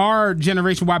especially in our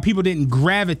generation, why people didn't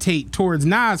gravitate towards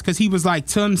Nas, because he was like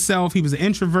to himself, he was an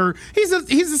introvert. He's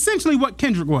essentially what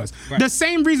Kendrick was. Right. The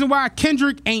same reason why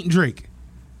Kendrick ain't Drake.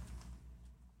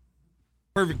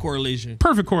 Perfect correlation.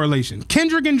 Perfect correlation.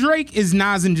 Kendrick and Drake is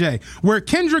Nas and Jay. Where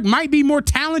Kendrick might be more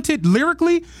talented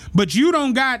lyrically, but you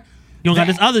don't got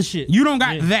this other shit. You don't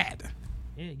got that.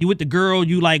 Yeah. You with the girl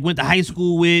you like went to high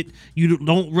school with. You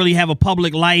don't really have a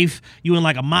public life. You in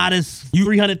like a modest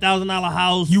 $300,000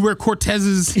 house. You wear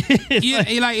Cortezes.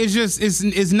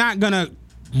 It's not gonna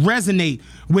resonate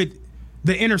with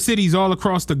the inner cities all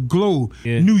across the globe.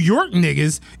 Yeah. New York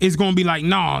niggas is gonna be like,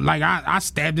 nah, like I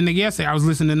stabbed a nigga yesterday. I was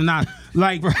listening to Nas.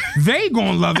 Like, they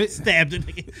gonna love it. Stabbed a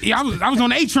nigga. Yeah, I was on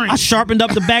the A-Train. I sharpened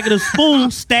up the back of the spoon,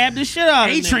 stabbed the shit out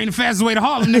of it. A-Train the fastest way to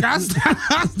Harlem, nigga. I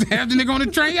stabbed the nigga on the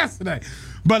train yesterday.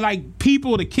 But like,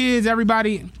 people, the kids,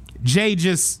 everybody, Jay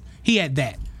he had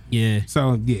that. Yeah.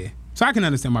 So, yeah. So I can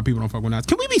understand why people don't fuck with Nas.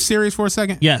 Can we be serious for a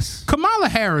second? Yes. Kamala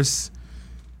Harris.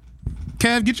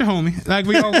 Kev, get your homie. Like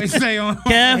we always say on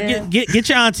Kev, get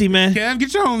your auntie, man. Kev,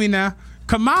 get your homie now.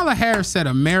 Kamala Harris said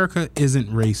America isn't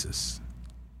racist.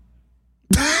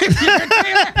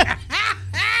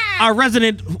 Our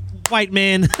resident white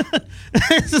man.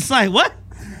 It's just like, what?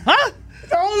 Huh?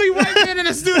 The only white man in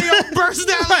the studio burst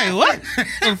out. Like, what?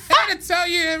 I'm trying to tell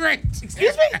you, right?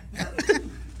 Excuse me?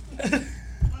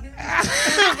 Am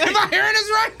I hearing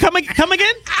this right? Come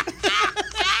again?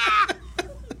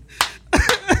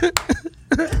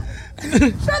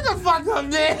 Shut the fuck up,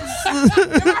 man. Am I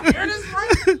hearing this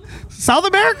right? South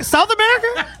America? South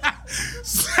America.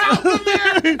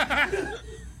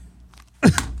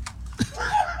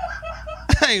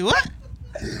 Hey, what?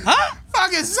 Huh?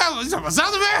 Fucking South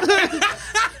America.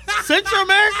 Central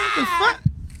America? The fuck?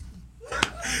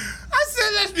 I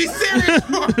said let's be serious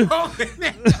for a moment.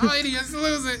 Oh, idiots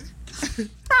lose it.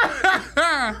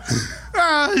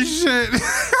 Oh shit.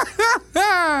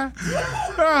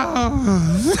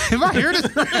 Oh. Am I hearing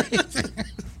this right?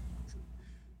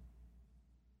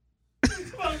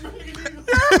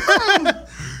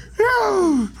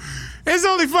 Yo. It's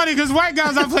only funny because white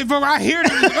guys I play poker, I hear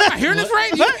this. Am I hearing this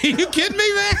right? You kidding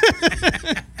me, man?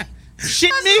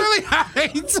 Shitting That's me? really how they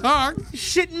talk.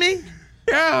 Shitting me?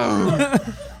 Yo.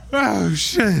 Oh,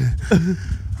 shit.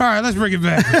 All right, let's bring it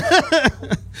back.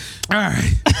 All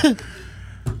right.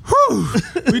 Whew.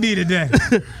 We needed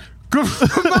that.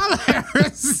 Kamala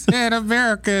Harris said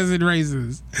America isn't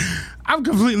racist. I'm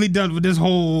completely done with this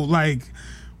whole, like,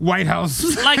 White House.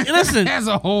 Like, listen, as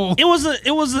a whole.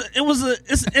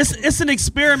 It's an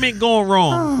experiment going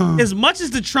wrong. As much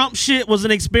as the Trump shit was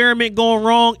an experiment going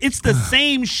wrong, it's the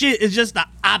same shit. It's just the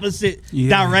opposite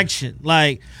direction.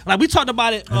 Like we talked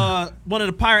about it one of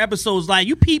the prior episodes. Like,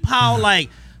 you peep how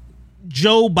like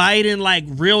Joe Biden like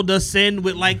reeled us in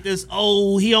with like this,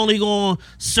 he only gonna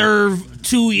serve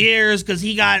 2 years because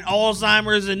he got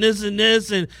Alzheimer's and this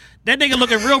and that nigga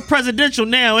looking real presidential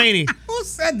now, ain't he? Who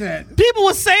said that? People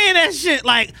was saying that shit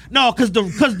like, no, cause we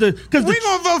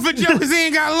gonna vote for Joe because he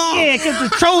ain't got long. Yeah, cause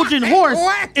the Trojan horse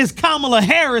is Kamala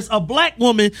Harris, a black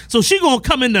woman, so she gonna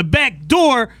come in the back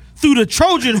door through the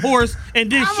Trojan horse,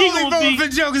 and then she gonna voting be for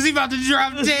Joe because he about to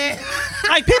drop dead.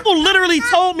 Like, people literally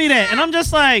told me that, and I'm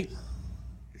just like,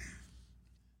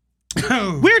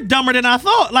 we're dumber than I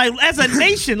thought. Like, as a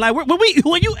nation, like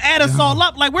when you add us all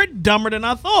up, like, we're dumber than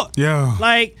I thought. Yeah.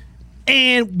 Like.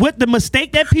 And with the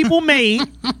mistake that people made,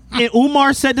 and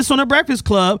Umar said this on the Breakfast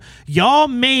Club, y'all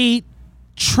made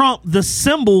Trump the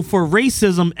symbol for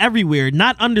racism everywhere,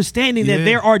 not understanding that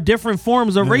there are different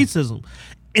forms of racism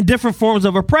and different forms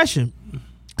of oppression.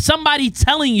 Somebody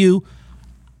telling you,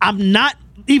 I'm not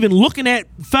even looking at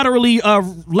federally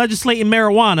legislating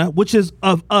marijuana, which is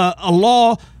a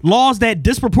laws that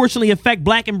disproportionately affect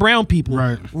black and brown people.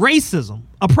 Right. Racism,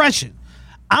 oppression.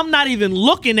 I'm not even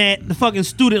looking at the fucking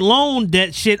student loan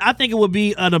debt shit. I think it would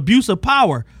be an abuse of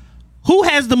power. Who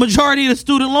has the majority of the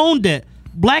student loan debt?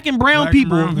 Black and brown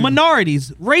people, minorities,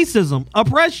 racism,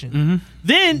 oppression. Mm-hmm.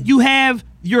 Then you have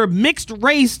your mixed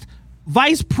race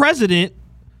vice president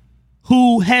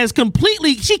who has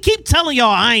she keep telling y'all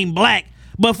I ain't black,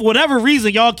 but for whatever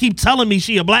reason y'all keep telling me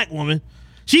she a black woman.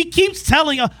 She keeps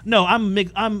telling y'all, no,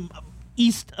 I'm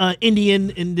East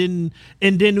Indian, and then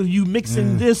you mix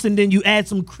in this, and then you add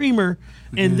some creamer,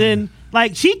 and then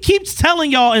like she keeps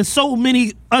telling y'all in so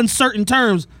many uncertain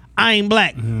terms, I ain't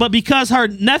black. But because her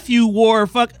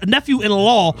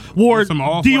nephew-in-law wore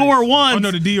Dior ones,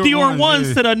 Dior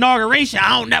ones to the inauguration,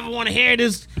 I don't never want to hear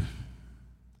this.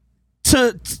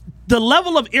 To the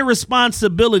level of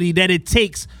irresponsibility that it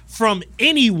takes from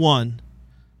anyone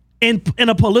in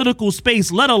a political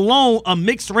space, let alone a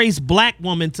mixed race black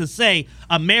woman, to say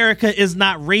America is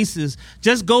not racist,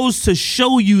 just goes to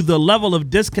show you the level of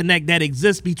disconnect that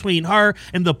exists between her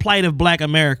and the plight of black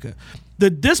America. The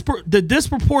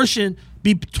disproportion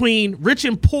between rich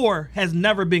and poor has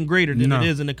never been greater than it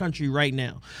is in the country right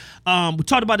now. We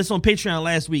talked about this on Patreon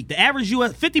last week. The average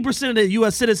 50% of the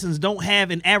U.S. citizens don't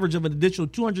have an average of an additional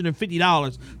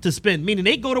 $250 to spend, meaning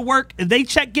they go to work and they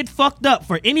check get fucked up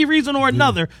for any reason or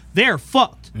another, they're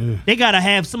fucked. They got to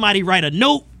have somebody write a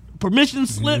note, permission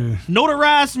slip,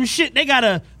 notarize some shit. They got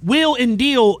to wheel and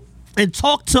deal and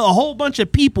talk to a whole bunch of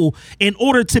people in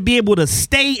order to be able to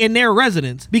stay in their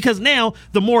residence, because now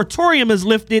the moratorium is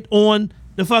lifted on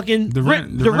the fucking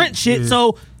rent shit.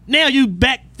 So now you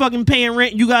back fucking paying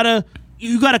rent. You gotta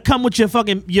come with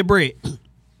your bread.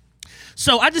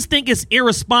 So I just think it's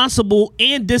irresponsible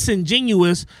and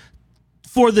disingenuous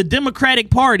for the Democratic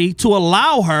Party to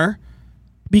allow her,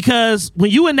 because when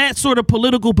you in that sort of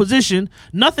political position,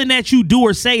 nothing that you do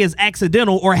or say is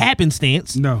accidental or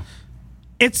happenstance. No.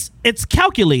 It's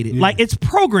calculated, like it's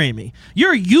programming.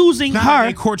 You're using her.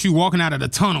 Like they caught you walking out of the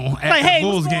tunnel at like, the hey,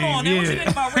 Bulls what's going game. on? What you think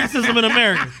about racism in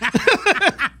America?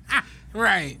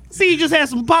 Right. See, you just had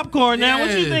some popcorn now.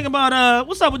 What you think about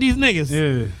what's up with these niggas?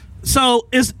 Yeah. So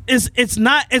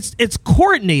it's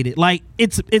coordinated. Like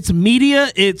it's media,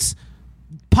 it's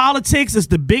politics, it's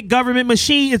the big government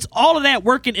machine. It's all of that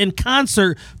working in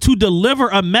concert to deliver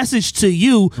a message to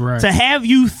you, to have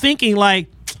you thinking like,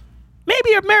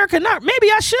 maybe America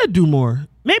maybe I should do more.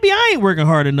 Maybe I ain't working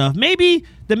hard enough. Maybe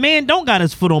the man don't got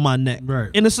his foot on my neck. Right.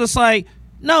 And it's just like,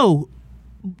 no,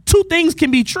 two things can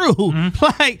be true.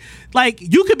 Like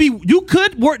you could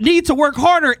need to work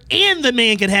harder, and the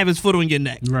man could have his foot on your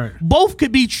neck. Right. Both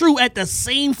could be true at the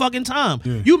same fucking time.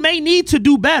 Yeah. You may need to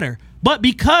do better, but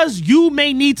because you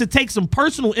may need to take some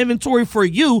personal inventory for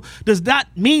you, does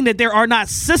not mean that there are not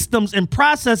systems and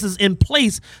processes in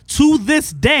place to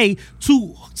this day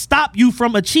to stop you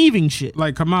from achieving shit.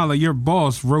 Like Kamala, your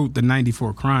boss wrote the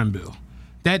 94 crime bill.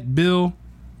 That bill,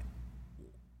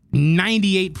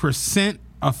 98%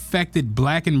 affected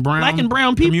black and brown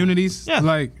people communities. Yeah.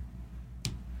 Like,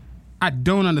 I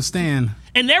don't understand.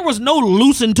 And there was no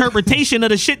loose interpretation of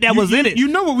the shit that was in it. You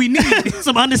know what we need?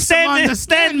 Some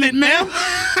understanding, man.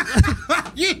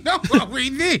 You know what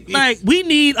we need? Like, we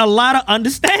need a lot of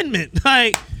understanding.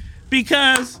 Like,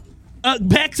 because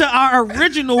back to our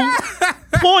original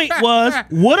point was,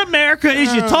 what America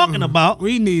is you talking about?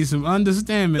 We need some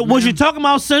understanding. Was you talking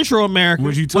about Central America?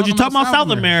 Was you talking about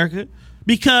South America?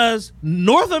 Because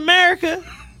North America,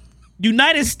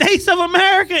 United States of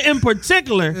America in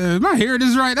particular. Am I hearing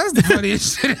this right? That's the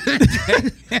funniest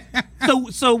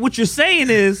shit. So what you're saying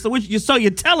is, so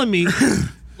you're telling me,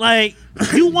 like,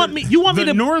 you want me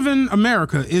to Northern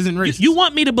America isn't racist. You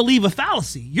want me to believe a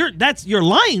fallacy. You're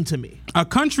lying to me. A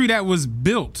country that was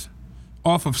built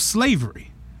off of slavery.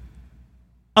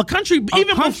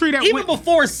 Even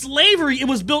before slavery, it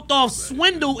was built off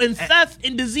swindle and theft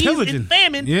and disease and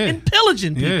famine and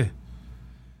pillaging people. Yeah.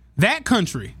 That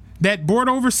country that brought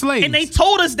over slaves. And they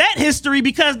told us that history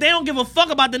because they don't give a fuck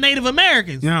about the Native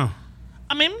Americans. Yeah.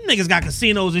 I mean, niggas got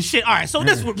casinos and shit. All right, so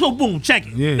boom, check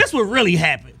it. Yeah. This what really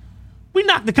happened. We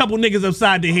knocked a couple niggas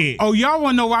upside the head. Oh, y'all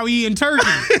want to know why we eating turkey?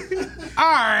 All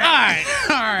right.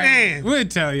 Man. We'll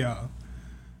tell y'all.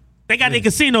 They got their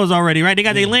casinos already, right? They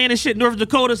got their land and shit, North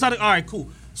Dakota, South. All right, cool.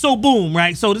 So boom,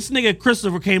 right? So this nigga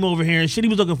Christopher came over here and shit. He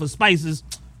was looking for spices.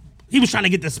 He was trying to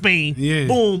get to Spain. Yeah.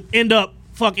 Boom. End up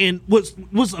fucking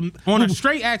on a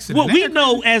straight accident. What we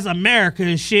know as America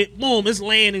and shit. Boom, it's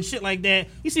land and shit like that.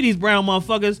 You see these brown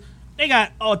motherfuckers? They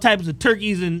got all types of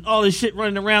turkeys and all this shit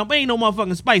running around, but ain't no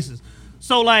motherfucking spices.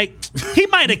 So, like, he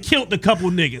might have killed a couple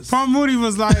niggas. Paul Moody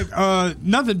was like,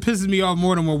 nothing pisses me off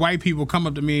more than when white people come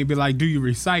up to me and be like, do you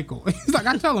recycle? He's like,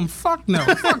 I tell them, fuck no,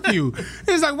 fuck you.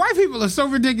 He's like, white people are so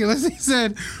ridiculous. He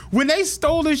said, when they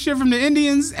stole this shit from the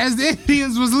Indians, as the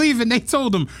Indians was leaving, they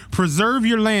told them, preserve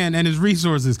your land and its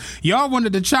resources. Y'all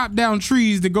wanted to chop down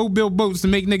trees to go build boats to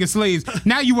make niggas slaves.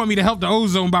 Now you want me to help the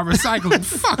ozone by recycling.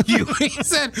 Fuck you. He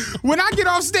said, when I get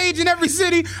off stage in every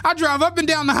city, I drive up and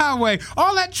down the highway.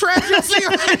 All that trash you see,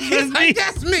 like,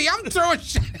 that's me. I'm throwing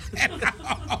shit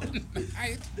all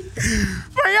night.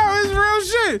 But yo, it's real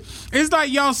shit. It's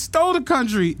like y'all stole the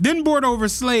country, then brought over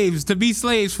slaves to be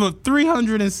slaves for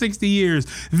 360 years.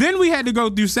 Then we had to go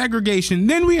through segregation.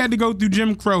 Then we had to go through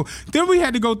Jim Crow. Then we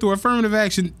had to go through affirmative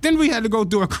action. Then we had to go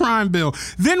through a crime bill.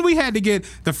 Then we had to get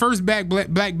the first black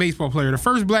baseball player, the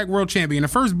first black world champion, the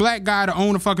first black guy to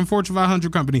own a fucking Fortune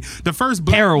 500 company, the first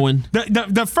black heroin,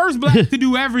 the first black to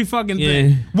do every fucking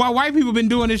thing. While white people been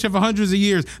doing this shit for hundreds of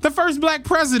years. The first black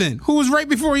president, who was right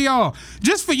before y'all,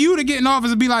 just for you to get in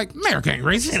office and be like, America ain't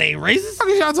racist. It ain't racist. What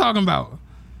are y'all talking about?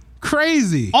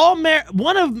 Crazy.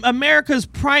 One of America's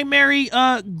primary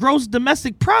gross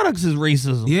domestic products is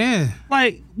racism. Yeah.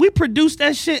 Like, we produce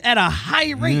that shit at a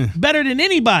high rate, better than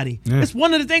anybody. Yeah. It's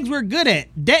one of the things we're good at,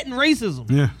 debt and racism.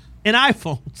 Yeah. And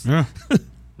iPhones. Yeah.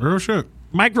 Real shit.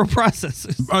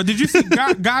 Microprocessors. Did you see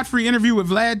Godfrey interview with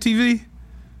Vlad TV?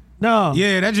 No.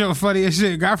 Yeah, that joke funny as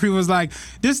shit. Godfrey was like,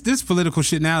 this political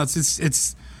shit now,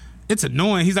 it's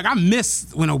annoying. He's like, I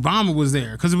miss when Obama was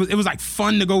there because it was like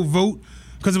fun to go vote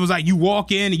because it was like you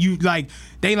walk in and you like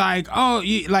they like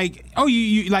you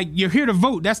like you're here to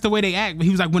vote. That's the way they act. But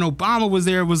he was like, when Obama was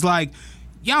there, it was like,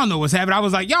 y'all know what's happening. I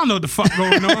was like, y'all know what the fuck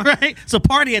going on. Right? It's a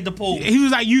party at the poll. He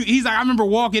was like, he's like, I remember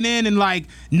walking in and like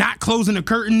not closing the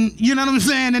curtain. You know what I'm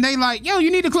saying? And they like, yo, you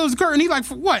need to close the curtain. He's like,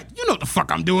 for what? You know what the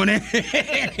fuck I'm doing in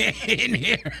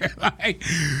here. Like,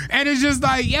 and it's just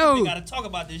like, yo. We gotta talk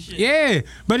about this shit. Yeah.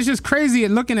 But it's just crazy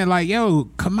at looking at like, yo,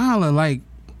 Kamala, like,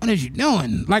 what is you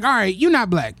doing? Like, all right, you're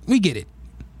not black. We get it.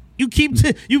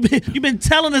 You've been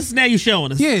telling us, now you're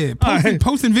showing us. Yeah,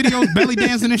 posting videos, belly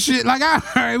dancing and shit. Like, all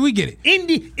right, we get it.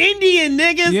 Indian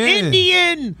niggas, yeah.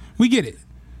 Indian. We get it.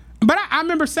 But I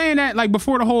remember saying that like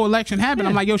before the whole election happened.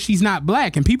 I'm like, yo, she's not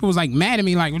black, and people was like mad at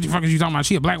me, like, what the fuck is you talking about?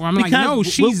 She a black woman? I'm like, no,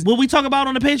 she's. What we talk about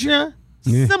on the Patreon?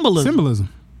 Yeah.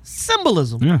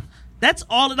 Symbolism. Yeah. That's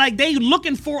all. Like, they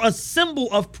looking for a symbol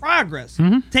of progress.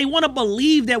 They want to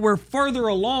believe that we're further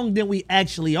along than we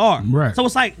actually are. Right. So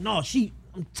it's like, no,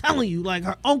 I'm telling you, like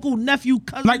her uncle, nephew,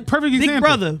 cousin, like perfect big example.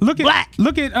 brother, black.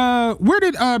 Look at where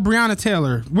did Breonna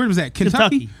Taylor? Where was that?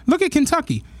 Kentucky. Look at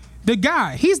Kentucky. The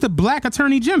guy, he's the black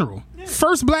attorney general,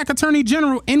 first black attorney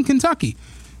general in Kentucky.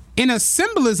 In a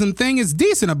symbolism thing, it's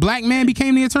decent. A black man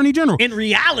became the attorney general. In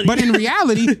reality. But in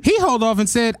reality, he held off and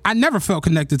said, I never felt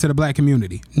connected to the black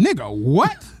community. Nigga,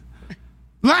 what?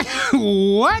 Like,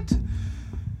 what?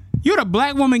 You had a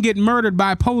black woman get murdered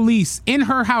by police in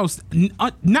her house,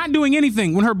 not doing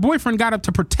anything. When her boyfriend got up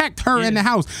to protect her in the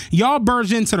house, y'all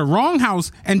barged into the wrong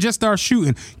house and just start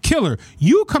shooting. Killer.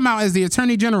 You come out as the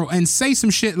attorney general and say some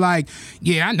shit like,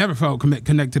 yeah, I never felt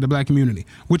connected to the black community.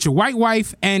 With your white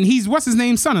wife and what's his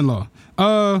name, son-in-law?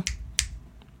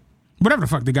 Whatever the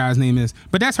fuck the guy's name is.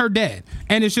 But that's her dad.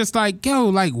 And it's just like, yo,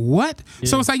 like, what? Yeah.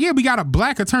 So it's like, yeah, we got a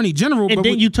black attorney general. And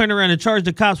then you turn around and charge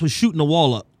the cops with shooting the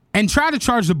wall up. And try to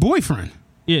charge the boyfriend.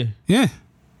 Yeah. Yeah.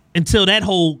 Until that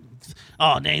whole,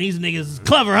 oh, dang, these niggas is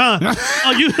clever, huh?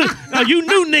 you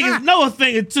new niggas know a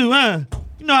thing or two, huh?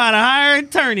 You know how to hire an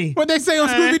attorney. What they say on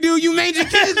Scooby-Doo, you made your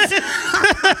kids.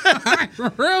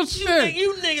 Real shit.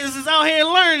 You niggas is out here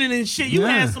learning and shit. You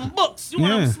had some books. You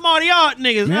want them smarty art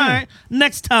niggas. All right,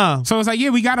 next time. So it's like, yeah,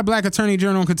 we got a black attorney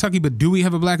general in Kentucky, but do we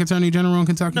have a black attorney general in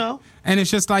Kentucky? No. And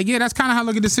it's just like, yeah, that's kind of how I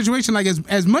look at the situation. Like,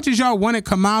 as much as y'all wanted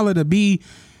Kamala to be,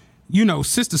 you know,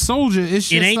 Sister Soldier, it's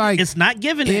just it's not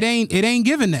giving it. It ain't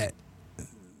giving that.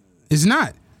 It's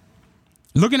not.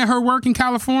 Looking at her work in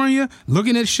California,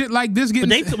 looking at shit like this.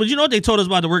 But you know what they told us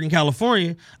about the work in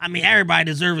California? I mean, everybody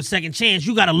deserves a second chance.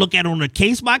 You got to look at it on a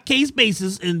case-by-case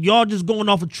basis, and y'all just going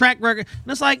off a track record.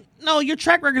 And it's like, no, your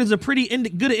track record is a pretty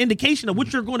good indication of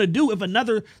what you're going to do if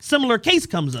another similar case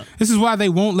comes up. This is why they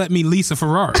won't let me lease a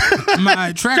Ferrari.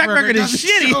 My track record is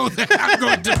shitty. That I'm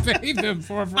going to pay them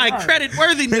for a Ferrari. My credit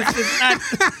worthiness is not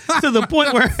to the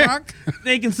point where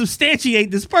they can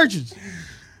substantiate this purchase.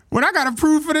 When I got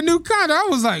approved for the new condo, I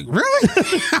was like, really?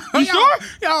 You sure?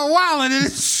 Y'all wildin' in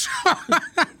this.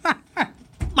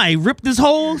 Might rip this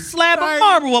whole slab of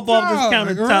marble up off this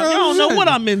countertop. You don't know what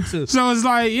I'm into. So it's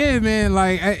like, yeah, man,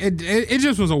 like it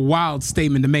just was a wild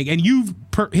statement to make, and you've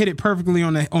hit it perfectly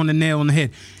on the nail on the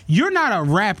head. You're not a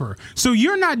rapper, so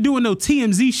you're not doing no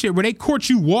TMZ shit where they caught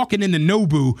you walking in the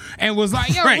Nobu and was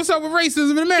like, yo, what's up with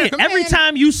racism in America? Yeah, every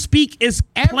time you speak, it's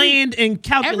planned and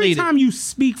calculated. Every time you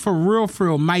speak for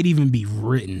real might even be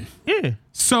written. Yeah.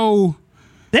 So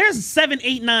there's 7,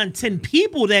 8, 9, 10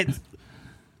 people that.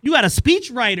 You got a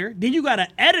speech writer, then you got an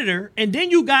editor, and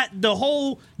then you got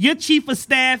your chief of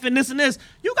staff and this and this.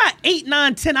 You got 8,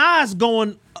 9, 10 eyes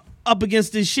going up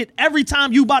against this shit every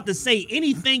time you about to say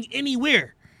anything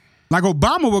anywhere. Like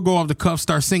Obama would go off the cuff,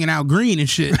 start singing Al Green and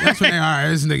shit. That's when they, all right,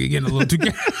 this nigga getting a little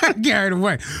too carried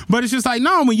away. But it's just like,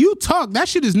 no, when you talk, that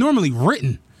shit is normally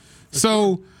written.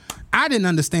 So I didn't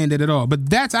understand it at all.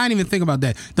 But I didn't even think about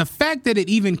that. The fact that it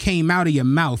even came out of your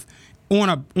mouth on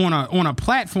a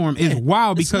platform is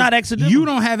wild because not accidental. You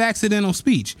don't have accidental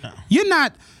speech. No. You're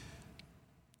not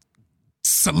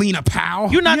Selena Powell.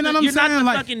 You're not the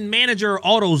fucking manager of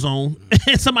AutoZone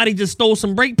and somebody just stole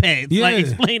some brake pads. Like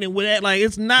explaining with that. Like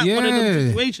it's not one of those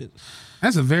situations.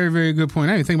 That's a very, very good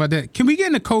point. I didn't think about that. Can we get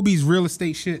into Kobe's Kobe's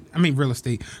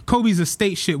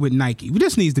estate shit with Nike?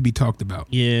 This needs to be talked about.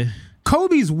 Yeah.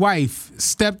 Kobe's wife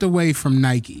stepped away from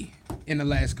Nike in the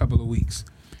last couple of weeks.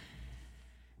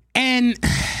 And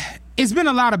it's been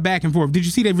a lot of back and forth. Did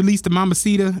you see they released the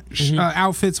Mamacita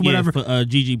outfits, whatever? Yeah, for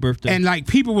Gigi birthday. And like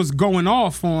people was going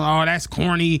off on, oh, that's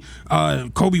corny.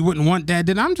 Kobe wouldn't want that.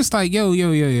 Then I'm just like, yo.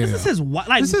 This is what?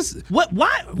 Why?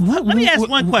 Let me ask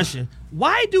one question.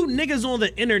 Why do niggas on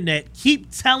the internet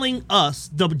keep telling us,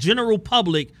 the general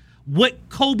public, what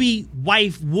Kobe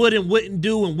wife would and wouldn't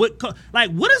do, and what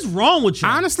is wrong with you?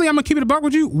 Honestly, I'm gonna keep it a buck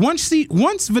with you.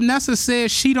 Once Vanessa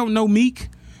says she don't know Meek.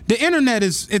 The internet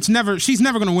she's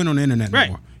never gonna win on the internet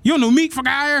anymore. You don't know Meek for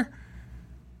guy.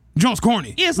 Jones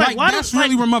corny. Yeah, it's like why that's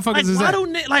really where motherfuckers is at.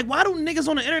 Why do niggas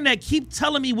on the internet keep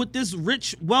telling me what this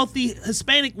rich, wealthy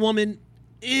Hispanic woman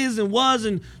is and was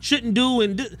and shouldn't do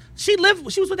and she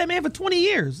was with that man for 20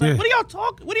 years. Like, what are y'all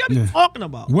talking? What do y'all be talking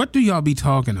about? What do y'all be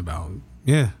talking about?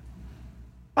 Yeah.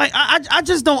 Like I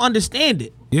just don't understand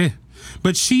it. Yeah.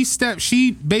 But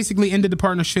she basically ended the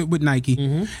partnership with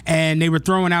Nike, and they were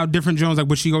throwing out different Jones, like,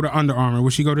 would she go to Under Armour?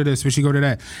 Would she go to this? Would she go to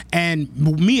that? And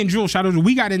me and Jewel, shout out,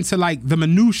 we got into like the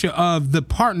minutia of the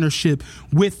partnership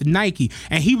with Nike,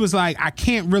 and he was like, I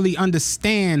can't really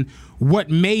understand what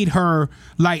made her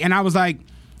like, and I was like,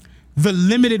 the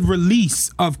limited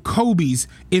release of Kobe's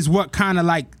is what kind of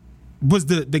like was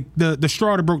the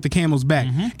straw that broke the camel's back.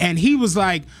 And he was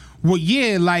like, well,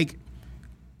 yeah, like,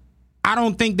 I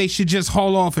don't think they should just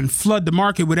haul off and flood the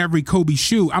market with every Kobe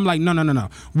shoe. I'm like, no.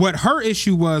 What her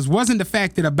issue wasn't the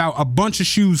fact that about a bunch of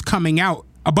shoes coming out,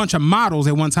 a bunch of models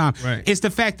at one time. Right. It's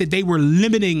the fact that they were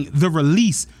limiting the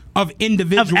release of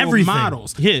individual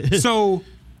models. Yeah. So,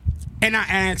 and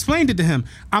I explained it to him.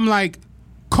 I'm like,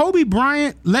 Kobe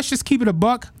Bryant, let's just keep it a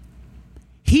buck.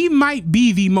 He might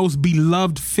be the most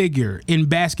beloved figure in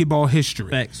basketball history.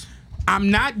 Facts.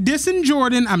 I'm not dissing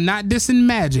Jordan. I'm not dissing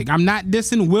Magic. I'm not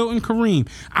dissing Wilt and Kareem.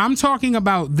 I'm talking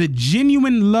about the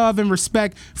genuine love and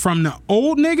respect from the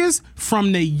old niggas,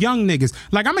 from the young niggas.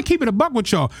 Like, I'm going to keep it a buck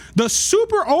with y'all. The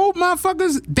super old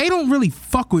motherfuckers, they don't really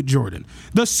fuck with Jordan.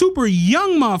 The super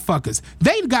young motherfuckers,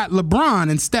 they've got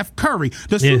LeBron and Steph Curry.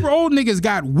 The super old niggas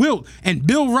got Wilt and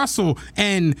Bill Russell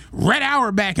and Red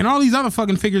Auerbach and all these other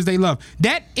fucking figures they love.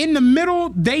 That in the middle,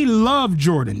 they love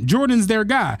Jordan. Jordan's their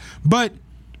guy. But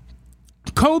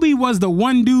Kobe was the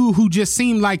one dude who just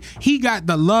seemed like he got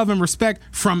the love and respect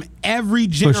from every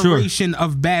generation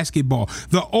of basketball.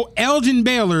 The Elgin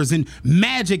Baylors and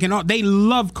Magic and all, they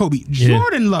loved Kobe.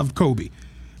 Jordan loved Kobe.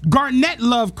 Garnett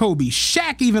loved Kobe.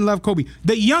 Shaq even loved Kobe.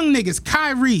 The young niggas,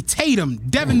 Kyrie, Tatum,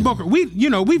 Devin Booker, we've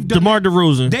done DeMar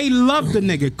DeRozan. They loved the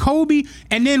nigga. Kobe,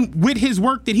 and then with his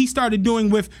work that he started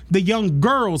doing with the young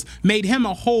girls, made him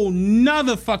a whole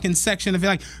nother fucking section of it.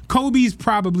 Like, Kobe's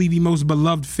probably the most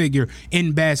beloved figure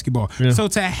in basketball. Yeah. So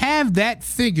to have that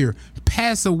figure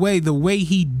pass away the way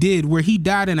he did, where he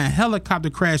died in a helicopter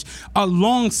crash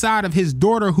alongside of his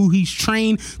daughter, who he's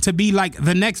trained to be like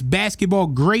the next basketball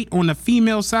great on the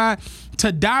female side,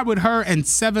 to die with her and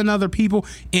 7 other people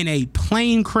in a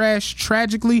plane crash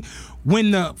tragically,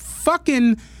 when the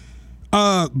fucking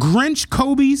Grinch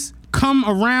Kobe's come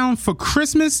around for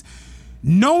Christmas,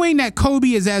 knowing that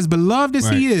Kobe is as beloved as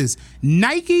he is,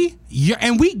 Nike,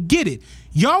 and we get it.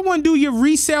 Y'all want to do your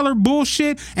reseller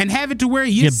bullshit and have it to where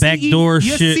your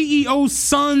CEO's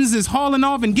sons is hauling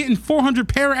off and getting 400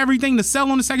 pair of everything to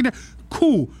sell on the secondary.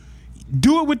 Cool.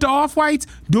 Do it with the Off-Whites.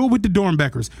 Do it with the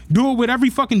Dornbeckers. Do it with every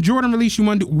fucking Jordan release you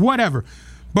want to do. Whatever.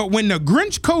 But when the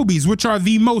Grinch Kobe's, which are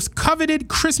the most coveted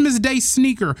Christmas Day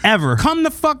sneaker ever, come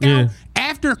the fuck out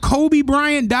after Kobe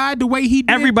Bryant died the way he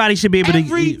did, everybody should be able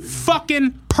every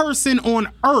fucking person on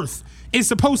earth is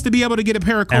supposed to be able to get a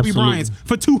pair of Kobe Bryant's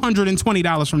for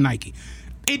 $220 from Nike.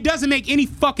 It doesn't make any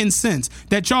fucking sense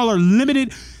that y'all are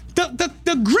limited. The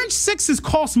Grinch 6s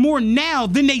cost more now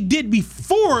than they did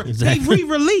before they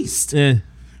re-released.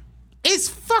 It's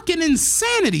fucking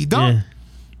insanity, dog.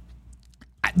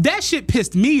 That shit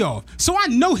pissed me off. So I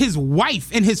know his wife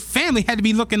and his family had to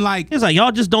be looking like, it's like,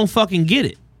 y'all just don't fucking get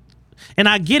it. And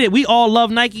I get it. We all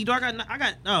love Nike. I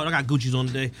got Gucci's on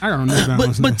today. I don't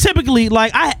know. But typically,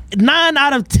 like, 9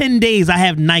 out of 10 days, I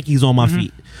have Nikes on my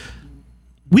feet.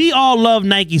 We all love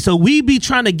Nike, so we be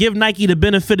trying to give Nike the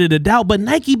benefit of the doubt, but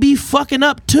Nike be fucking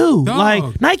up too. Dog.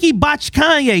 Like, Nike botched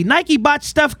Kanye. Nike botched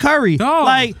Steph Curry. Dog.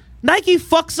 Like, Nike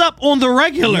fucks up on the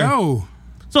regular. Yo.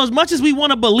 So as much as we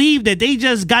want to believe that they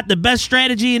just got the best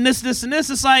strategy and this, and this,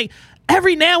 it's like,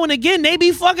 every now and again, they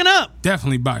be fucking up.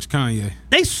 Definitely botched Kanye.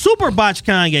 They super botched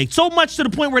Kanye. So much to the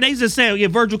point where they just say, yeah,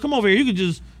 Virgil, come over here. You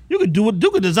could do it.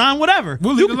 You could design whatever.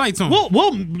 We'll leave the lights on.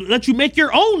 We'll let you make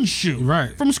your own shoe.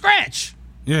 Right. From scratch.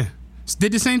 Yeah.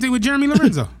 Did the same thing with Jeremy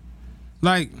Lorenzo.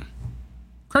 Like,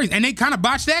 crazy. And they kind of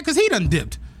botched that because he done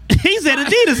dipped. He's at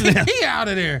Adidas now. He out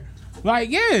of there. Like,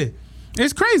 yeah.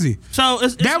 It's crazy. So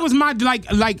that was my,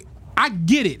 like, I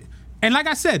get it. And like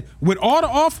I said, with all the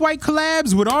Off-White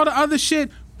collabs, with all the other shit,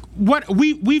 what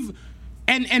we've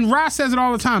and Ross says it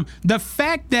all the time. The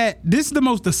fact that this is the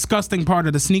most disgusting part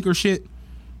of the sneaker shit.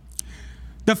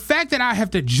 The fact that I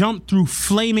have to jump through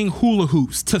flaming hula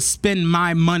hoops to spend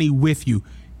my money with you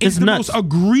is the most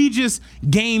egregious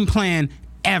game plan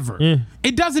ever. Yeah.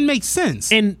 It doesn't make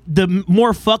sense. And the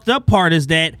more fucked up part is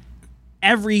that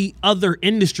every other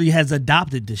industry has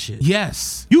adopted this shit.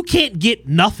 Yes. You can't get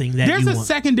nothing that There's you a want.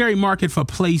 secondary market for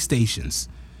PlayStations.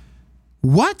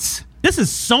 What? This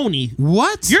is Sony.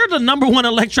 What? You're the #1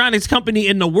 electronics company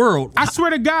in the world. I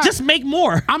swear to God. Just make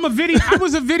more. I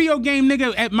was a video game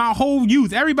nigga at my whole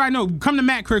youth. Everybody know, come to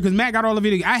Matt crib because Matt got all the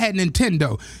video. I had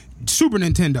Nintendo. Super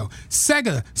Nintendo,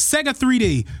 Sega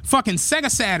 3D, fucking Sega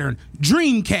Saturn,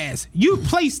 Dreamcast,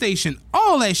 PlayStation,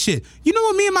 all that shit. You know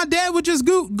what me and my dad would just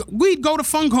go? We'd go to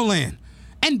Funko Land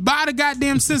and buy the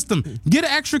goddamn system, get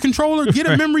an extra controller, get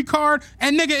a memory card,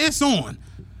 and nigga, it's on.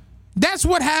 That's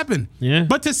what happened. Yeah.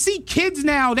 But to see kids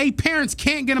now, they parents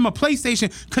can't get them a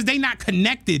PlayStation because they not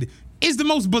connected is the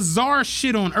most bizarre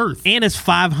shit on earth. And it's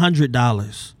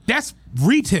 $500. That's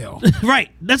retail. Right.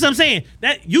 That's what I'm saying.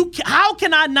 How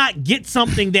can I not get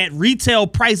something that retail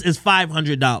price is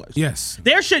 $500? Yes.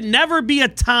 There should never be a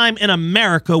time in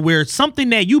America where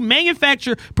something that you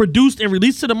manufacture, produced, and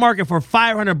released to the market for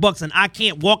 $500 and I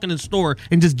can't walk in the store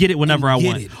and just get it whenever I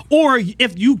want. Or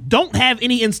if you don't have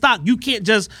any in stock, you can't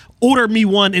just order me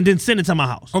one and then send it to my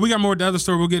house. Oh, we got more at the other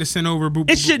store. We'll get it sent over.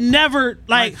 It should never,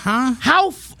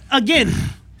 again,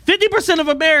 50% of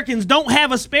Americans don't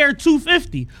have a spare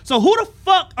 $250. So who the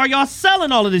fuck are y'all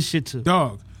selling all of this shit to?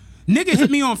 Dog. Nigga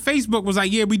hit me on Facebook, was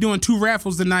like, yeah, we doing 2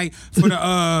 raffles tonight for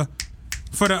the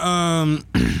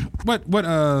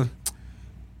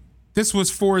this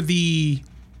was for the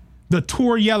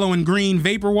Tour Yellow and Green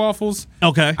Vapor Waffles.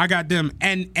 Okay. I got them.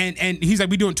 And he's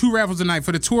like, we doing 2 raffles tonight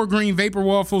for the Tour Green Vapor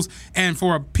Waffles and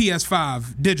for a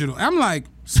PS5 digital. I'm like,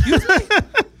 excuse me?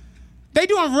 They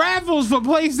doing raffles for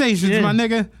PlayStations, my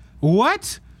nigga.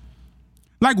 What?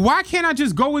 Like, why can't I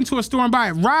just go into a store and buy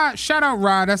it? Rod, shout out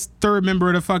Rod, that's third member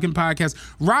of the fucking podcast.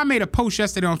 Rod made a post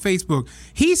yesterday on Facebook.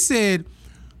 He said,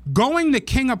 going to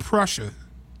King of Prussia,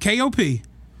 KOP,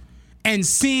 and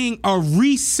seeing a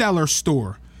reseller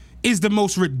store is the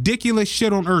most ridiculous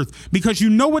shit on earth. Because you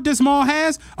know what this mall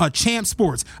has? A Champ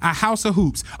Sports, a House of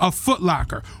Hoops, a Foot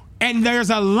Locker. And there's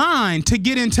a line to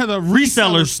get into the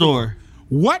reseller store.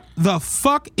 What the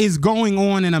fuck is going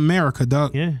on in America,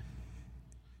 dog? Yeah.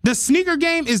 The sneaker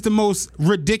game is the most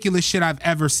ridiculous shit I've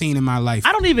ever seen in my life.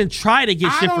 I don't even try to get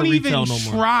shit for retail no more. I don't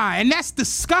even try, and that's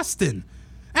disgusting.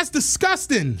 That's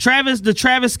disgusting. The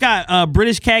Travis Scott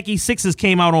British Khaki 6s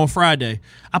came out on Friday.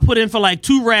 I put in for like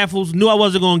 2 raffles, knew I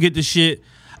wasn't going to get the shit.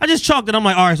 I just chalked it. I'm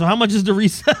like, all right, so how much is the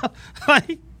resale?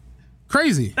 Like,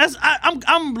 crazy.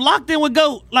 I'm locked in with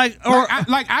GOAT.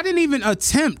 I didn't even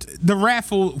attempt the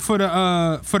raffle for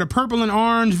the purple and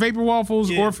orange vapor waffles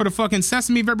or for the fucking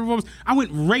sesame vapor waffles. I went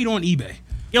right on eBay.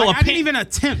 I didn't even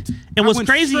attempt. And what's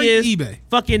crazy is eBay.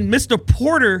 Fucking Mr.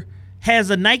 Porter has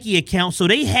a Nike account, so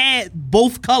they had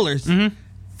both colors,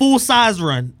 full size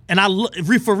run, and I look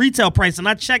for retail price, and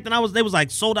I checked, and they was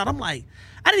like sold out. I'm like,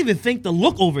 I didn't even think to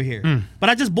look over here.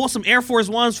 But I just bought some Air Force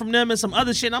Ones from them and some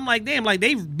other shit. And I'm like, damn, like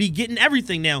they be getting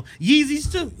everything now.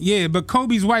 Yeezys too. Yeah, but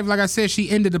Kobe's wife, like I said, she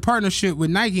ended the partnership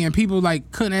with Nike and people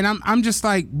like couldn't. And I'm just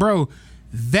like, bro,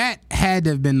 that had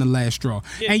to have been the last straw.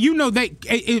 Yeah. And you know,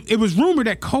 it was rumored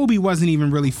that Kobe wasn't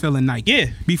even really feeling Nike. Yeah.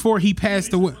 Before he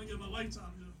passed away.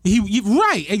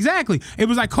 Right, exactly. It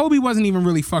was like Kobe wasn't even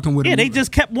really fucking with him. Yeah, they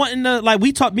just kept wanting to, like,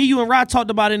 you and Rod talked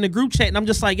about it in the group chat, and I'm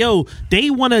just like, yo, they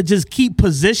want to just keep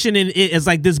positioning it as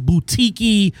like this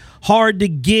boutique-y, hard to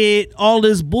get, all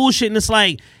this bullshit, and it's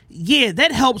like, yeah,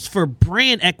 that helps for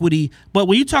brand equity, but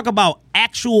when you talk about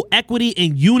actual equity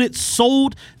and units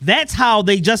sold, that's how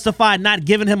they justify not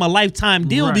giving him a lifetime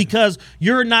deal, because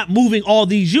you're not moving all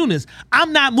these units.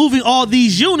 I'm not moving all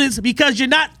these units because you're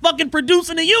not fucking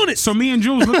producing the units. So me and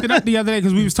Jules looked it up the other day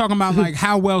because we was talking about like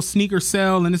how well sneakers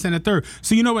sell and this and the third.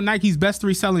 So you know what Nike's best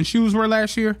 3 selling shoes were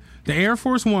last year? The Air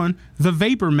Force One, the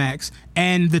Vapor Max,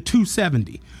 and the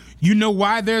 270. You know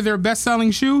why they're their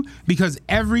best-selling shoe? Because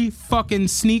every fucking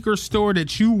sneaker store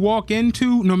that you walk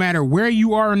into, no matter where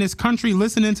you are in this country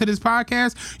listening to this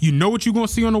podcast, you know what you're going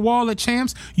to see on the wall at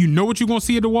Champs. You know what you're going to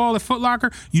see at the wall at Foot Locker.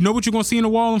 You know what you're going to see on the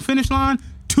wall on Finish Line.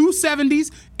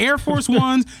 270s, Air Force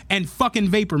Ones, and fucking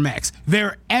Vapor Max.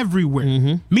 They're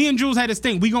everywhere. Me and Jules had this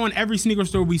thing. We go in every sneaker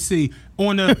store we see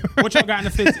on the what y'all got in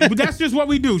the 15. But that's just what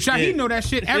we do. Shaheed know that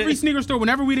shit. Every sneaker store,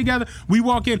 whenever we together, we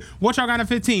walk in, what y'all got in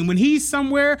 15. When he's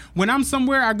somewhere, when I'm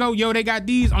somewhere, I go, yo, they got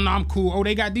these. Oh, no, I'm cool. Oh,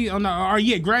 they got these. Oh, no, or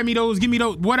yeah, grab me those, give me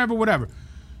those, whatever.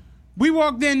 We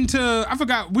walked into, I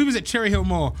forgot, we was at Cherry Hill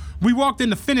Mall. We walked in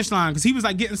the Finish Line because he was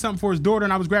like getting something for his daughter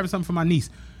and I was grabbing something for my niece.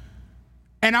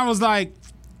 And I was like,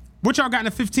 what y'all got in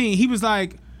the 15? He was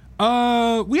like,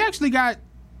 we actually got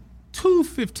 2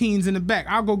 15s in the back.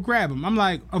 I'll go grab them. I'm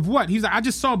like, of what? He's like, I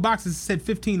just saw boxes that said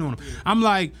 15 on them. I'm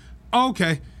like,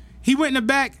 okay. He went in the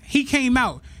back. He came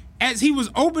out. As he was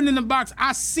opening the box,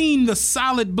 I seen the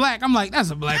solid black. I'm like,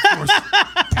 that's a Black Force.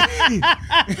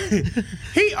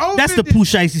 He opened That's the Pooh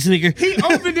Shiesty sneaker. He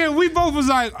opened it. We both was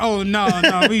like, oh, no,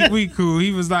 we cool.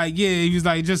 He was like, yeah. He was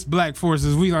like, just Black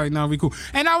Forces. We like, no, we cool.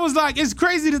 And I was like, it's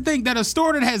crazy to think that a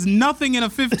store that has nothing in a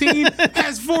 15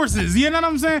 has Forces. You know what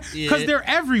I'm saying? Because they're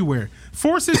everywhere.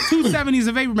 Forces 270s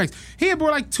of Vapor Max. He had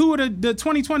bought like 2 of the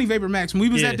 2020 Vapor Max when we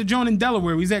was at the joint in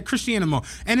Delaware. We was at Christiana Mall.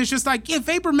 And it's just like,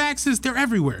 Vapor Maxes, they're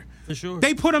everywhere. For sure.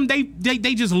 They put them, they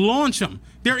just launch them.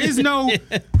 There is no,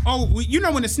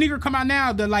 when the sneaker come out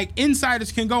now, the like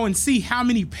insiders can go and see how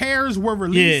many pairs were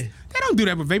released. Yeah. They don't do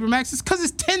that with Vapor Maxes because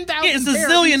it's 10,000 It's a pairs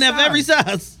zillion of every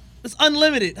size. It's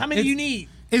unlimited. How many do you need?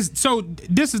 So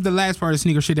this is the last part of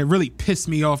sneaker shit that really pissed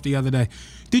me off the other day.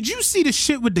 Did you see the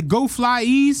shit with the Go Fly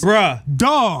E's? Bruh.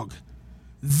 Dog.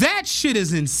 That shit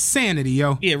is insanity,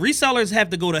 yo. Yeah, resellers have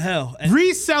to go to hell.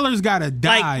 Resellers gotta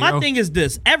die, like, my thing is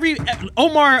this.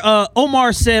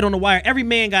 Omar said on the wire, every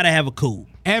man gotta have a code.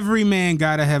 Every man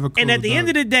gotta have a code. And at the end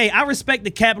of the day, I respect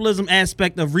the capitalism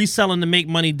aspect of reselling to make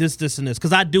money, this, and this,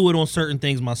 because I do it on certain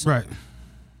things myself. Right.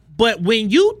 But when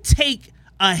you take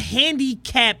a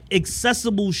handicap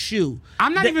accessible shoe,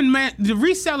 I'm not even mad. The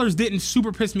resellers didn't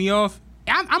super piss me off.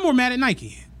 I'm more mad at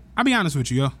Nike. I'll be honest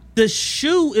with you, yo. The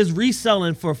shoe is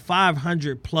reselling for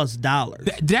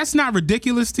 $500+. That's not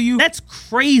ridiculous to you? That's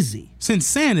crazy. It's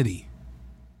insanity.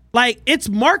 Like, it's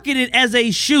marketed as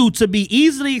a shoe to be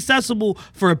easily accessible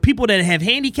for people that have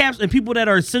handicaps and people that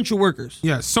are essential workers.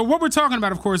 Yes. So what we're talking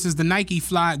about, of course, is the Nike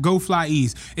Go Fly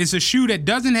Ease. It's a shoe that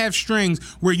doesn't have strings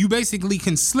where you basically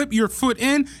can slip your foot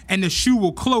in and the shoe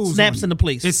will close. Snaps into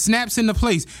place. It snaps into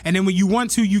place. And then when you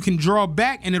want to, you can draw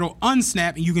back and it'll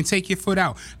unsnap and you can take your foot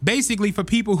out. Basically for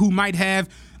people who might have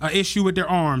an issue with their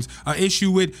arms, an issue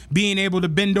with being able to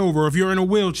bend over, if you're in a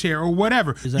wheelchair or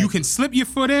whatever. Exactly. You can slip your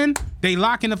foot in, they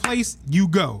lock into place, you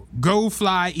go. Go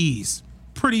Fly Ease.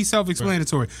 Pretty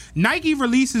self-explanatory. Right. Nike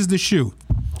releases the shoe.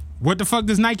 What the fuck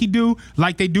does Nike do?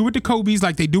 Like they do with the Kobe's,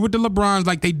 like they do with the LeBrons,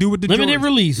 like they do with the Limited Jordans.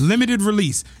 release. Limited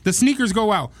release. The sneakers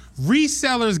go out.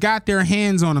 Resellers got their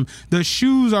hands on them. The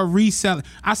shoes are reselling.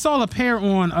 I saw a pair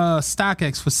on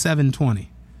StockX for $720.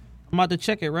 I'm about to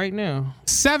check it right now.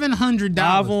 $700.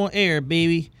 Live on air,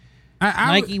 baby.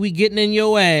 Nike, we getting in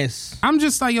your ass. I'm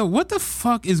just like, yo, what the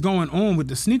fuck is going on with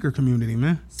the sneaker community,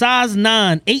 man? Size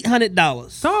 9,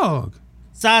 $800. Dog.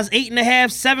 Size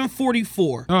 8.5,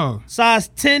 $744. Oh. Size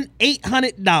 10,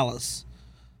 $800.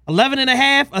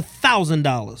 11.5,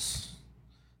 $1,000.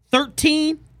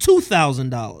 13,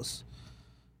 $2,000.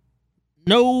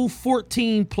 No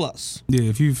 14 plus. Yeah,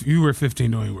 if you were 15,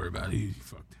 don't even worry about it. You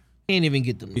fucked. Can't even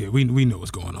get them. Yeah, we know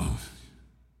what's going on.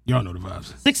 Y'all know the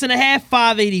vibes. 6.5,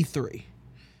 $583.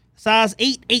 Size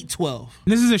 8, $812.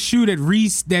 This is a shoe that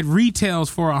retails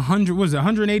for 100. What is it?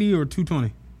 180 or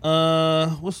 220?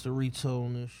 What's the retail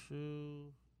on this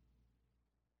shoe?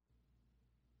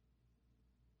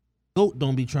 Goat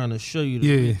don't be trying to show you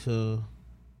the retail.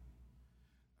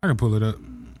 I can pull it up.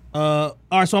 All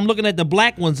right, so I'm looking at the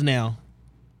black ones now.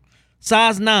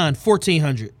 Size 9,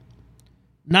 $1,400.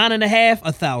 9.5,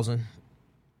 $1,000.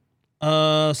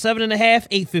 7.5,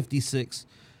 $856.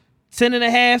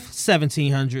 10.5,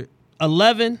 $1,700.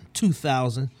 11,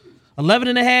 $2,000.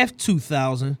 11.5,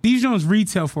 $2,000. These joints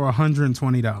retail for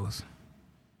 $120.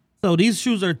 So these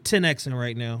shoes are 10xing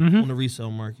right now on the resale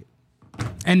market.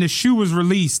 And the shoe was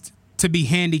released to be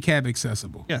handicap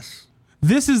accessible. Yes.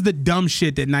 This is the dumb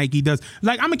shit that Nike does.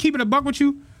 Like, I'm gonna keep it a buck with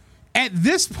you. At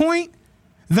this point,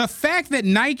 the fact that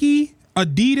Nike,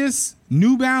 Adidas,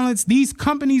 New Balance, these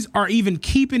companies are even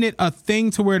keeping it a thing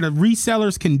to where the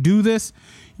resellers can do this.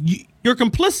 You're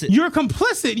complicit. You're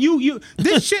complicit. You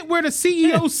this shit where the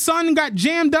CEO's son got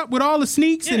jammed up with all the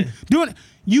sneaks and doing it.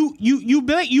 You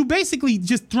basically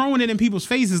just throwing it in people's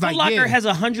faces. Foot Locker has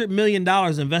 $100 million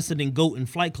invested in Goat and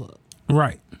Flight Club.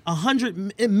 Right.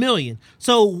 $100 million.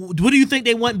 So what do you think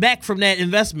they want back from that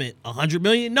investment? $100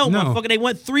 million? No, motherfucker, they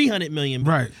want $300 million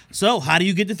back. Right. So how do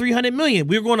you get the $300 million?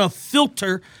 We're going to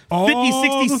filter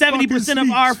 50, 60, 70% of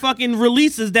our fucking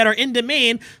releases that are in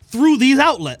demand through these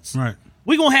outlets. Right.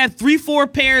 We're going to have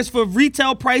 3-4 pairs for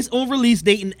retail price on release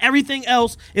date, and everything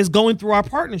else is going through our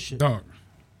partnership. Dog.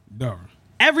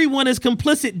 Everyone is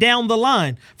complicit down the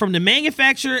line, from the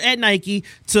manufacturer at Nike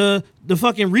to the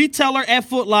fucking retailer at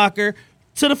Foot Locker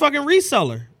to the fucking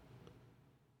reseller.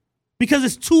 Because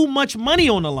it's too much money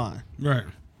on the line. Right.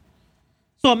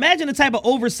 So imagine the type of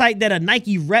oversight that a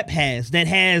Nike rep has that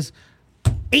has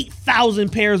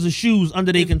 8,000 pairs of shoes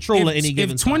under their control at any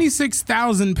given time. If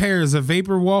 26,000 pairs of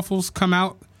Vapor Waffles come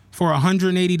out for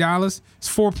 $180,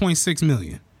 it's $4.6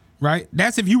 million. Right?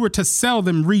 That's if you were to sell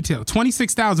them retail.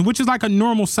 26,000, which is like a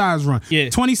normal size run. Yeah.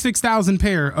 26,000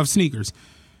 pair of sneakers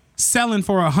selling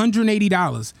for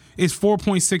 $180 is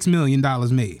 $4.6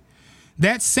 million made.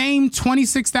 That same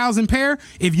 26,000 pair,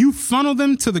 if you funnel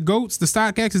them to the GOATs, the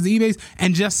StockX's, the eBays,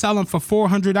 and just sell them for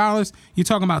 $400, you're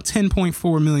talking about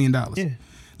 $10.4 million. Yeah.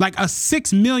 like a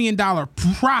 $6 million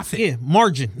profit. Yeah,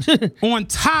 margin. On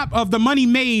top of the money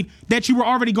made that you were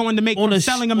already going to make from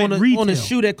selling them at retail. On a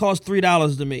shoe that cost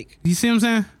 $3 to make. You see what I'm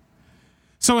saying?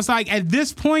 So it's like at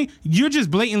this point, you're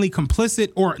just blatantly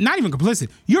complicit, or not even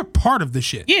complicit. You're part of the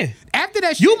shit. Yeah. After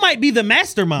that shit, you might be the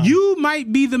mastermind. You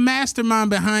might be the mastermind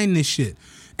behind this shit.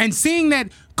 And seeing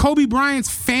that Kobe Bryant's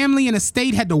family and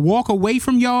estate had to walk away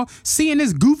from y'all, seeing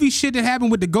this goofy shit that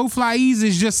happened with the Go Fly E's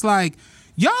is just like,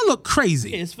 y'all look crazy.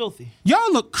 Yeah, it's filthy.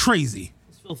 Y'all look crazy.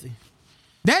 It's filthy.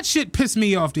 That shit pissed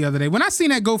me off the other day. When I seen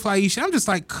that Go Fly E shit, I'm just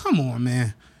like, come on,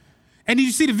 man. And did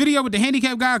you see the video with the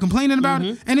handicapped guy complaining about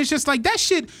it? And it's just like, that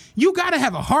shit, you gotta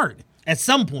have a heart. At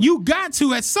some point. You got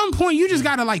to. At some point, you just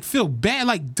gotta like feel bad.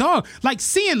 Like, dog, like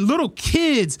seeing little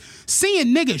kids,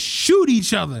 seeing niggas shoot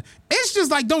each other. It's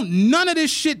just like, don't none of this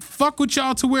shit fuck with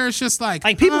y'all to where it's just like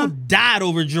people died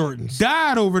over Jordans.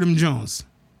 Died over them Jones.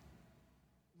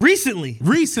 Recently.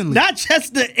 Not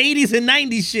just the 80s and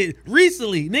 90s shit.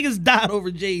 Recently. Niggas died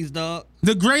over J's, dog.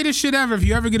 The greatest shit ever, if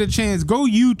you ever get a chance, go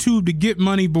YouTube to Get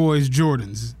Money Boys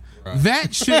Jordans. Right.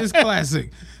 That shit is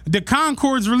classic. The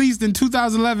Concords released in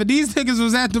 2011. These niggas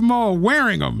was at the mall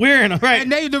wearing them. Right.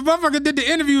 And the motherfucker did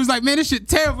the interview, was like, man, this shit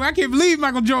terrible. I can't believe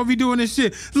Michael Jordan be doing this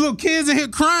shit. The little kids in here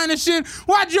crying and shit.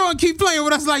 Why Jordan keep playing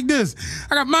with us like this?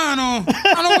 I got mine on.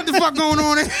 I don't know what the fuck going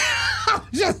on. I'm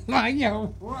just like,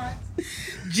 yo, what?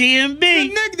 GMB. The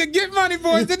nigga, the Get Money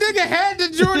Boys, the nigga had the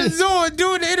Jordans on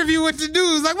doing the interview with the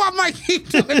dudes. Like, why Mike keep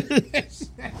doing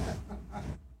this?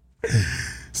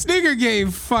 Sneaker game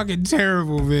fucking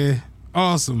terrible, man.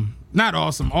 Awesome. Not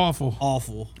awesome. Awful.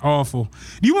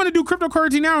 Do you want to do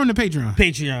cryptocurrency now or in the Patreon?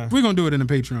 Patreon. We're going to do it in the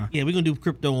Patreon. Yeah, we're going to do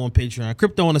crypto on Patreon.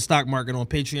 Crypto on the stock market on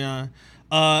Patreon.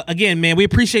 Again, man, we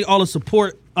appreciate all the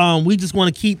support. We just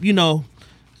want to keep,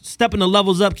 stepping the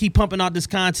levels up, keep pumping out this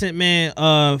content,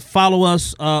 man. Follow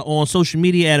us on social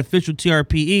media at official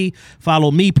TRPE.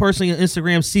 Follow me personally on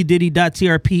Instagram,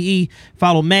 cdiddy.trpe.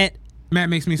 Follow Matt. Matt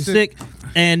makes me sick.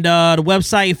 And the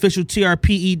website,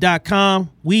 officialtrpe.com.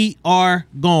 We are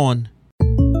gone.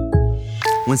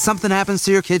 When something happens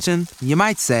to your kitchen, you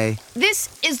might say,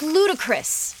 "This is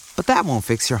ludicrous." But that won't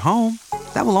fix your home.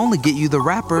 That will only get you the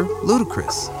rapper,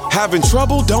 Ludacris. Having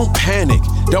trouble? Don't panic.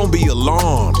 Don't be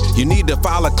alarmed. You need to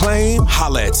file a claim?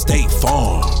 Holla at State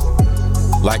Farm.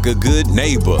 Like a good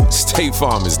neighbor, State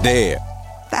Farm is there.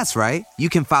 That's right. You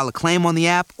can file a claim on the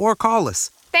app or call us.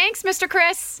 Thanks, Mr.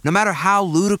 Chris. No matter how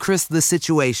ludicrous the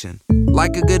situation,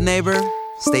 like a good neighbor,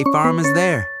 State Farm is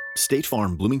there. State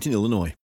Farm, Bloomington, Illinois.